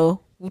 and, you know,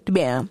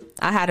 bam,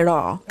 I had it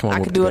all.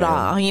 I could do it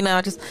all. You know,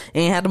 I just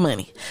ain't had the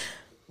money,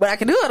 but I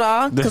could do it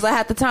all because I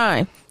had the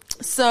time.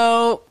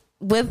 So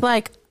with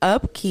like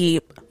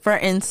upkeep, for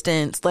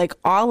instance, like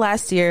all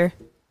last year,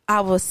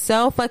 I was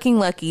so fucking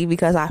lucky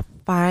because I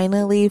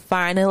finally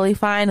found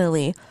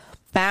an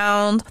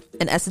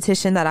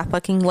esthetician that I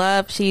fucking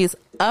love. She's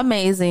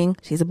amazing.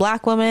 She's a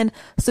Black woman.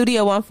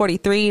 Studio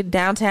 143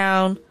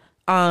 downtown.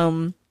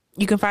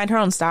 You can find her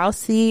on Style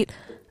Seat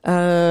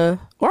or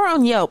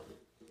on Yelp.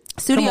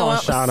 Studio Come on,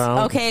 shout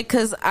out. Okay,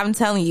 because I'm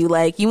telling you,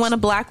 like, you want a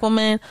Black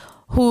woman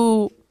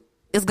who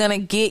is gonna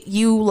get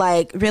you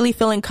like really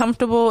feeling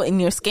comfortable in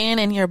your skin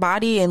and your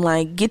body, and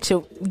like get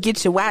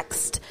you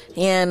waxed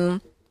and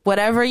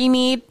whatever you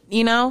need,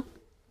 you know,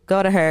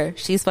 go to her.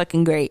 She's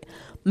fucking great.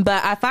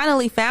 But I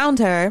finally found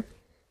her.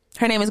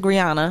 Her name is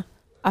Brianna.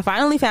 I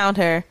finally found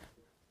her.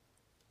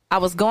 I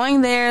was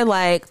going there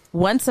like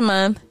once a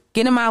month,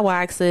 getting my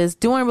waxes,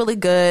 doing really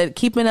good,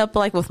 keeping up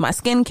like with my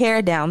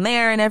skincare down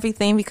there and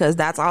everything, because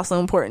that's also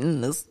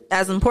important,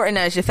 as important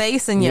as your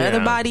face and your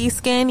other body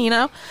skin, you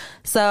know?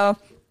 So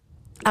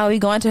I would be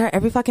going to her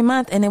every fucking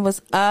month, and it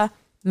was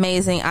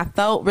amazing. I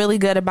felt really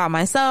good about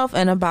myself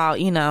and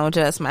about, you know,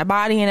 just my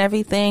body and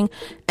everything.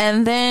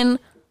 And then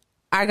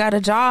I got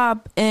a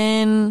job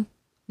in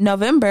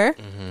November.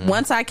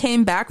 Once I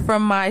came back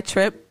from my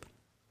trip,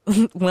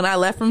 when I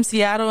left from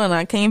Seattle and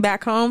I came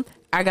back home,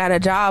 I got a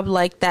job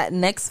like that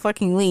next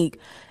fucking week.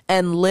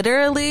 And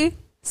literally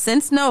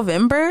since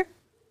November,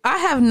 I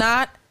have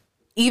not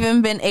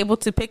even been able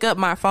to pick up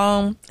my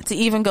phone to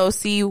even go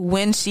see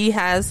when she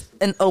has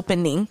an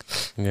opening.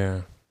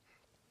 Yeah.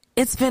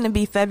 It's gonna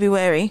be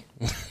February.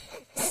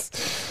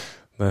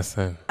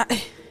 Listen,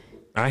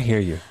 I hear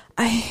you.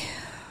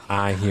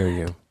 I hear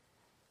you.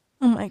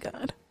 Oh my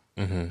God.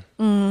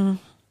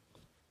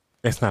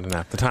 It's not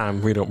enough. The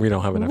time we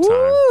don't have enough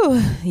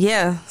time.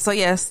 Yeah. So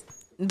yes,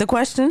 the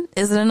question,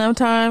 is it enough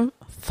time?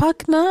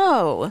 Fuck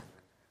no.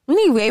 We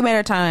need way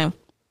better time.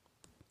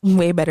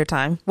 Way better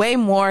time. Way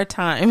more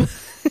time.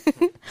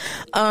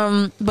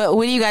 But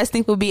what do you guys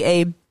think would be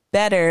a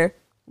better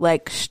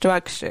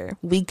structure,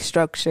 week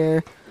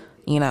structure,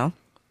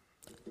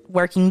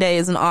 working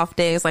days and off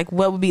days? Like,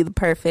 what would be the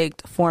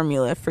perfect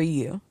formula for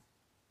you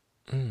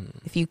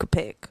if you could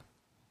pick?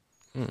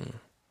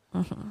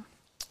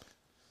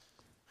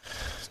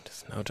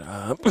 Just no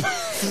job.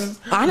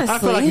 Honestly, I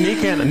feel like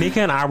Nika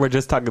and I were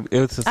just talking. It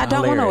was just I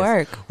don't want to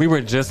hilarious. work. We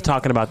were just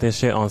talking about this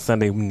shit on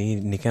Sunday.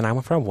 Nika and I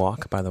went for a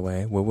walk, by the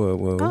way. Woo, woo,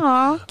 woo.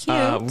 Aw,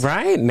 cute.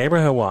 Right?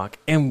 Neighborhood walk.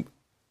 And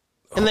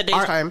in the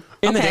daytime.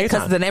 In the Okay, daytime.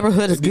 because the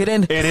neighborhood is good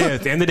in. It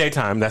is in the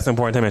daytime. That's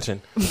important to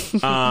mention.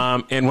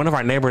 And one of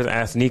our neighbors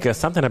asked Nika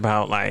something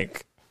about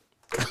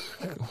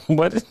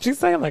what did she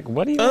say? Like,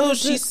 what do you? Oh,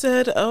 she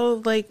said,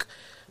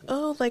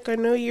 I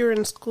know you're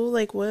in school.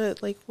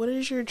 What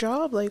is your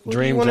job? Like, what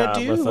Dream do you want job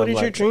to or do? something What is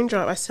your like dream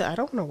job? I said, I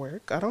don't want to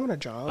work. I don't want a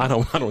job. I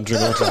don't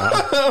dream no job.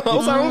 I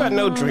don't got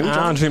no dream I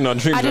job. don't dream no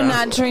dream I job. do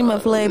not dream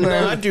of labor.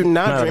 No, I do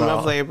not Not dream at of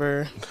all.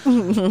 labor.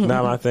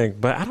 Not my thing.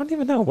 But I don't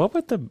even know what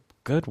would the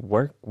good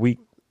work week.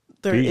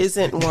 There Be-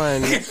 isn't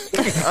one.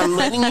 I'm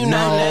letting you know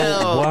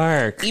now.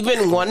 Work.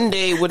 Even one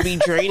day would be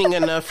draining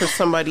enough for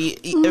somebody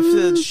if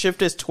the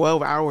shift is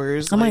 12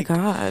 hours. Oh my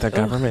God. The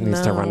government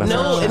needs to run us No,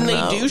 out. and they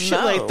No, do shit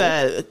no. like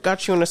that.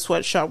 Got you in a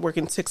sweatshop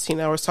working 16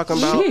 hours talking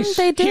about,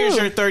 They do. here's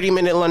your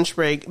 30-minute lunch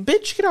break.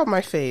 Bitch, get out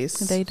my face.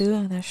 They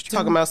do. That's true.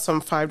 Talking about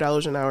some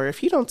 $5 an hour.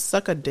 If you don't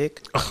suck a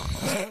dick.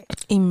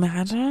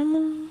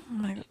 Imagine. Oh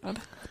my God.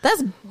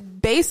 That's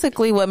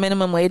basically what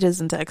minimum wage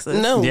is in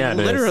Texas. No, Yeah, it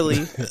is. literally.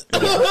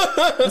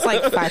 It's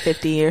like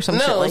 $5.50 or some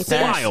shit No, like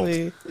that.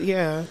 seriously.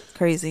 Yeah.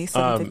 Crazy.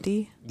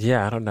 $7.50.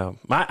 Yeah, I don't know.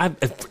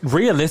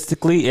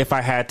 Realistically, if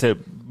I had to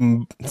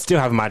still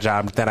have my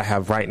job that I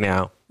have right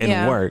now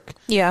and work,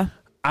 Yeah.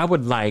 I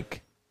would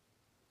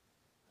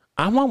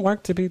I want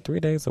work to be 3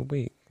 days a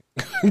week.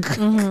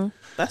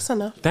 That's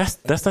enough.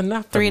 That's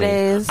enough. For 3 me.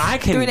 days. I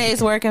can 3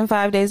 days working,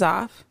 5 days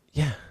off.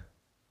 Yeah.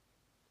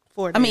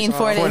 4 days I mean,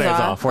 4 off. 4 days off.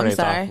 off. 4 I'm days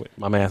sorry. off.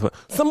 My math.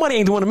 Somebody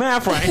ain't doing the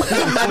math right.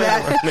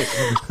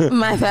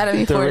 My bad. I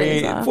mean, 4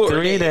 days off.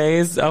 3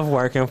 days of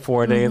work and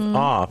 4 days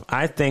off.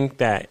 I think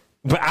that,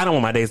 but I don't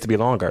want my days to be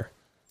longer.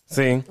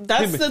 See,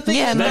 That's the thing.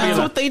 Yeah, That's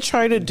no. what they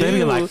try to do. they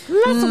be like,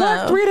 let's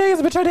work 3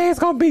 days, but your day is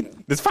gonna be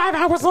it's 5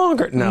 hours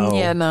longer. No,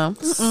 Yeah, no.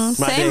 Mm-mm.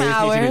 my Same days need to be the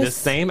hours.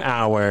 same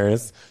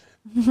hours.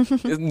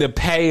 The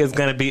pay is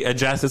going to be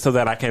adjusted so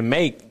that I can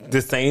make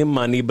the same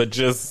money, but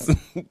just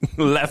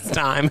less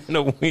time in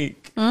a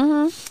week.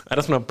 I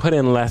just want to put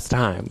in less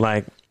time.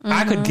 Like,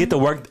 I could get the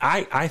work.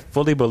 I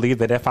fully believe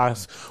that if I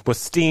was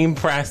steam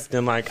pressed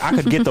and I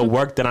could get the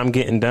work that I'm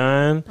getting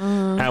done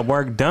at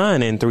work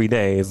done in 3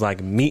 days,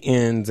 like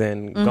meetings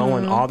and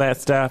going, all that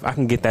stuff, I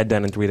can get that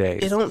done in 3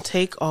 days. It don't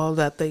take all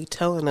that they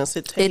telling us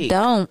it takes. It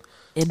don't.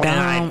 It don't. And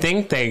I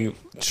think they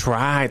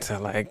try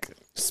to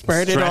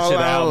Spread it stretch all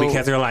out.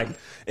 because they're like,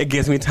 it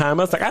gives me time.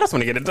 I was like, I just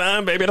want to get it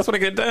done, baby. I just want to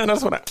get it done. I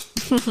just want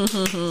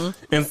to.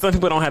 And some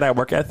people don't have that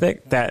work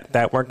ethic,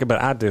 that work,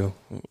 but I do.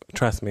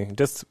 Trust me.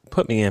 Just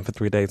put me in for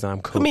 3 days and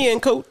I'm cool. Put me in,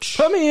 coach.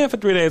 Put me in for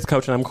 3 days,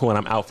 coach, and I'm cool and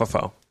I'm out for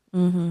 4.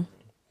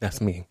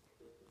 That's me.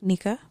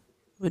 Nika,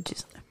 would you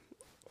say?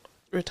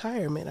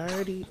 Retirement. I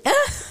already.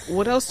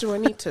 What else do I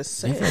need to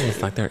say?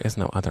 It's like there is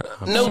no other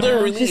option. No,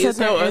 there really She said is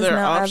no there is other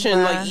no option.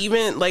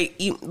 other- Like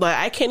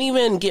I can't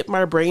even get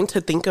my brain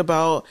to think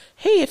about,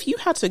 hey, if you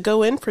had to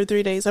go in for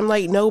 3 days, I'm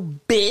like, no,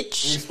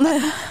 bitch.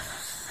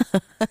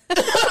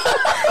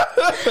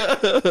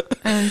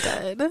 I'm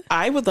dead.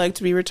 I would like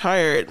to be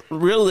retired.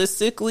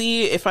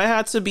 Realistically, if I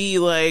had to be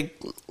in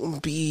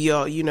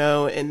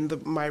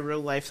my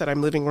real life that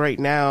I'm living right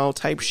now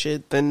type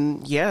shit,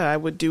 then yeah, I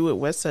would do what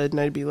Wes said, and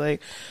I'd be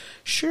like,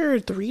 sure,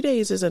 3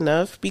 days is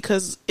enough,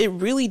 because it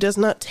really does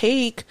not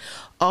take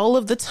all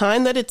of the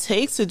time that it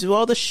takes to do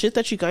all the shit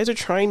that you guys are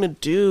trying to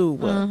do.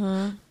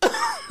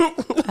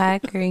 I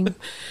agree.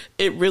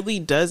 It really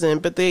doesn't.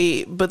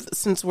 But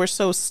since we're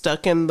so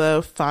stuck in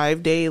the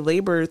 5-day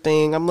labor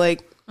thing, I'm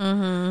like,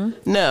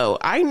 no,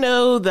 I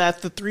know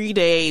that the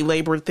 3-day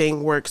labor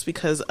thing works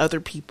because other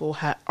people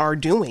are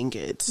doing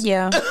it.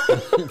 Yeah.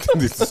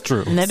 This is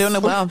true. And they're doing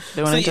it well.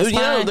 Doing So it just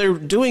fine. they're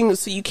doing.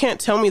 So you can't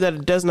tell me that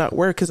it does not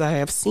work, because I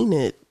have seen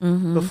it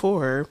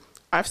before.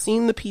 I've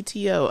seen the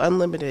PTO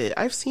unlimited.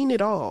 I've seen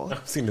it all.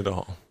 I've seen it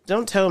all.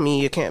 Don't tell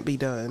me it can't be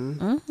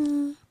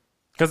done.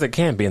 Because it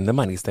can be, and the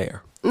money's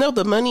there. No,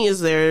 the money is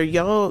there,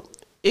 y'all.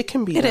 It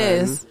can be It done.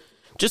 is.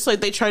 Just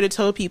like they try to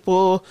tell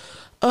people,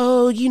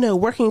 oh,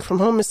 working from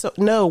home is so.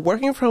 No,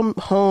 working from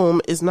home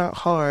is not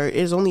hard. It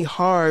is only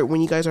hard when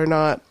you guys are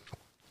not.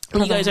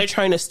 When you guys are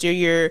trying to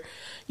steer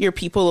your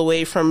people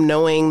away from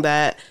knowing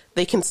that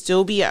they can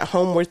still be at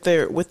home with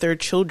their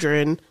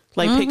children,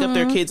 like pick up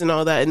their kids and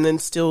all that, and then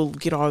still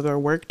get all their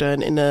work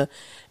done in a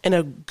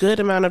good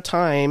amount of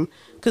time,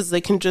 because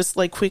they can just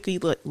like quickly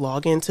like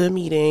log into a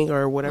meeting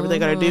or whatever they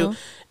gotta do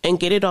and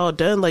get it all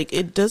done. Like,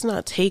 it does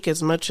not take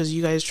as much as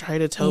you guys try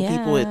to tell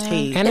people it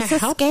takes. And it's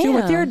it helps you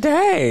with your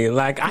day.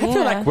 Like, I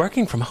feel like Yeah.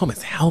 working from home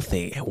is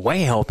healthy,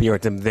 way healthier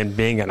than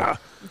being in a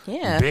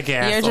big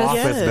ass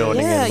office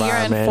building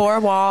environment. You're in four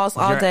walls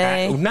all You're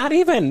day. Not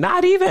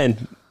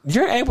even.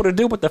 You're able to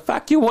do what the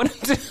fuck you want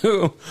to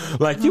do.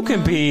 Like, you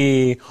can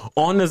be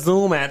on the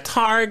Zoom at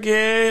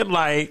Target.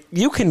 Like,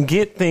 you can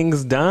get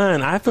things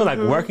done. I feel like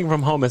working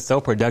from home is so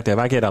productive.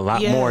 I get a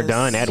lot more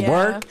done at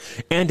work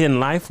and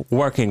in life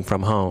working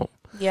from home.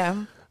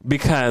 Yeah.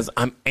 Because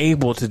I'm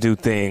able to do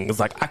things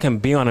like I can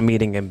be on a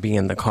meeting and be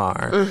in the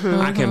car.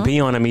 I can be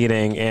on a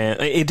meeting and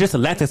it just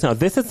lets us know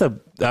this is a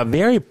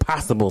very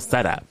possible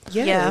setup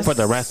for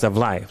the rest of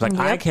life. Like,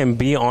 I can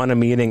be on a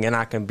meeting and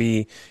I can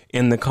be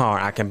in the car.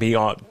 I can be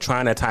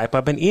trying to type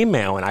up an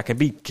email and I can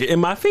be getting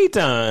my feet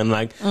done.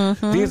 Like,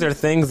 these are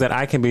things that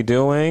I can be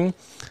doing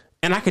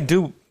and I could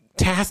do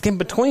task in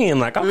between.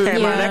 Like,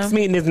 okay, my next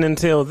meeting isn't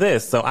until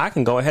this, so I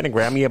can go ahead and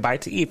grab me a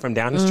bite to eat from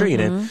down the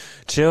street and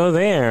chill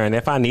there. And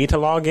if I need to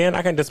log in,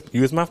 I can just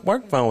use my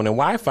work phone and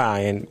Wi-Fi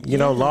and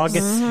log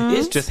in.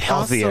 It's just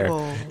healthier.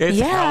 It's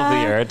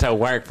healthier to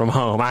work from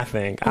home. I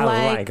think I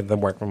like the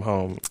work from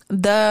home.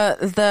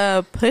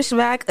 The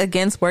pushback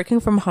against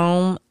working from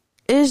home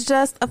is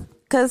just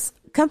because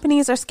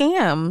companies are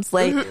scams.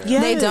 Like,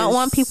 they don't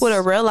want people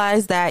to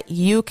realize that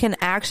you can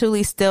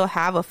actually still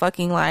have a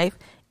fucking life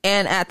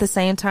and at the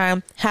same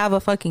time have a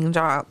fucking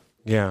job.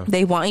 Yeah.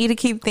 They want you to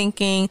keep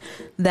thinking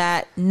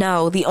that,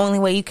 no, the only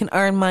way you can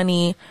earn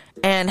money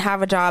and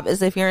have a job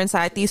is if you're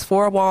inside these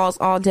four walls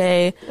all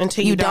day.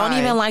 Until you don't die.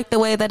 even like the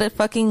way that it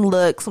fucking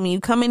looks. When you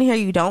come in here,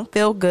 you don't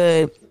feel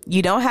good.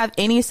 You don't have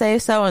any say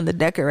so in the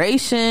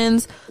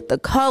decorations, the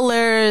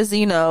colors,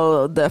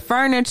 the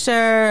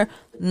furniture,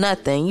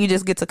 nothing. You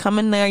just get to come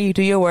in there, you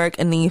do your work,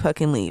 and then you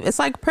fucking leave. It's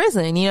like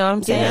prison, you know what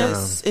I'm saying?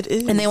 Yes, it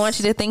is. And they want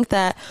you to think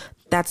that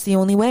that's the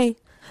only way.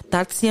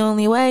 That's the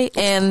only way.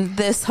 And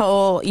this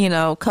whole,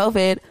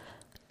 COVID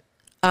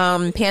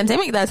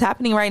pandemic that's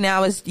happening right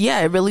now is,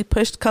 it really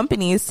pushed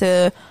companies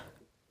to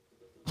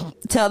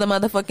tell the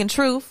motherfucking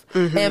truth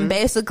and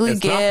basically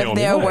give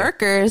their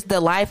workers the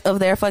life of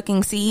their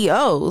fucking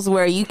CEOs,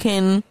 where you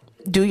can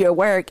do your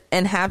work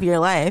and have your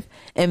life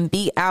and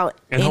be out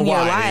in your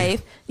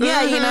life.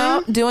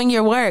 Yeah, doing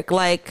your work.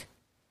 Like,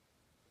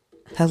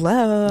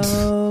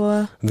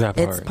 hello.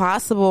 It's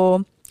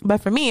possible.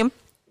 But for me,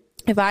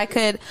 if I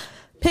could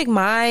pick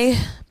my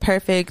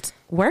perfect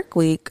work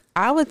week,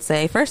 I would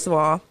say, first of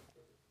all,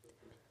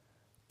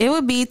 it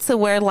would be to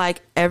where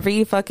like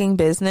every fucking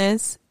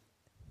business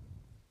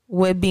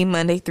would be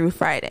Monday through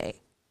Friday.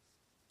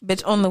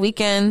 Bitch, on the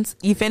weekends,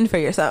 you fend for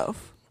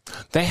yourself.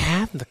 They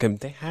have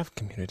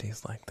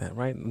communities like that,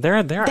 right? There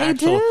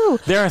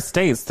are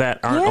states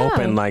that are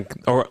open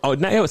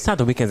it's not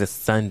the weekends, it's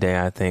Sunday,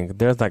 I think.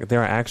 There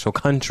are actual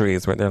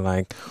countries where they're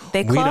like,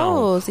 they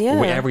close,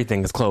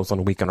 everything is closed on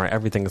the weekend or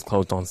everything is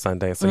closed on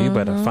Sunday, so you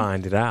better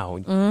find it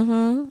out.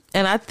 And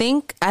I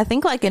think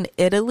like in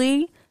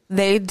Italy,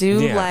 they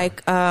do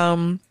like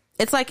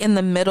it's like in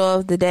the middle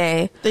of the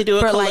day. They do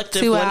it for like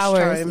 2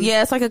 hours. Time.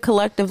 Yeah, it's like a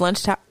collective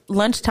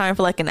lunchtime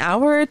for like an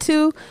hour or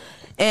two.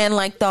 And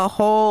like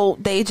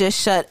they just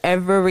shut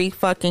every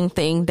fucking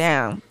thing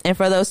down. And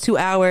for those 2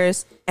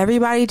 hours,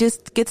 everybody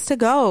just gets to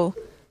go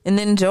and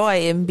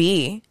enjoy and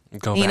be, in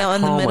the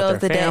middle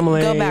of the day.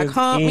 Go back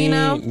home,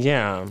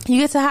 Yeah. You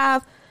get to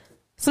have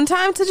some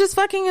time to just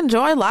fucking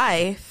enjoy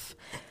life.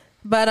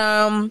 But,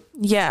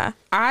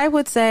 I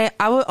would say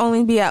I would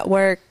only be at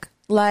work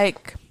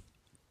like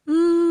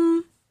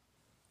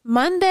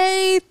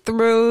Monday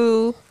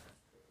through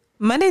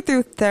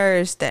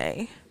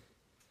Thursday.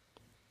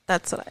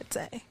 That's what I'd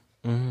say.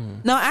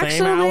 No, actually,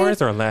 same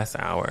hours or less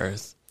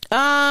hours?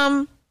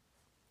 I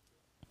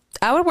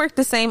would work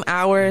the same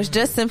hours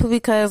just simply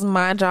because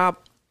my job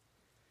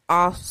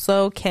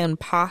also can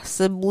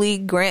possibly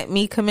grant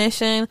me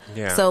commission.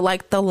 Yeah. So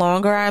like the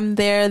longer I'm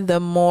there, the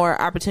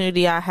more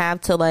opportunity I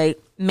have to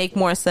like make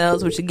more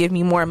sales, which would give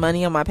me more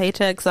money on my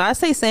paycheck. So I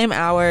say same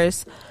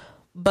hours,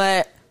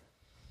 but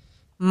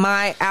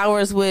my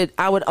hours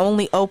I would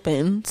only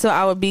open. So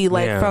I would be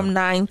like from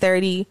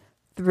 9:30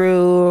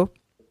 through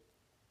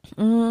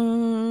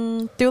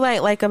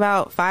like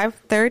about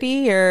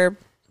 5:30 or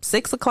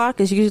 6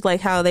 o'clock is usually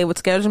like how they would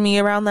schedule me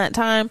around that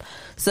time.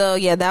 So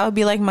yeah, that would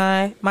be like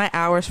my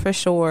hours for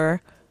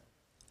sure.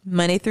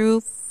 Monday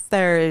through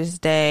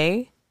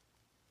Thursday.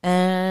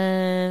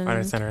 And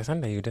Friday, Saturday,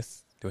 Sunday, you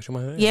just do what you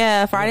want to do.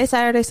 Yeah, Friday,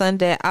 Saturday,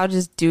 Sunday, I'll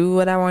just do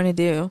what I want to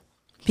do.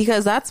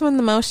 Because that's when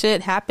the most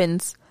shit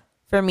happens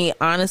for me,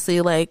 honestly.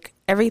 Like,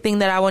 everything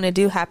that I want to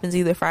do happens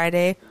either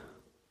Friday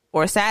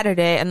or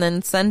Saturday. And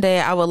then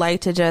Sunday, I would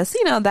like to just,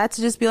 that's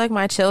just be like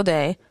my chill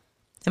day.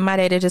 And my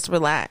day to just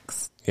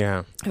relax.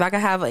 Yeah. If I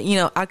could have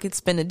I could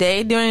spend a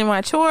day doing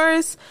my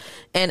chores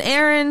and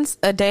errands,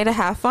 a day to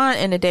have fun,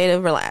 and a day to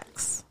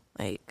relax.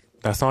 Like,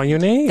 that's all you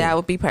need. That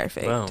would be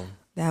perfect. Boom.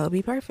 That would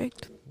be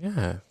perfect.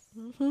 Yeah.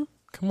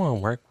 Come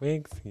on, work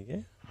weeks. Yeah.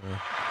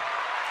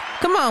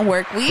 Come on,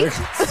 work week.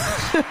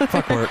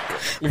 Fuck work.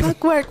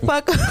 Fuck work.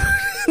 Fuck.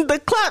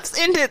 The claps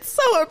ended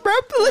so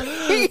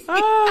abruptly.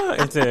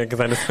 It did, because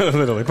I just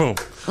literally boom.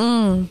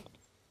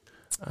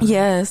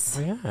 Yes.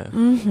 Yeah.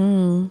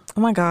 Mm-hmm.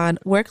 Oh my God.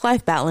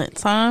 Work-life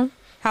balance, huh?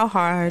 How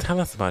hard? Tell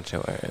us about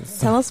yours.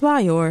 Tell us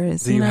about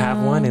yours. Do you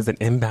have one? Is it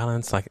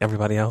imbalanced like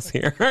everybody else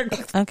here?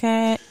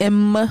 Okay.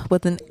 M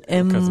with an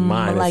M. Because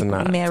mine like is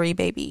not. Mary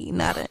baby,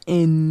 not an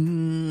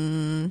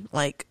N,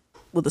 like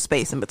with a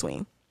space in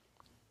between.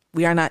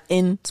 We are not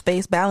in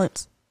space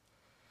balance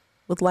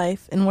with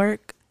life and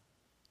work.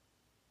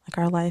 Like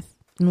our life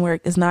and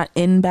work is not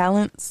in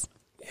balance.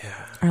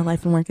 Yeah. Our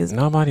life and work is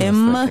Nobody was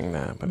thinking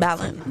that, but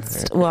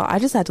balanced. Well, I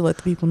just had to let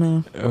the people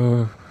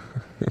know.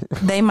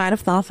 They might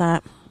have thought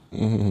that.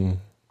 Mm-hmm.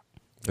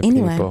 The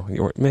anyway.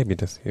 people, maybe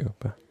just you,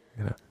 but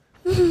you know.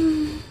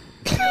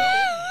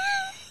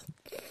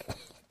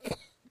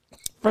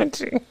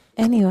 Frenchie.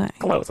 Anyway.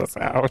 Close us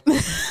out.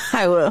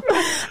 I will. All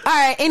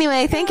right.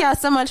 Anyway, thank y'all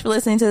so much for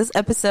listening to this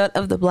episode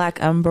of The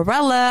Black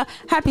Umbrella.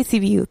 Happy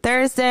TBU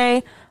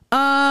Thursday.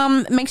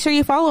 Make sure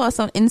you follow us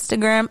on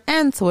Instagram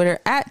and Twitter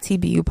at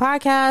TBU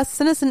Podcast.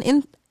 Send us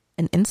an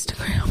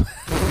Instagram.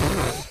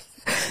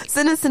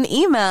 Send us an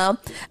email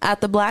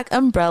at The Black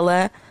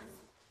Umbrella.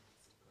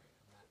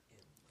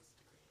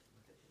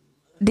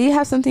 Do you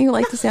have something you'd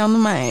like to say on the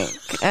mic?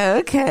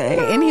 Okay.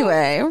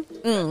 Anyway.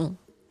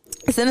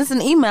 Send us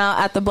an email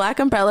at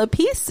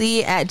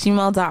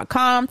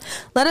theblackumbrellapc@gmail.com.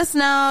 Let us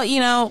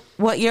know,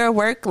 what your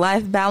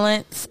work-life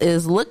balance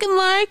is looking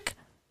like.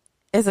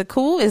 Is it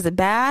cool? Is it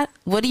bad?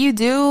 What do you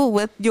do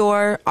with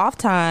your off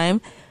time?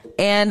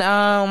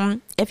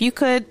 And if you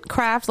could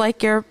craft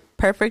like your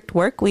perfect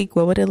work week,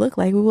 what would it look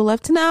like? We would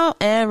love to know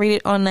and read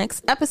it on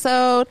next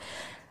episode.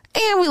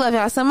 And we love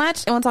y'all so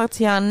much. And we'll talk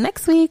to y'all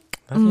next week.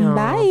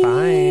 Bye.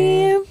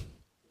 Bye.